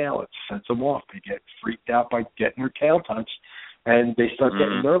the tail, it sets them off. They get freaked out by getting their tail touched, and they start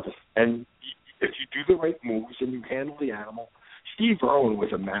getting nervous. And if you do the right moves and you handle the animal, Steve Irwin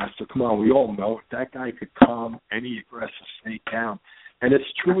was a master. Come on, we all know it. That guy could calm any aggressive snake down. And it's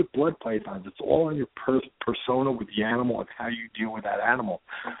true with blood pythons. It's all on your persona with the animal and how you deal with that animal.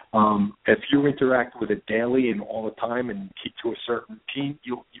 If you interact with it daily and all the time and keep to a certain routine,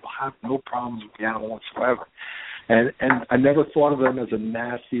 you'll have no problems with the animal whatsoever. And I never thought of them as a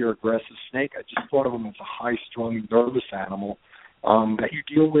nasty or aggressive snake. I just thought of them as a high-strung, nervous animal that you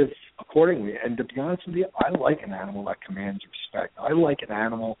deal with accordingly. And to be honest with you, I like an animal that commands respect. I like an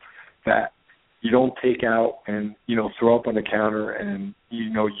animal that you don't take out and, throw up on the counter and,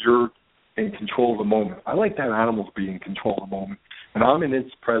 you're in control of the moment. I like that animal to be in control of the moment. And I'm in its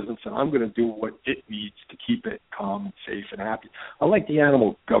presence, and I'm going to do what it needs to keep it calm and safe and happy. I like the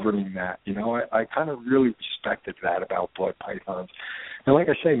animal governing that. I kind of really respected that about blood pythons. And like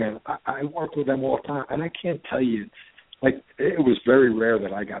I say, man, I work with them all the time, and I can't tell you, it was very rare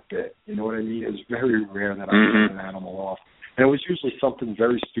that I got bit. You know what I mean? It was very rare that I got an animal off. And it was usually something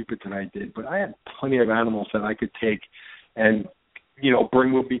very stupid that I did. But I had plenty of animals that I could take and,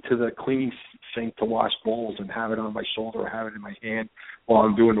 bring with me to the cleaning sink to wash bowls and have it on my shoulder or have it in my hand while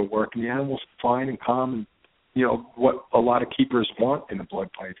I'm doing the work. And the animal's fine and calm and, what a lot of keepers want in a blood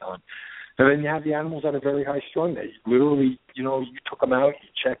python. And then you have the animals that are very high strung that you literally, you took them out, you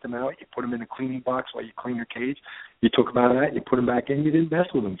checked them out, you put them in a cleaning box while you clean your cage, you took them out of that, and you put them back in, you didn't mess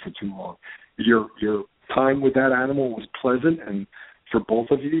with them for too long. Your time with that animal was pleasant, and for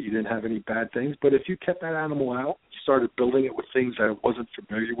both of you didn't have any bad things. But if you kept that animal out, you started building it with things that it wasn't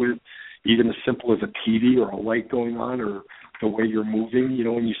familiar with, even as simple as a TV or a light going on or the way you're moving,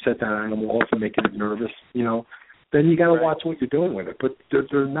 when you set that animal off and making it nervous, then you got to watch what you're doing with it. But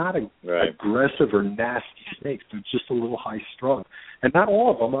they're not aggressive or nasty snakes. They're just a little high strung. And not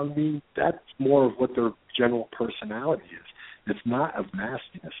all of them. I mean, that's more of what their general personality is. It's not of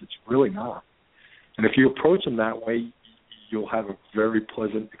nastiness. It's really not. And if you approach them that way, you'll have a very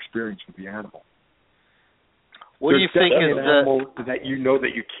pleasant experience with the animal. What do you think is an animal that that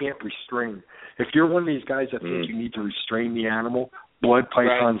you can't restrain? If you're one of these guys that think you need to restrain the animal, blood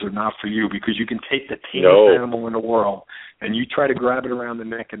pythons are not for you, because you can take the tiniest animal in the world and you try to grab it around the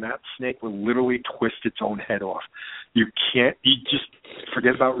neck and that snake will literally twist its own head off. You just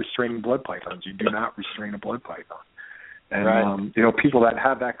forget about restraining blood pythons. You do not restrain a blood python. And, people that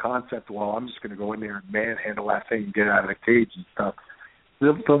have that concept, well, I'm just going to go in there and manhandle that thing and get out of the cage and stuff,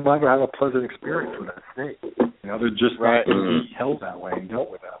 they'll never have a pleasant experience with that snake. They're just not going to be held that way and dealt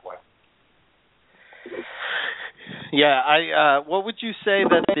with that way. Yeah, what would you say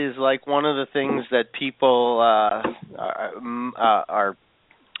that is like one of the things that people are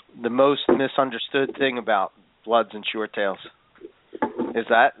the most misunderstood thing about Bloods and Short Tails? Is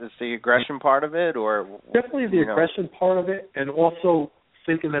the aggression part of it, or definitely the aggression part of it, and also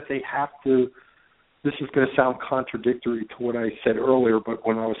thinking that they have to. This is going to sound contradictory to what I said earlier, but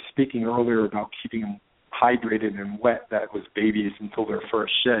when I was speaking earlier about keeping them hydrated and wet, that was babies until their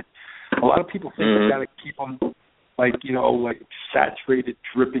first shed. A lot of people think they've got to keep them like saturated,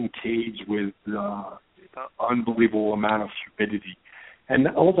 dripping cage with unbelievable amount of humidity, and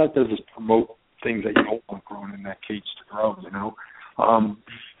all that does is promote things that you don't want grown in that cage to grow.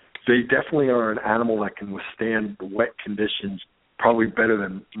 They definitely are an animal that can withstand the wet conditions probably better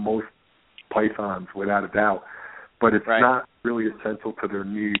than most pythons, without a doubt. But it's not really essential to their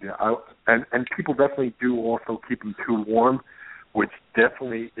need. And people definitely do also keep them too warm, which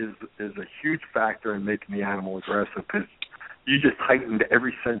definitely is a huge factor in making the animal aggressive, because you just heightened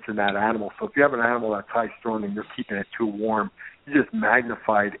every sense in that animal. So if you have an animal that's high strung and you're keeping it too warm, you just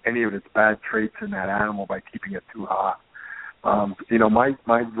magnified any of its bad traits in that animal by keeping it too hot.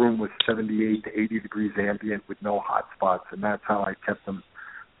 My room was 78 to 80 degrees ambient with no hot spots, and that's how I kept them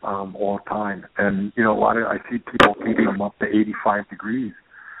all the time. And I see people keeping them up to 85 degrees.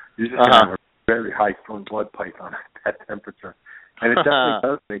 You just have a very high strung blood python at that temperature, and it definitely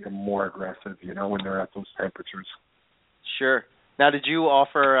does make them more aggressive. When they're at those temperatures. Sure. Now, did you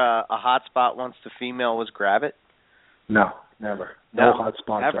offer a hot spot once the female was grab it? No, never. No hot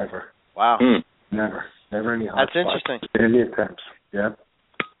spots ever. Wow. Never any hot spots. That's interesting. Any attempts. Yeah.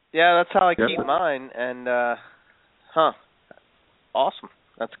 Yeah, that's how I keep mine, and awesome.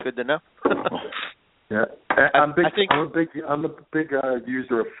 That's good to know. Yeah, I'm a big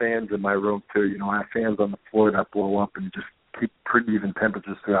user of fans in my room too. I have fans on the floor that blow up and just keep pretty even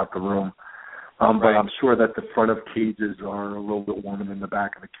temperatures throughout the room. But I'm sure that the front of cages are a little bit warmer than the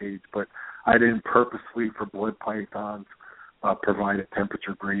back of the cage. But I didn't purposely, for blood pythons, provide a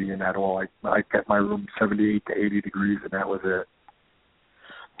temperature gradient at all. I kept my room 78 to 80 degrees, and that was it.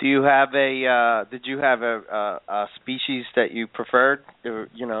 Do you have did you have a species that you preferred?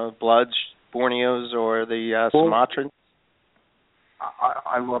 Bloods, Borneos, or the Sumatrans?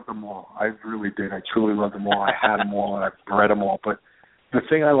 I love them all. I really did. I truly love them all. I had them all, and I bred them all. But the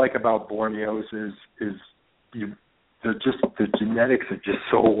thing I like about Borneos is the genetics are just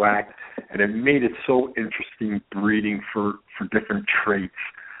so whacked, and it made it so interesting breeding for different traits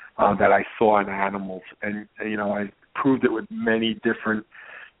that I saw in animals, and I proved it with many different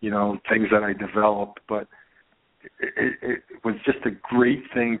things that I developed, but it was just a great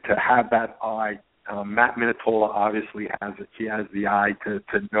thing to have that eye. Matt Minatola obviously has it. He has the eye to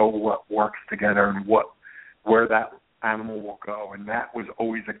know what works together and where that animal will go, and that was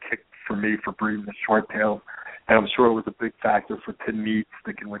always a kick for me for breeding the short tails, and I'm sure it was a big factor for Tim Mead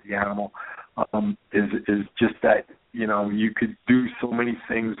sticking with the animal. Is just that you could do so many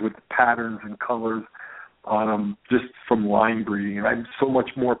things with patterns and colors on them just from line breeding, and I so much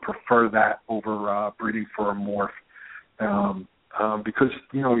more prefer that over breeding for a morph. Because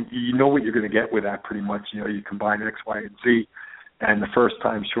you know what you're going to get with that pretty much. You combine X, Y, and Z, and the first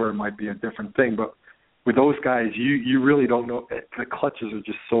time, sure, it might be a different thing, but with those guys, you really don't know. The clutches are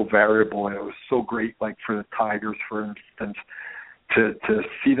just so variable, and it was so great, like for the tigers, for instance, to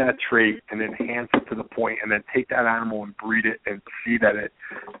see that trait and enhance it to the point, and then take that animal and breed it and see that it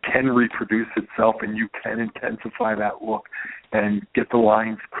can reproduce itself, and you can intensify that look and get the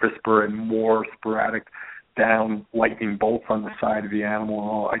lines crisper and more sporadic down lightning bolts on the side of the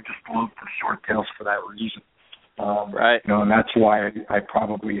animal. I just love the short tails for that reason. Right. And that's why I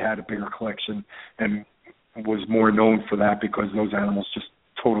probably had a bigger collection and was more known for that, because those animals just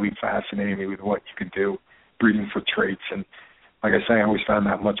totally fascinated me with what you could do breeding for traits. And like I say, I always found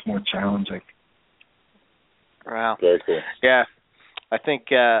that much more challenging. Wow. Very cool. Yeah. I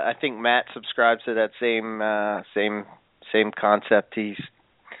think Matt subscribes to that same concept. He's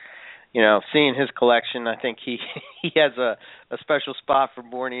seeing his collection, I think he has a special spot for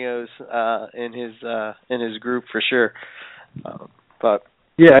Borneos in his group for sure. But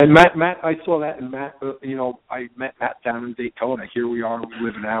yeah, and Matt, I saw that, and Matt, I met Matt down in Daytona. Here we are, we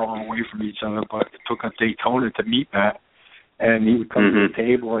live an hour away from each other, but it took us Daytona to meet Matt, and he would come to the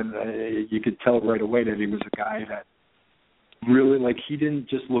table, and you could tell right away that he was a guy that really, he didn't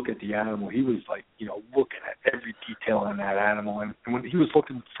just look at the animal. He was looking at every detail on that animal, and when he was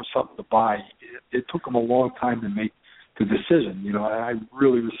looking for something to buy, it took him a long time to make the decision. I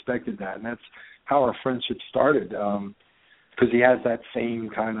really respected that, and that's how our friendship started. Because he has that same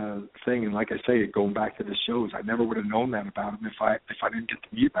kind of thing, and like I say, going back to the shows, I never would have known that about him if I didn't get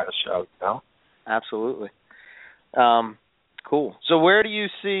to meet him at a show. Absolutely. Cool. So where do you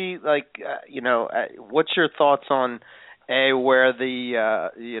see, what's your thoughts on where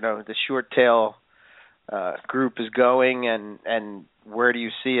the short tail group is going, and where do you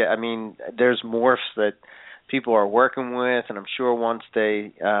see it? I mean, there's morphs that people are working with, and I'm sure once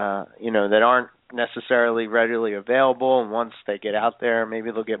they that aren't necessarily readily available, and once they get out there, maybe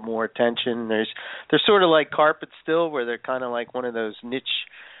they'll get more attention. They're sort of like carpets still, where they're kind of like one of those niche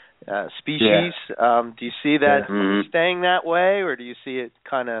species. Yeah. Do you see that staying that way, or do you see it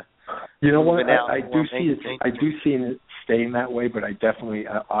kind of I do see it staying that way, but I definitely,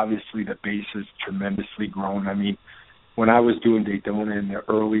 obviously, the base has tremendously grown. I mean, when I was doing Daytona in the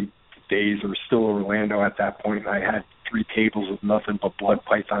early days, or still Orlando at that point, and I had 3 tables with nothing but blood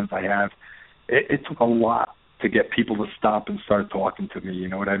pythons I have, it took a lot to get people to stop and start talking to me, you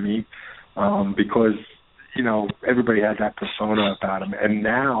know what I mean? Because, everybody had that persona about them. And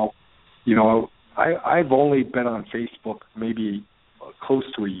now, I've only been on Facebook maybe close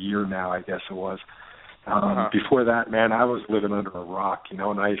to a year now, I guess it was. Before that, man, I was living under a rock, and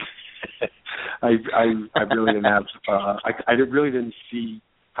I really didn't have, I really didn't see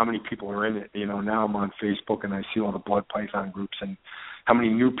how many people are in it. Now I'm on Facebook and I see all the blood python groups and how many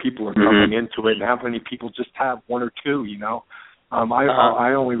new people are coming into it, and how many people just have 1 or 2,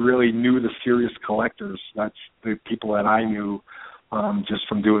 I only really knew the serious collectors. That's the people that I knew just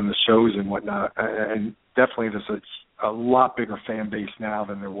from doing the shows and whatnot. And definitely there's a lot bigger fan base now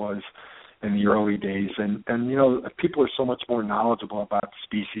than there was in the early days. And people are so much more knowledgeable about the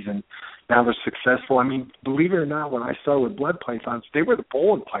species, and now they're successful. I mean, believe it or not, when I started with blood pythons, they were the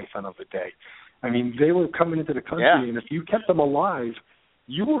bowling python of the day. I mean, they were coming into the country, and if you kept them alive,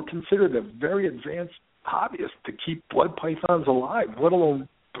 you were considered a very advanced hobbyist to keep blood pythons alive, let alone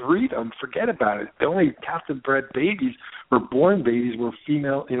breed them. Forget about it. The only captive-bred babies or born babies were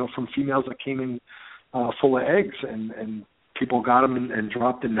female, from females that came in full of eggs, and people got them and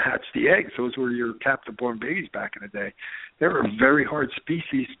dropped and hatched the eggs. Those were your captive-born babies back in the day. They were a very hard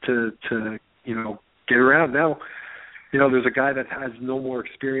species to get around. Now, there's a guy that has no more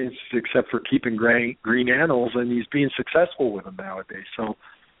experience except for keeping green animals, and he's being successful with them nowadays. So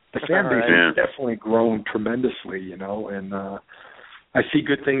the fan base has definitely grown tremendously, and I see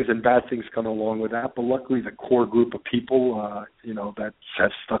good things and bad things come along with that, but luckily the core group of people, that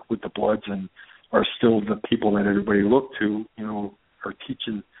have stuck with the Bloods and are still the people that everybody look to, are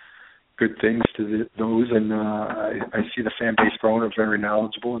teaching good things to those, and I see the fan base growing. Are very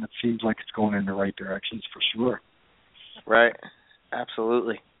knowledgeable, and it seems like it's going in the right directions for sure. Right,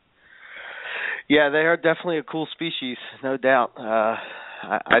 absolutely. Yeah, they are definitely a cool species, no doubt.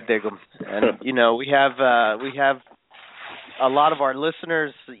 I dig them, and we have a lot of our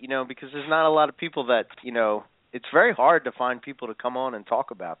listeners, because there's not a lot of people that it's very hard to find people to come on and talk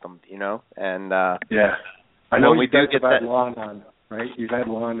about them, and yeah, I know we do get that. Lon on. Right, you've had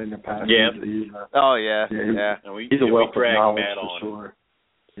Lon in the past. Yeah. And he's a wealth of knowledge Matt for on. sure.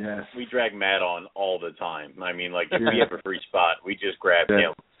 Yeah. We drag Matt on all the time. I mean, if we have a free spot, we just grab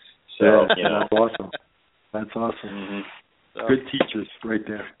him. So, That's awesome. That's awesome. Mm-hmm. So, good teachers right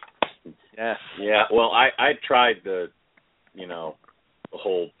there. Yeah. Yeah. Well, I tried the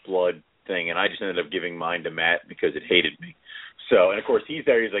whole blood thing, and I just ended up giving mine to Matt because it hated me. So, and of course he's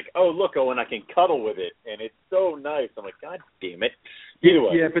there. He's like, "Oh, look, Owen, I can cuddle with it, and it's so nice." I'm like, "God damn it!"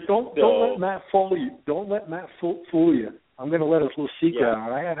 Anyway, yeah, but don't let Matt fool you. Don't let Matt fool you. I'm going to let us little secret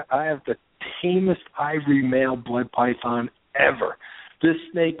out. I have the tamest ivory male blood python ever. This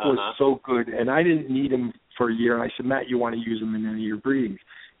snake was so good, and I didn't need him for a year. And I said, "Matt, you want to use him in any of your breedings?"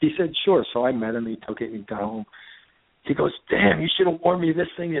 He said, "Sure." So I met him. He took it and got home. He goes, "Damn, you should have warned me this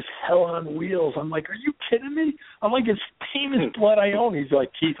thing is hell on wheels." I'm like, "Are you kidding me?" I'm like, "It's tamest blood I own." He's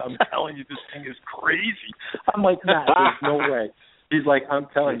like, "Keith, I'm telling you, this thing is crazy." I'm like, "Matt, there's no way." He's like, "I'm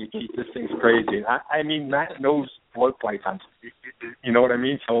telling you, Keith, this thing's crazy." I mean, Matt knows blood pythons. You know what I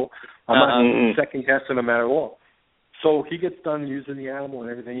mean? So I'm not second guessing him at all. So he gets done using the animal and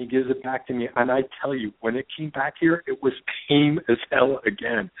everything. He gives it back to me. And I tell you, when it came back here, it was tame as hell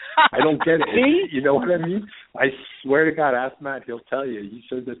again. I don't get it. You know what I mean? I swear to God, ask Matt. He'll tell you. He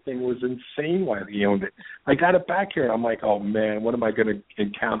said the thing was insane while he owned it. I got it back here, and I'm like, oh, man, what am I going to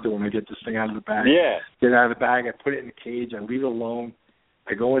encounter when I get this thing out of the bag? Yeah. Get it out of the bag. I put it in the cage. I leave it alone.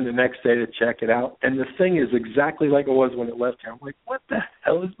 I go in the next day to check it out, and the thing is exactly like it was when it left here. I'm like, what the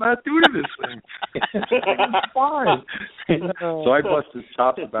hell is Matt doing to this thing? It's fine. So I bust his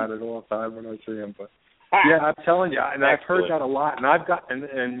chops about it all the time when I see him. But yeah, I'm telling you, and I've heard that a lot. And I've got,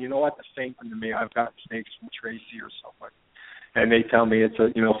 and you know what, the same thing to me. I've got snakes from Tracy or something, and they tell me it's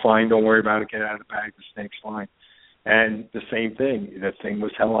fine. Don't worry about it. Get out of the bag. The snake's fine. And the same thing. The thing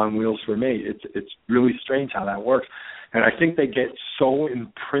was hell on wheels for me. It's really strange how that works. And I think they get so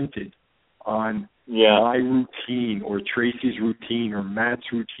imprinted on my routine or Tracy's routine or Matt's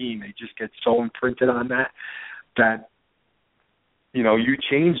routine. They just get so imprinted on that you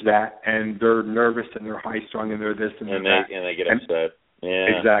change that and they're nervous and they're high strung and they're this and that. And they get upset. Yeah.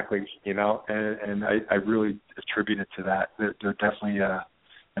 Exactly. And I really attribute it to that. They're definitely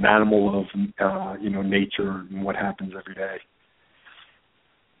an animal of nature and what happens every day.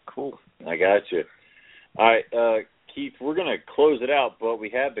 Cool. I got you. All right, Keith, we're going to close it out, but we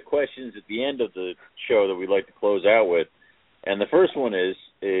have the questions at the end of the show that we'd like to close out with. And the first one is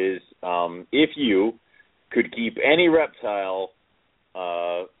if you could keep any reptile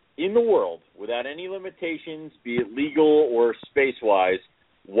in the world without any limitations, be it legal or space-wise,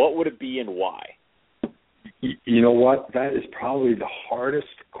 what would it be and why? You know what? That is probably the hardest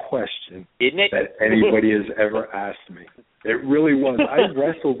question Isn't it? that anybody has ever asked me. It really was. I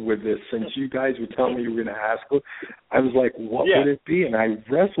wrestled with this since you guys were telling me you were going to ask it. I was like, what would it be? And I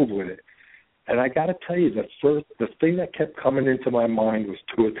wrestled with it. And I got to tell you, the thing that kept coming into my mind was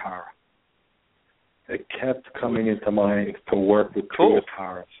Tuatara. It kept coming into mind to work with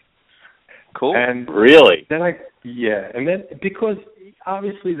Tuataras. Cool. And really? Then because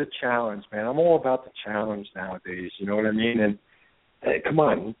obviously the challenge, man. I'm all about the challenge nowadays. You know what I mean? And hey, come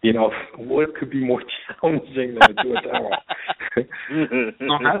on, what could be more challenging than a Tuatara?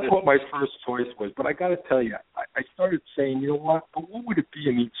 So that's what my first choice was. But I got to tell you, I started saying, you know what? But what would it be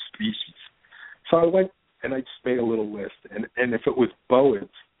in each species? So I went and I just made a little list. And if it was boas,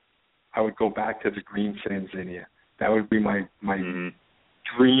 I would go back to the green Sanzinia. That would be my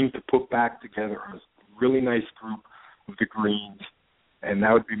dream to put back together a really nice group of the greens, and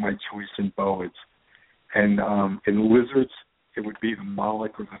that would be my choice in boas. And in lizards, it would be the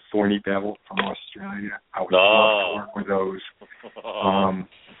Moloch or the Thorny Devil from Australia. I would love to work with those.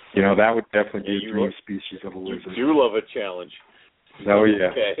 That would definitely be a dream species of a lizard. You do love a challenge. Oh,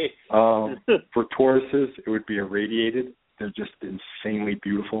 yeah. Okay. For Tauruses, it would be irradiated. They're just insanely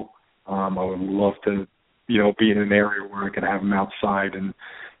beautiful. I would love to, be in an area where I could have them outside and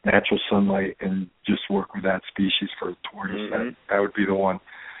natural sunlight and just work with that species for a tortoise. That would be the one.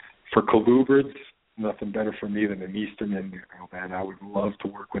 For colubrids, nothing better for me than an Eastern Indigo, man. I would love to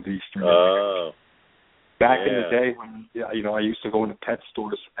work with Eastern Oh. Indigo. Back in the day when, you know, I used to go into pet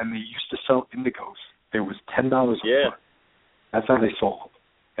stores and they used to sell indigos. It was $10 a foot. That's how they sold them.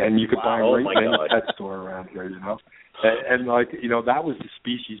 And you could buy right in any pet store around here, you know. And like, you know, that was the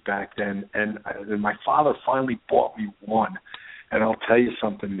species back then. And my father finally bought me one. And I'll tell you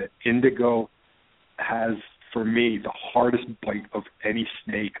something, that indigo has, for me, the hardest bite of any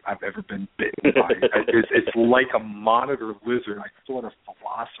snake I've ever been bitten by. It's like a monitor lizard. I thought a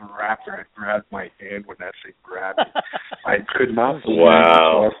velociraptor had grabbed my hand when that thing grabbed me. I could not believe the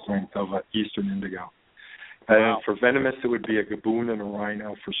jaw strength of an Eastern Indigo. And for venomous, it would be a gaboon and a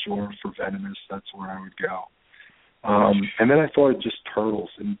rhino for sure. For venomous, that's where I would go. And then I thought just turtles.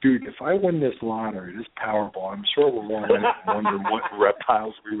 And, dude, if I win this lottery, this Powerball, I'm sure we're all wondering what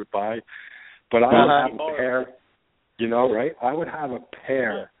reptiles we would buy. But I would have a pair, you know, right? I would have a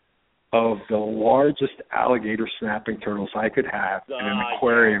pair of the largest alligator snapping turtles I could have in an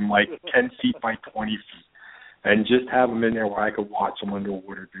aquarium like 10 feet by 20 feet. And just have them in there where I could watch them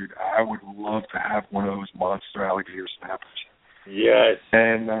underwater, dude. I would love to have one of those monster alligator snappers. Yes.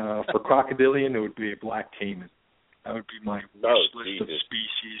 And for crocodilian, it would be a black caiman. That would be my wish list of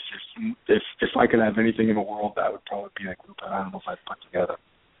species. If I could have anything in the world, that would probably be a group of animals I'd put together.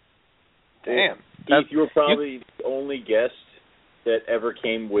 Damn. Keith, you were probably the only guest that ever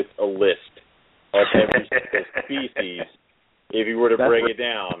came with a list of every species. If you were to break it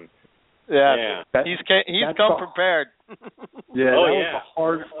down. Yeah. He's come prepared. Yeah, that was the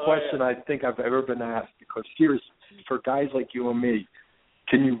hardest question I think I've ever been asked, because seriously, for guys like you and me,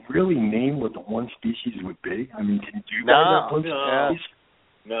 can you really name what the one species would be? I mean, can you guys have one species?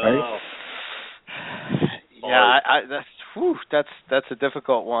 No. Right? Yeah, that's a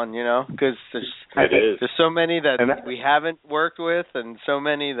difficult one, you know, because there's so many that we haven't worked with, and so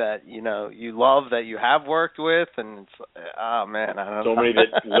many that, you know, you love that you have worked with, and it's, oh man, I don't know. So many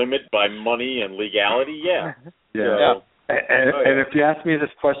that limit by money and legality, Yeah. So, and if you asked me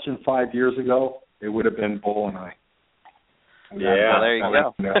this question 5 years ago, it would have been bull and I. There you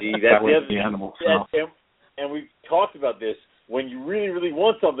go. That was the animal. And we've talked about this. When you really, really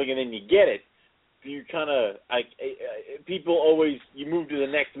want something and then you get it, you kind of people always, you move to the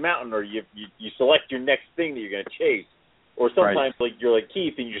next mountain, or you select your next thing that you're going to chase, or sometimes like you're like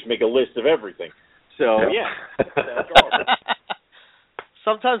Keith and you just make a list of everything. So that's awesome.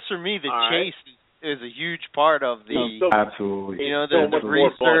 Sometimes for me the chase is a huge part of the absolutely, you know, the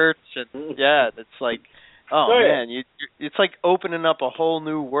research and it's like man, it's like opening up a whole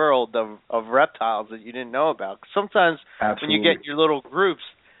new world of reptiles that you didn't know about. Sometimes when you get your little groups,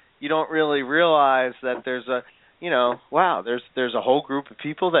 you don't really realize that there's a, you know, there's a whole group of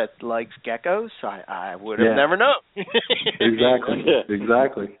people that likes geckos. I would have never known. Exactly.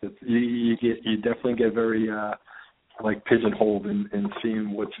 You definitely get very like pigeonholed in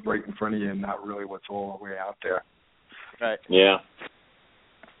seeing what's right in front of you and not really what's all the way out there. Right. Yeah.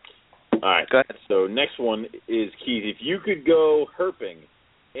 All right. Go ahead. So next one is, Keith, if you could go herping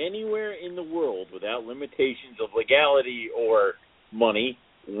anywhere in the world without limitations of legality or money,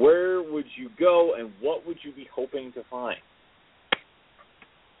 where would you go, and what would you be hoping to find?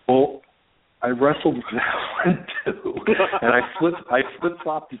 Well, I wrestled with that one too, and I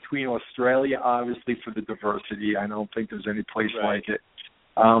flip-flopped between Australia, obviously, for the diversity. I don't think there's any place like it,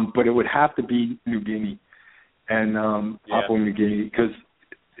 but it would have to be New Guinea and Papua New Guinea, because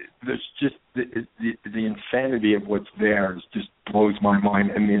there's just the insanity of what's there just blows my mind,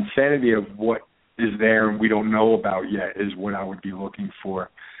 and the insanity of what is there and we don't know about yet is what I would be looking for.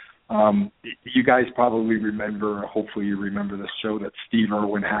 You guys probably remember, hopefully you remember the show that Steve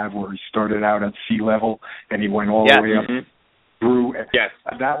Irwin had where he started out at sea level and he went all the way up through. Yes.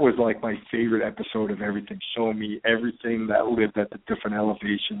 That was like my favorite episode of everything, showing me everything that lived at the different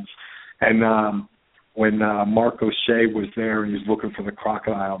elevations. And when Mark O'Shea was there and he was looking for the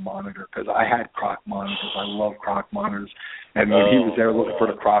crocodile monitor, because I had croc monitors. I love croc monitors. And when he was there looking for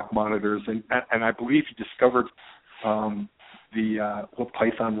the croc monitors, and I believe he discovered what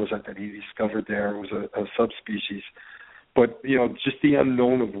python was that he discovered there? It was a subspecies. But, you know, just the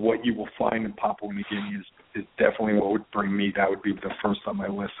unknown of what you will find in Papua New Guinea is definitely what would bring me. That would be the first on my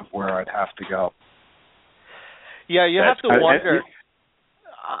list of where I'd have to go. Yeah, you have to wonder.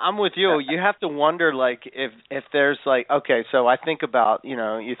 I'm with you. You have to wonder, like, if there's, like, okay, so I think about, you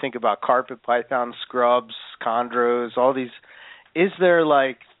know, you think about carpet python, scrubs, chondros, all these. Is there,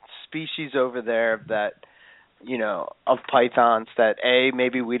 like, species over there that, you know, of pythons that,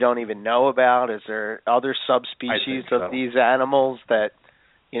 maybe we don't even know about? Is there other subspecies of these animals that,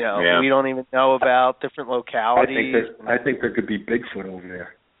 you know, we don't even know about, different localities? I think there could be Bigfoot over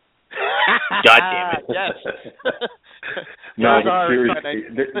there. God damn it. Yes. No, Those but are seriously,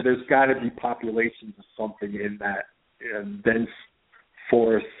 there's got to be populations of something in that dense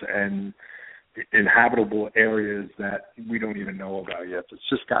forests and inhabitable areas that we don't even know about yet. It's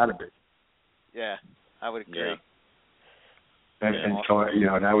just got to be. Yeah, I would agree. Yeah. And so,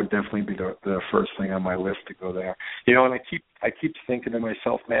 that would definitely be the first thing on my list to go there. And I keep thinking to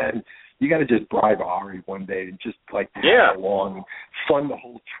myself, man, you got to just bribe Ari one day and just tag along and fund the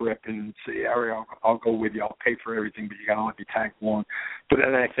whole trip and say, Ari, I'll go with you. I'll pay for everything, but you got to let me tag along. But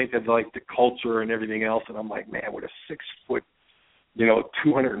then I think of the culture and everything else, and I'm like, man, with a 6 foot,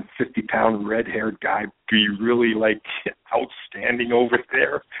 250-pound red-haired guy be really outstanding over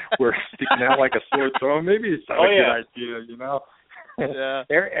there, where sticking out like a sore thumb? Maybe it's not a good idea,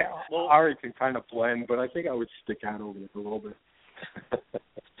 Yeah. Ari can kind of blend, but I think I would stick out over there a little bit.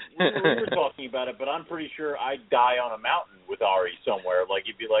 we were talking about it, but I'm pretty sure I'd die on a mountain with Ari somewhere.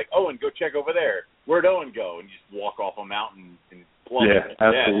 You'd be like, Owen, go check over there. Where'd Owen go? And you just walk off a mountain and plummet. Yeah,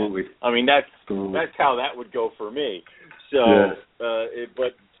 absolutely. I mean, that's how that would go for me. So,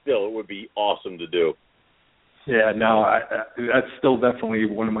 but still, it would be awesome to do. Yeah, no, that's still definitely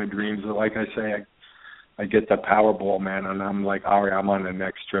one of my dreams. Like I say, I get the Powerball, man, and I'm like, Ari, I'm on the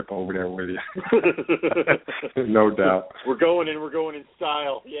next trip over there with you. No doubt. We're going in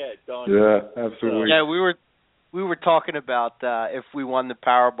style. Yeah, done. Yeah, absolutely. Yeah, we were talking about if we won the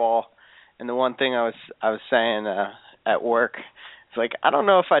Powerball, and the one thing I was saying at work, it's I don't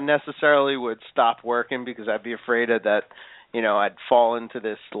know if I necessarily would stop working because I'd be afraid of that. I'd fall into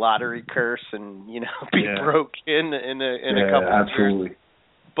this lottery curse and be broke in a couple of years.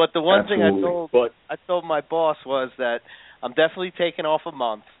 But the one thing I told my boss was that I'm definitely taking off a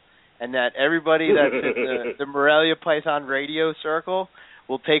month, and that everybody that's in the Morelia Python radio circle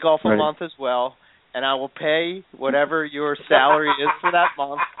will take off a month as well, and I will pay whatever your salary is for that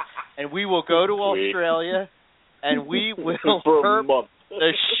month, and we will go to Australia, and we will perp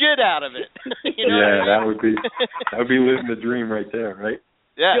the shit out of it. That would be living the dream right there, right?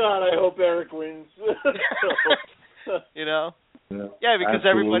 Yeah. God, I hope Eric wins. Yeah, because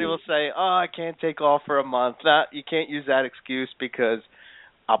everybody will say, "Oh, I can't take off for a month." You can't use that excuse because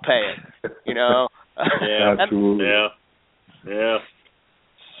I'll pay it. Yeah, absolutely. Yeah.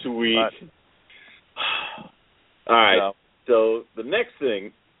 Sweet. All right. So the next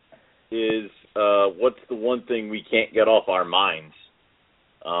thing is, what's the one thing we can't get off our minds?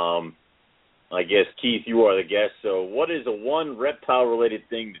 I guess, Keith, you are the guest. So what is the one reptile-related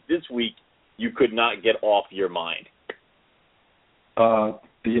thing that this week you could not get off your mind?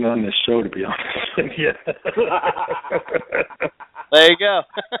 Being on this show, to be honest. There you go.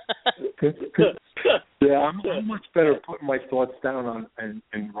 Yeah, I'm much better putting my thoughts down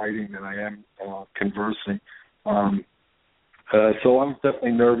in writing than I am conversing. So I'm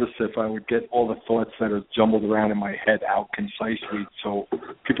definitely nervous if I would get all the thoughts that are jumbled around in my head out concisely so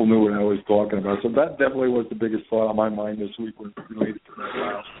people knew what I was talking about. So that definitely was the biggest thought on my mind this week was related to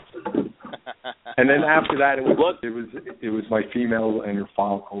that. And then after that, it was my female and her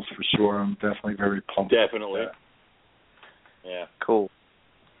follicles for sure. I'm definitely very pumped. Definitely. Yeah. Cool.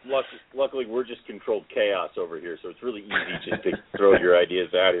 Luckily, we're just controlled chaos over here, so it's really easy just to throw your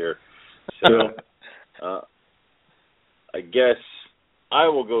ideas out here. So, I guess I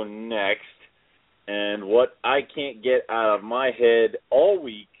will go next. And what I can't get out of my head all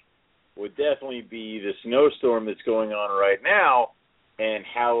week would definitely be the snowstorm that's going on right now and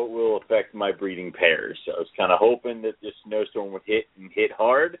how it will affect my breeding pairs. So I was kind of hoping that this snowstorm would hit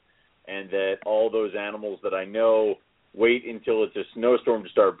hard and that all those animals that I know wait until it's a snowstorm to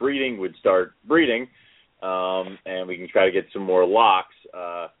start breeding would start breeding, and we can try to get some more locks.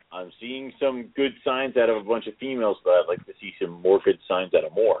 I'm seeing some good signs out of a bunch of females, but I'd like to see some more good signs out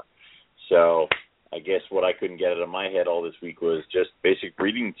of more. So I guess what I couldn't get out of my head all this week was just basic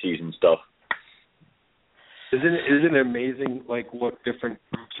breeding season stuff. Isn't it amazing, what different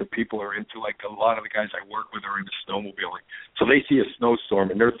groups of people are into? A lot of the guys I work with are into snowmobiling. So they see a snowstorm,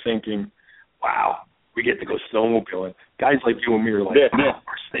 and they're thinking, wow, we get to go snowmobiling. Guys like you and me are like, our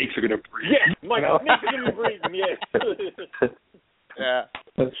snakes are going to breed. Yeah, my snakes are going to be breeding, yeah.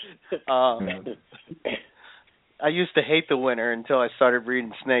 I used to hate the winter until I started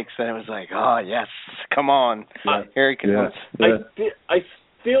breeding snakes, and I was like, oh, yes, come on. Here he comes. I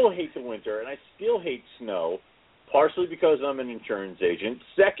still hate the winter, and I still hate snow, partially because I'm an insurance agent.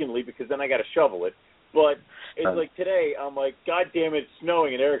 Secondly, because then I got to shovel it. But it's like today, I'm like, God damn it, it's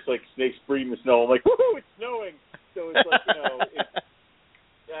snowing. And Eric's like, snakes breed in the snow. I'm like, woohoo, it's snowing. So it's like,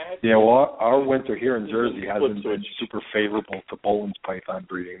 Yeah, well, our winter here in Jersey hasn't been super favorable to Boelen's python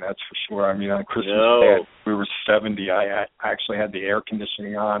breeding, that's for sure. I mean, on Christmas Day, we were 70. I actually had the air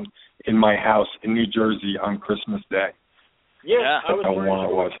conditioning on in my house in New Jersey on Christmas Day. Yeah, That's how warm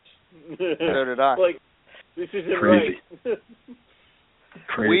it was. So did I. Like, this isn't crazy. Right.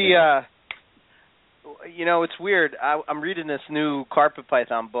 Crazy. We, it's weird. I'm reading this new carpet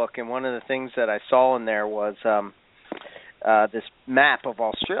python book, and one of the things that I saw in there was this map of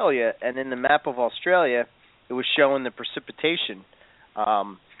Australia, and in the map of Australia, it was showing the precipitation,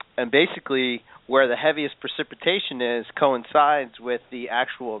 and basically where the heaviest precipitation is coincides with the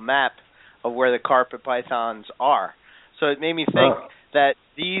actual map of where the carpet pythons are. So it made me think that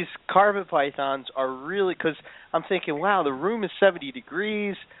these carpet pythons are really, because I'm thinking, wow, the room is 70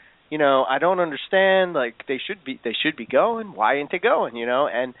 degrees. I don't understand. Like they should be going. Why ain't they going?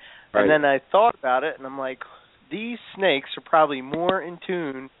 And then I thought about it, and I'm like, these snakes are probably more in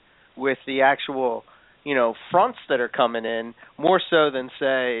tune with the actual, fronts that are coming in, more so than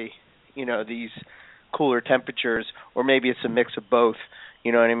say, these cooler temperatures, or maybe it's a mix of both.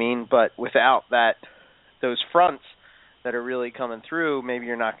 You know what I mean? But without those fronts that are really coming through, maybe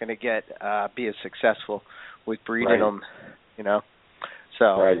you're not going to be as successful with breeding them. So.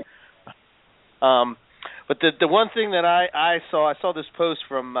 Right. But the one thing that I saw this post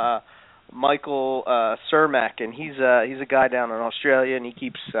from Michael Cermak, and he's a guy down in Australia, and he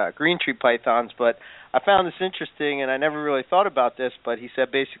keeps green tree pythons. But I found this interesting, and I never really thought about this, but he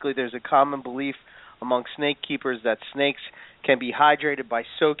said basically there's a common belief among snake keepers that snakes can be hydrated by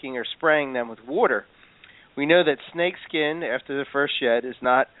soaking or spraying them with water. We know that snake skin after the first shed is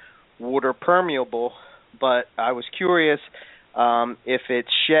not water permeable, but I was curious if it's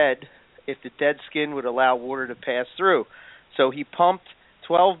shed, if the dead skin would allow water to pass through. So he pumped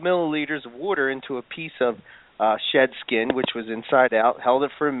 12 milliliters of water into a piece of shed skin, which was inside out, held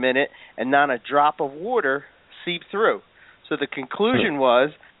it for a minute, and not a drop of water seeped through. So the conclusion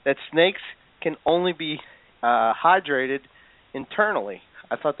was that snakes can only be hydrated internally.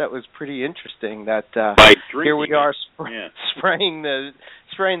 I thought that was pretty interesting. That here we are spraying the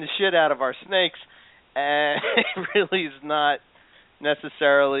shit out of our snakes, and it really is not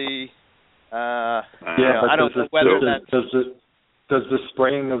necessarily. I don't know whether does the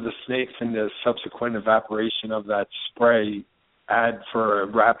spraying of the snakes and the subsequent evaporation of that spray add for a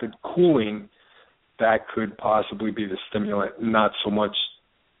rapid cooling that could possibly be the stimulant, not so much,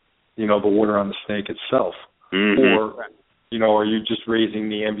 the water on the snake itself, or. Are you just raising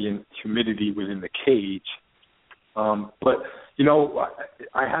the ambient humidity within the cage? But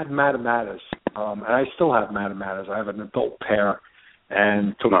I had Matamatas, and I still have Matamatas. I have an adult pair,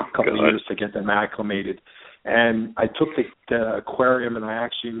 and took a couple of years to get them acclimated. And I took the aquarium, and I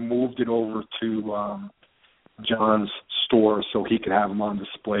actually moved it over to John's store so he could have them on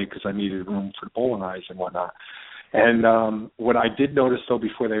display because I needed room for bowling eyes and whatnot. And what I did notice, though,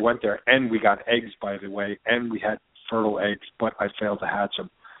 before they went there, and we got eggs, by the way, and we had fertile eggs, but I failed to hatch them.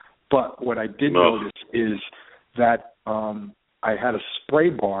 But what I did notice is that I had a spray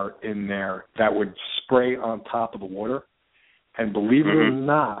bar in there that would spray on top of the water, and believe it or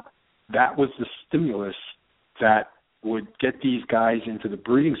not, that was the stimulus that would get these guys into the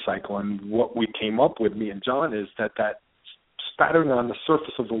breeding cycle. And what we came up with, me and John, is that spattering on the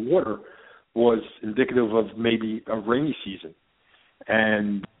surface of the water was indicative of maybe a rainy season.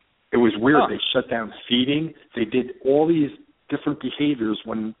 And it was weird. They shut down feeding. They did all these different behaviors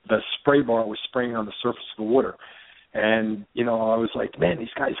when the spray bar was spraying on the surface of the water. And, I was like, man,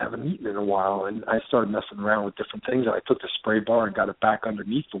 these guys haven't eaten in a while. And I started messing around with different things. And I took the spray bar and got it back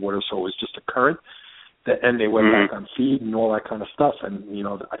underneath the water so it was just a current. And they went back on feed and all that kind of stuff. And,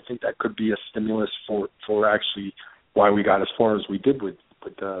 I think that could be a stimulus for actually why we got as far as we did with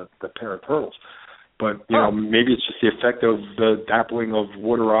the pair of turtles. But, maybe it's just the effect of the dappling of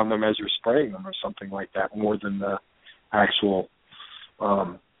water on them as you're spraying them or something like that, more than the actual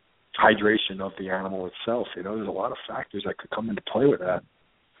hydration of the animal itself. There's a lot of factors that could come into play with that.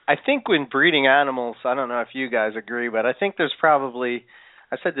 I think when breeding animals, I don't know if you guys agree, but I think there's probably,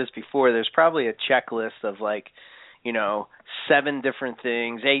 I said this before, there's probably a checklist of 7 different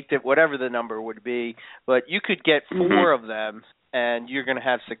things, 8, whatever the number would be, but you could get 4 of them and you're going to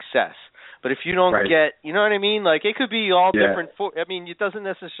have success. But if you don't get, you know what I mean? It could be all different. It doesn't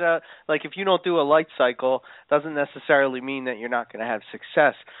necessarily, if you don't do a light cycle, doesn't necessarily mean that you're not going to have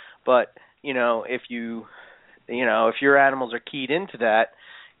success. But, if your animals are keyed into that,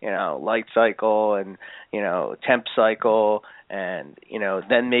 light cycle and, temp cycle, and,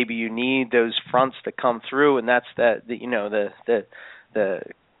 then maybe you need those fronts to come through, and that's the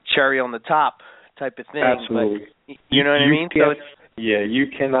cherry on the top type of thing. Absolutely. But, you know what I mean? So Yeah, you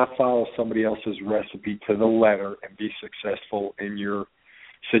cannot follow somebody else's recipe to the letter and be successful in your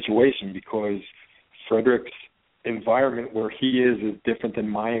situation, because Frederick's environment where he is different than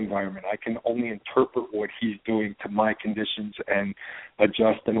my environment. I can only interpret what he's doing to my conditions and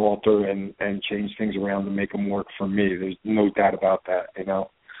adjust and alter and change things around to make them work for me. There's no doubt about that, you know.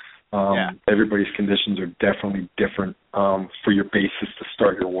 Everybody's conditions are definitely different for your basis to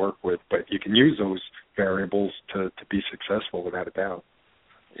start your work with, but you can use those variables to be successful without a doubt.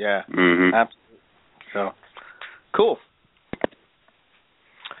 Yeah, absolutely. So, cool.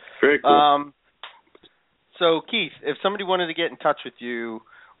 Very cool. So, Keith, if somebody wanted to get in touch with you,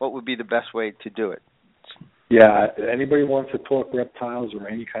 what would be the best way to do it? Yeah, anybody wants to talk reptiles or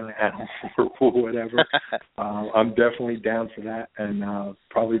any kind of animal or whatever, I'm definitely down for that. And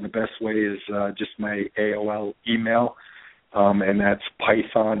probably the best way is just my AOL email, and that's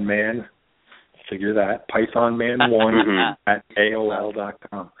PythonMan. Figure that, PythonMan1 at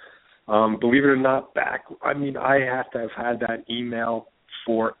AOL.com. Believe it or not, I have to have had that email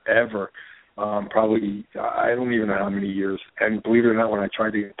forever. Probably, I don't even know how many years. And believe it or not, when I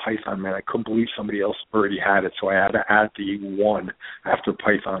tried to get Python Man, I couldn't believe somebody else already had it. So I had to add the 1 after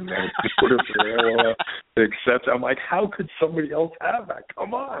Python Man in order for AOL to accept it. I'm like, how could somebody else have that?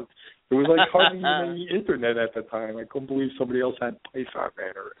 Come on. It was like hardly even any internet at the time. I couldn't believe somebody else had Python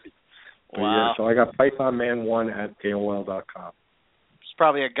Man already. But wow. Yeah, so I got PythonMan1 at AOL.com. It's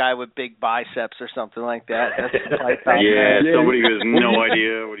probably a guy with big biceps or something like that. That's somebody who has no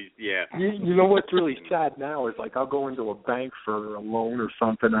idea what he's. Yeah. You know what's really sad now is, like, I'll go into a bank for a loan or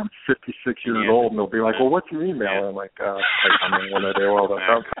something. I'm 56 years old, and they'll be like, "Well, what's your email?" And I'm like, "PythonMan1 at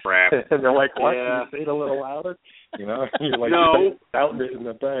AOL.com." Crap. And they're like, "What? Can you say it a little louder?" You know, you're like, no, out in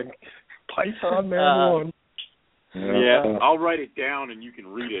the bank. PythonMan1. Yeah, I'll write it down and you can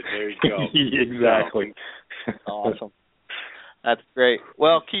read it. There you go. Exactly. Awesome. That's great.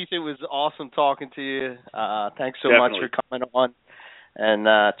 Well, Keith, it was awesome talking to you. Thanks so much for coming on and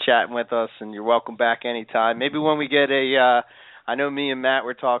chatting with us, and you're welcome back anytime. Maybe when we get I know me and Matt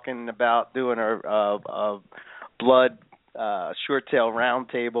were talking about doing a blood short tail round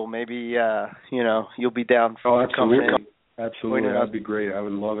table. Maybe, you'll be down for coming in. Absolutely. That'd be great. I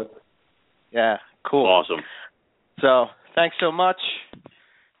would love it. Yeah, cool. Awesome. So, thanks so much.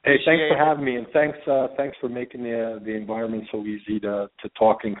 Hey, thanks for having me, and thanks for making the environment so easy to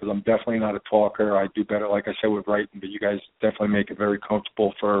talking, because I'm definitely not a talker. I do better, like I said, with writing, but you guys definitely make it very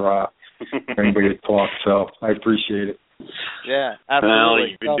comfortable for anybody to talk, so I appreciate it. Yeah, absolutely. Well,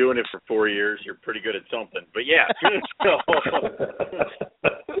 you've been doing it for 4 years. You're pretty good at something, but yeah.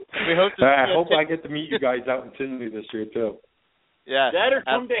 I hope I get to meet you guys out in Sydney this year, too. Yeah, that or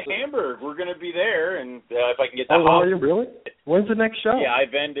come to Hamburg. We're going to be there, and if I can get the are you really? When's the next show? Yeah,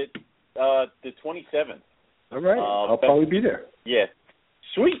 I've ended the 27th. All right, I'll probably be there. Yeah,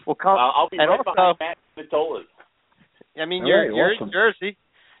 sweet. Well, I'll be right behind Matt Vitolas. I mean, you're awesome. In Jersey.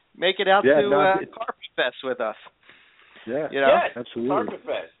 Make it out to Carpet Fest with us. Yeah, yes, absolutely. Carpet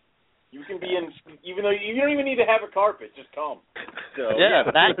Fest. You can be in, even though you don't even need to have a carpet, just come. So,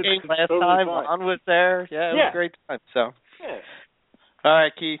 that came last totally time. Ron was there. Yeah, it was a great time. So. Yeah. All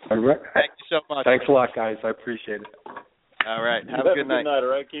right, Keith. All right. Thank you so much. Thanks a lot, guys. I appreciate it. All right. Have a good night. Good night, all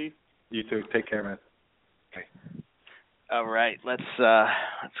right, Keith? You too. Take care, man. Okay. All right. Let's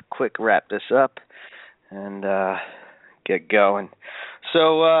quick wrap this up and get going.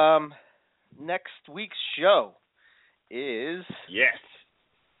 So next week's show is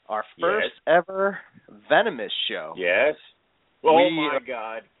our first ever Venomous show. Yes. Oh my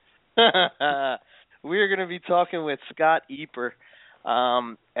God. We're going to be talking with Scott Eper,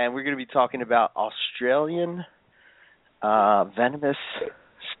 and we're going to be talking about Australian venomous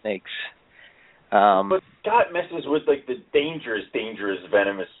snakes. But Scott messes with, like, the dangerous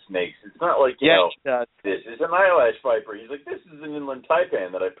venomous snakes. It's not like, this is an eyelash viper. He's like, this is an inland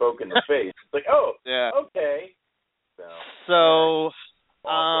taipan that I poke in the face. It's like, okay. So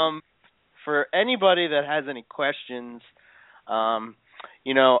awesome. For anybody that has any questions,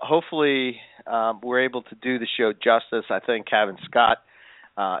 hopefully we're able to do the show justice. I think having Scott,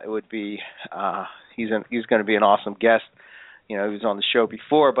 it would be he's going to be an awesome guest. He was on the show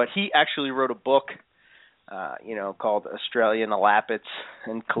before, but he actually wrote a book, called Australian Elapids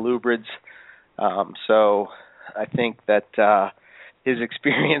and Colubrids. So I think that his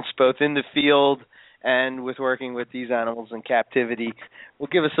experience both in the field and with working with these animals in captivity will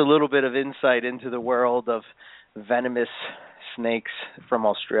give us a little bit of insight into the world of venomous snakes from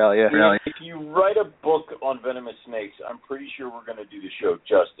Australia. If you write a book on venomous snakes, I'm pretty sure we're going to do the show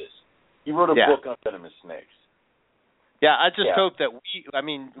justice. He wrote a book on venomous snakes. Yeah, I just hope that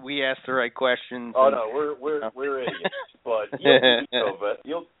we asked the right questions. Oh, no, we're idiots. But he'll do the show, but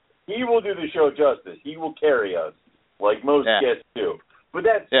he will do the show justice. He will carry us like most guests do. But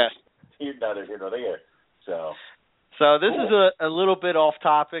that's neither here nor there. So this is a little bit off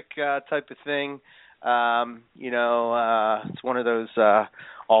topic type of thing. It's one of those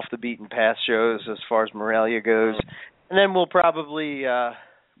off the beaten path shows as far as Morelia goes, and then we'll probably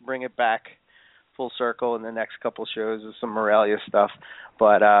bring it back full circle in the next couple shows with some Morelia stuff.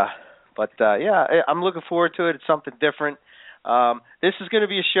 But I'm looking forward to it. It's something different. This is going to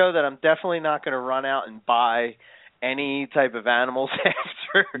be a show that I'm definitely not going to run out and buy any type of animals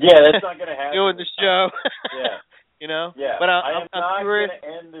after. Yeah, that's not going to happen. Doing the show. Yeah. Yeah. But I'm not going to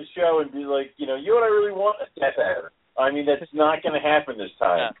end the show and be like, you know what I really want? A death adder. I mean, that's not going to happen this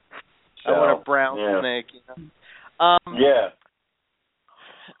time. Yeah. So, I want a brown snake. Yeah.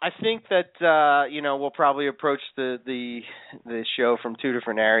 I think that we'll probably approach the show from two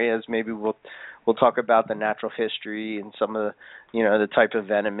different areas. Maybe we'll talk about the natural history and some of the type of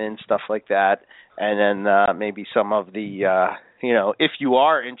venom and stuff like that, and then maybe some of the if you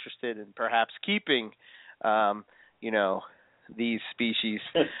are interested in perhaps keeping these species,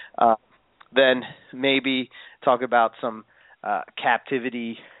 then maybe talk about some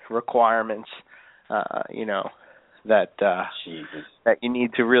captivity requirements, that you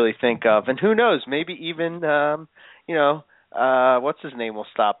need to really think of. And who knows, maybe even, what's his name will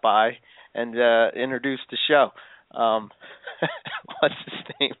stop by and introduce the show. What's his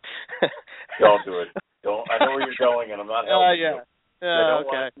name? Don't do it. Don't. I know where you're going, and I'm not helping you.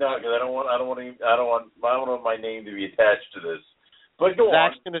 Okay. Because I don't want my name to be attached to this. But go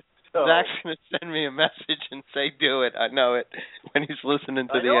on. Zach's gonna send me a message and say, "Do it." I know it when he's listening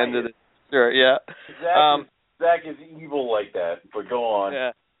to the end of the. Sure. Yeah. Zach is evil like that. But go on.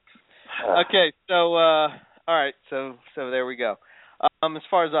 Yeah. Okay. So all right. So there we go. As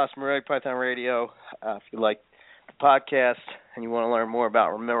far as us, Morelia Python Radio, if you like the podcast and you want to learn more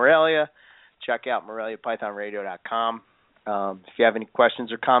about Morelia, check out MoreliaPythonRadio.com. If you have any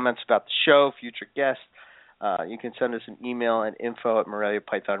questions or comments about the show, future guests, you can send us an email at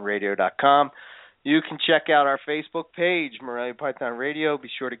info@MoreliaPythonRadio.com. You can check out our Facebook page, Morelia Python Radio. Be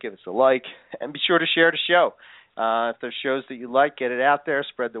sure to give us a like, and be sure to share the show. If there's shows that you like, get it out there,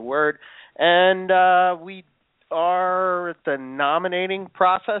 spread the word. And we are at the nominating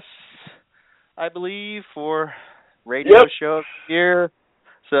process, I believe, for Radio Show of the Year.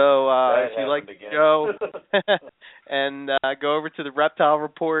 So if you like the show, and go over to the Reptile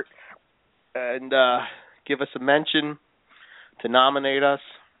Report and give us a mention to nominate us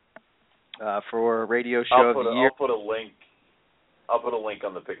for Radio Show of the Year. I'll put a link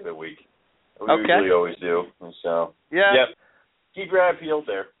on the pick of the week. We usually always do. So keep your eye peeled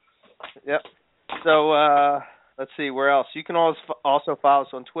there. Yep. So let's see, where else? You can also follow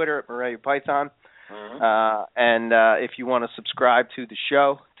us on Twitter at Morelia Python. And if you want to subscribe to the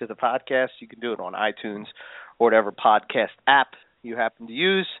show, to the podcast, you can do it on iTunes or whatever podcast app you happen to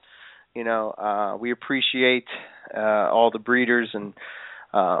use. We appreciate all the breeders and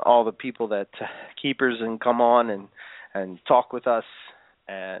all the people that keepers and come on and talk with us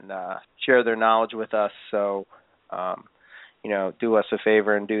and share their knowledge with us. So, do us a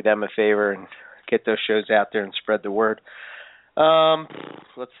favor and do them a favor and get those shows out there and spread the word.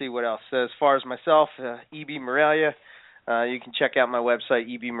 Let's see what else. As far as myself, EB Morelia, you can check out my website,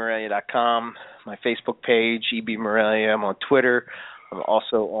 ebmorelia.com, my Facebook page, EB Morelia. I'm on Twitter. I'm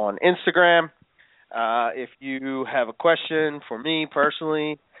also on Instagram. If you have a question for me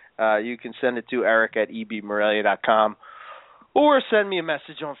personally, you can send it to Eric at ebmorelia.com or send me a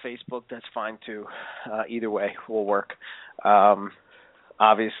message on Facebook. That's fine too. Either way will work.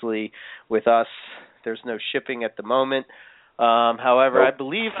 Obviously, with us, there's no shipping at the moment. However, I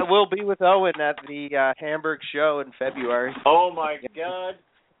believe I will be with Owen at the Hamburg show in February. Oh, my God.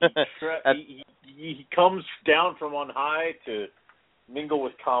 He comes down from on high to mingle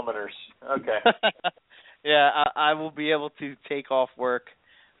with commoners. Okay. Yeah, I will be able to take off work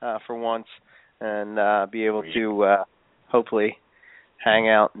for once and be able to hopefully hang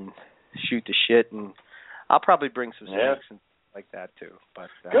out and shoot the shit. And I'll probably bring some snakes and like that too. But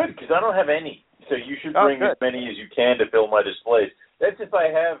good, because I don't have any. So you should bring as many as you can to fill my displays. That's if I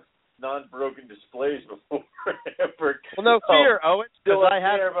have non-broken displays before. Well, no fear, Owen. Still I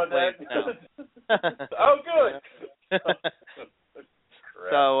have about that. Oh, good.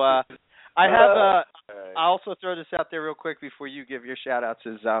 So I have. I'll also throw this out there real quick before you give your shout-outs.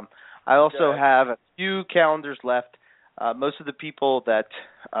 I also have a few calendars left. Most of the people that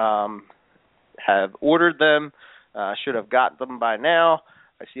have ordered them should have got them by now.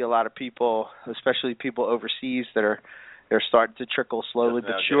 I see a lot of people, especially people overseas, that are They're starting to trickle slowly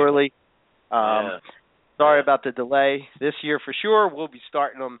but surely. Sorry about the delay. This year for sure, we'll be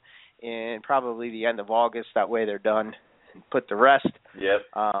starting them in probably the end of August. That way they're done and put to rest. Yep.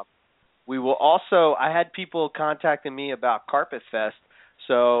 We will also, I had people contacting me about Carpet Fest,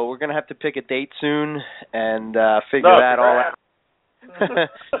 so we're going to have to pick a date soon and figure that all out.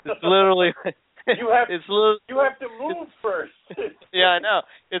 It's literally... You have to move first. Yeah, I know.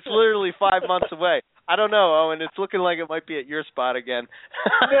 It's literally 5 months away. I don't know, Owen. It's looking like it might be at your spot again.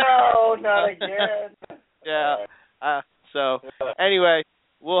 No, not again. Yeah. So anyway,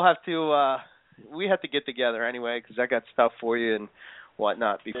 we'll have to we have to get together anyway because I got stuff for you and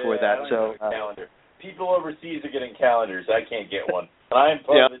whatnot before that. So calendar. People overseas are getting calendars. I can't get one. I'm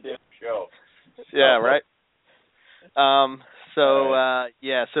part of the damn show. Yeah. Right.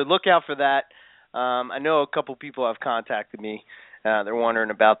 So look out for that. I know a couple people have contacted me. They're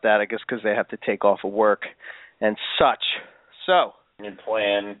wondering about that, I guess, because they have to take off of work and such. So. And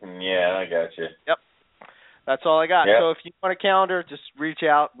plan. Yeah, I got you. Yep. That's all I got. Yep. So if you want a calendar, just reach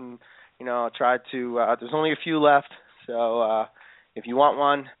out and, I'll try to, there's only a few left. So if you want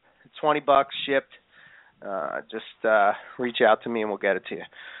one, it's $20 shipped. Just reach out to me and we'll get it to you.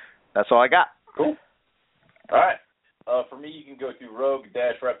 That's all I got. Cool. All right. For me, you can go to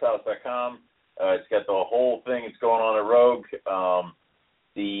rogue-reptiles.com. It's got the whole thing that's going on at Rogue.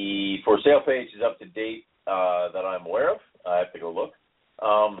 The for sale page is up to date that I'm aware of. I have to go look.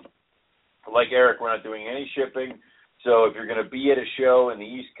 Like Eric, we're not doing any shipping. So if you're going to be at a show in the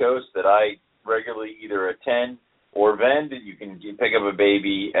East Coast that I regularly either attend or vend, you can pick up a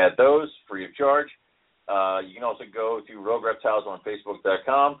baby at those free of charge. You can also go to Rogue Reptiles on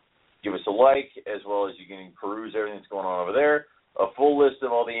Facebook.com. Give us a like, as well as you can peruse everything that's going on over there. A full list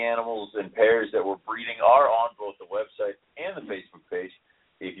of all the animals and pairs that we're breeding are on both the website and the Facebook page.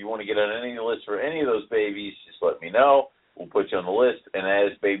 If you want to get on any of the lists for any of those babies, just let me know. We'll put you on the list, and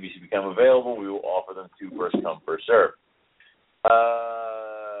as babies become available, we will offer them to first come, first serve.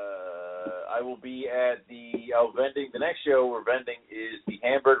 I will be at vending. The next show we're vending is the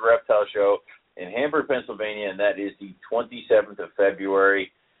Hamburg Reptile Show in Hamburg, Pennsylvania, and that is the 27th of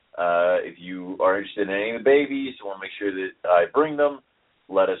February. If you are interested in any of the babies, you want to make sure that I bring them,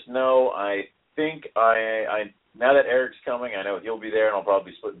 let us know. I think I now that Eric's coming, I know he'll be there, and I'll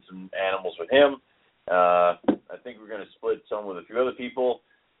probably be splitting some animals with him. I think we're going to split some with a few other people.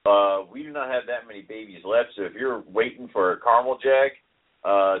 We do not have that many babies left, so if you're waiting for a caramel jag,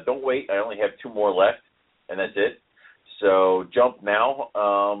 don't wait. I only have 2 more left, and that's it. So jump now.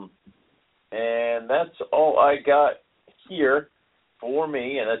 And that's all I got here for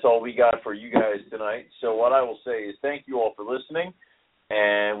me, and that's all we got for you guys tonight. So what I will say is thank you all for listening,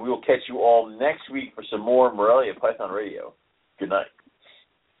 and we will catch you all next week for some more Morelia Python Radio. Good night.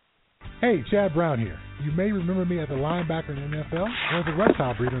 Hey, Chad Brown here. You may remember me as a linebacker in the NFL or as a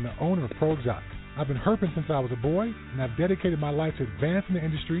reptile breeder and the owner of Pro Exotics. I've been herping since I was a boy, and I've dedicated my life to advancing the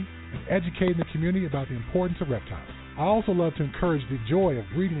industry and educating the community about the importance of reptiles. I also love to encourage the joy of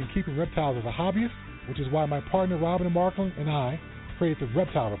breeding and keeping reptiles as a hobbyist, which is why my partner Robin and Markland and I created the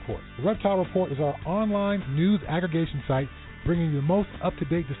Reptile Report. The Reptile Report is our online news aggregation site bringing you the most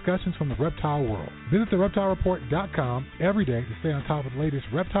up-to-date discussions from the reptile world. Visit thereptilereport.com every day to stay on top of the latest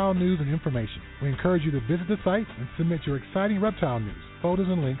reptile news and information. We encourage you to visit the site and submit your exciting reptile news, photos,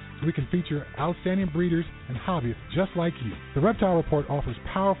 and links so we can feature outstanding breeders and hobbyists just like you. The Reptile Report offers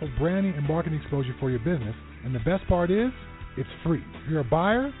powerful branding and marketing exposure for your business, and the best part is, it's free. If you're a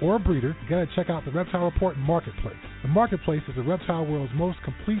buyer or a breeder, you gotta check out the Reptile Report Marketplace. The Marketplace is the reptile world's most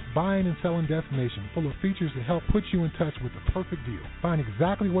complete buying and selling destination, full of features to help put you in touch with the perfect deal. Find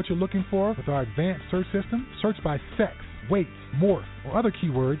exactly what you're looking for with our advanced search system. Search by sex, weight, morph, or other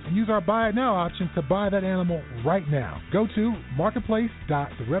keywords, and use our Buy It Now option to buy that animal right now. Go to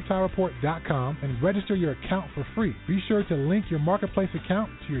marketplace.thereptilereport.com and register your account for free. Be sure to link your Marketplace account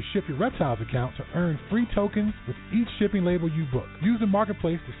to your Ship Your Reptiles account to earn free tokens with each shipping label you book. Use the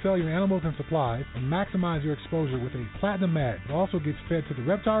Marketplace to sell your animals and supplies and maximize your exposure with a platinum ad. It also gets fed to the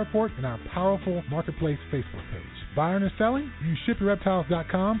Reptile Report and our powerful Marketplace Facebook page. Buying or selling? Use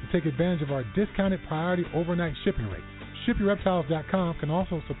ShipYourReptiles.com to take advantage of our discounted priority overnight shipping rates. ShipYourReptiles.com can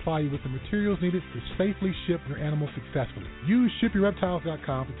also supply you with the materials needed to safely ship your animals successfully. Use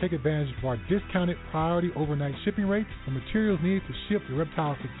ShipYourReptiles.com to take advantage of our discounted priority overnight shipping rates, the materials needed to ship your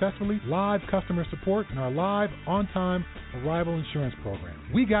reptiles successfully, live customer support, and our live, on-time arrival insurance program.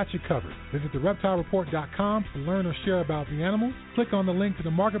 We got you covered. Visit thereptilereport.com to learn or share about the animals. Click on the link to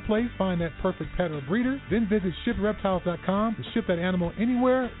the marketplace, find that perfect pet or breeder, then visit ShipYourReptiles.com to ship that animal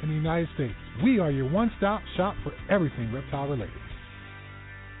anywhere in the United States. We are your one-stop shop for everything reptile related.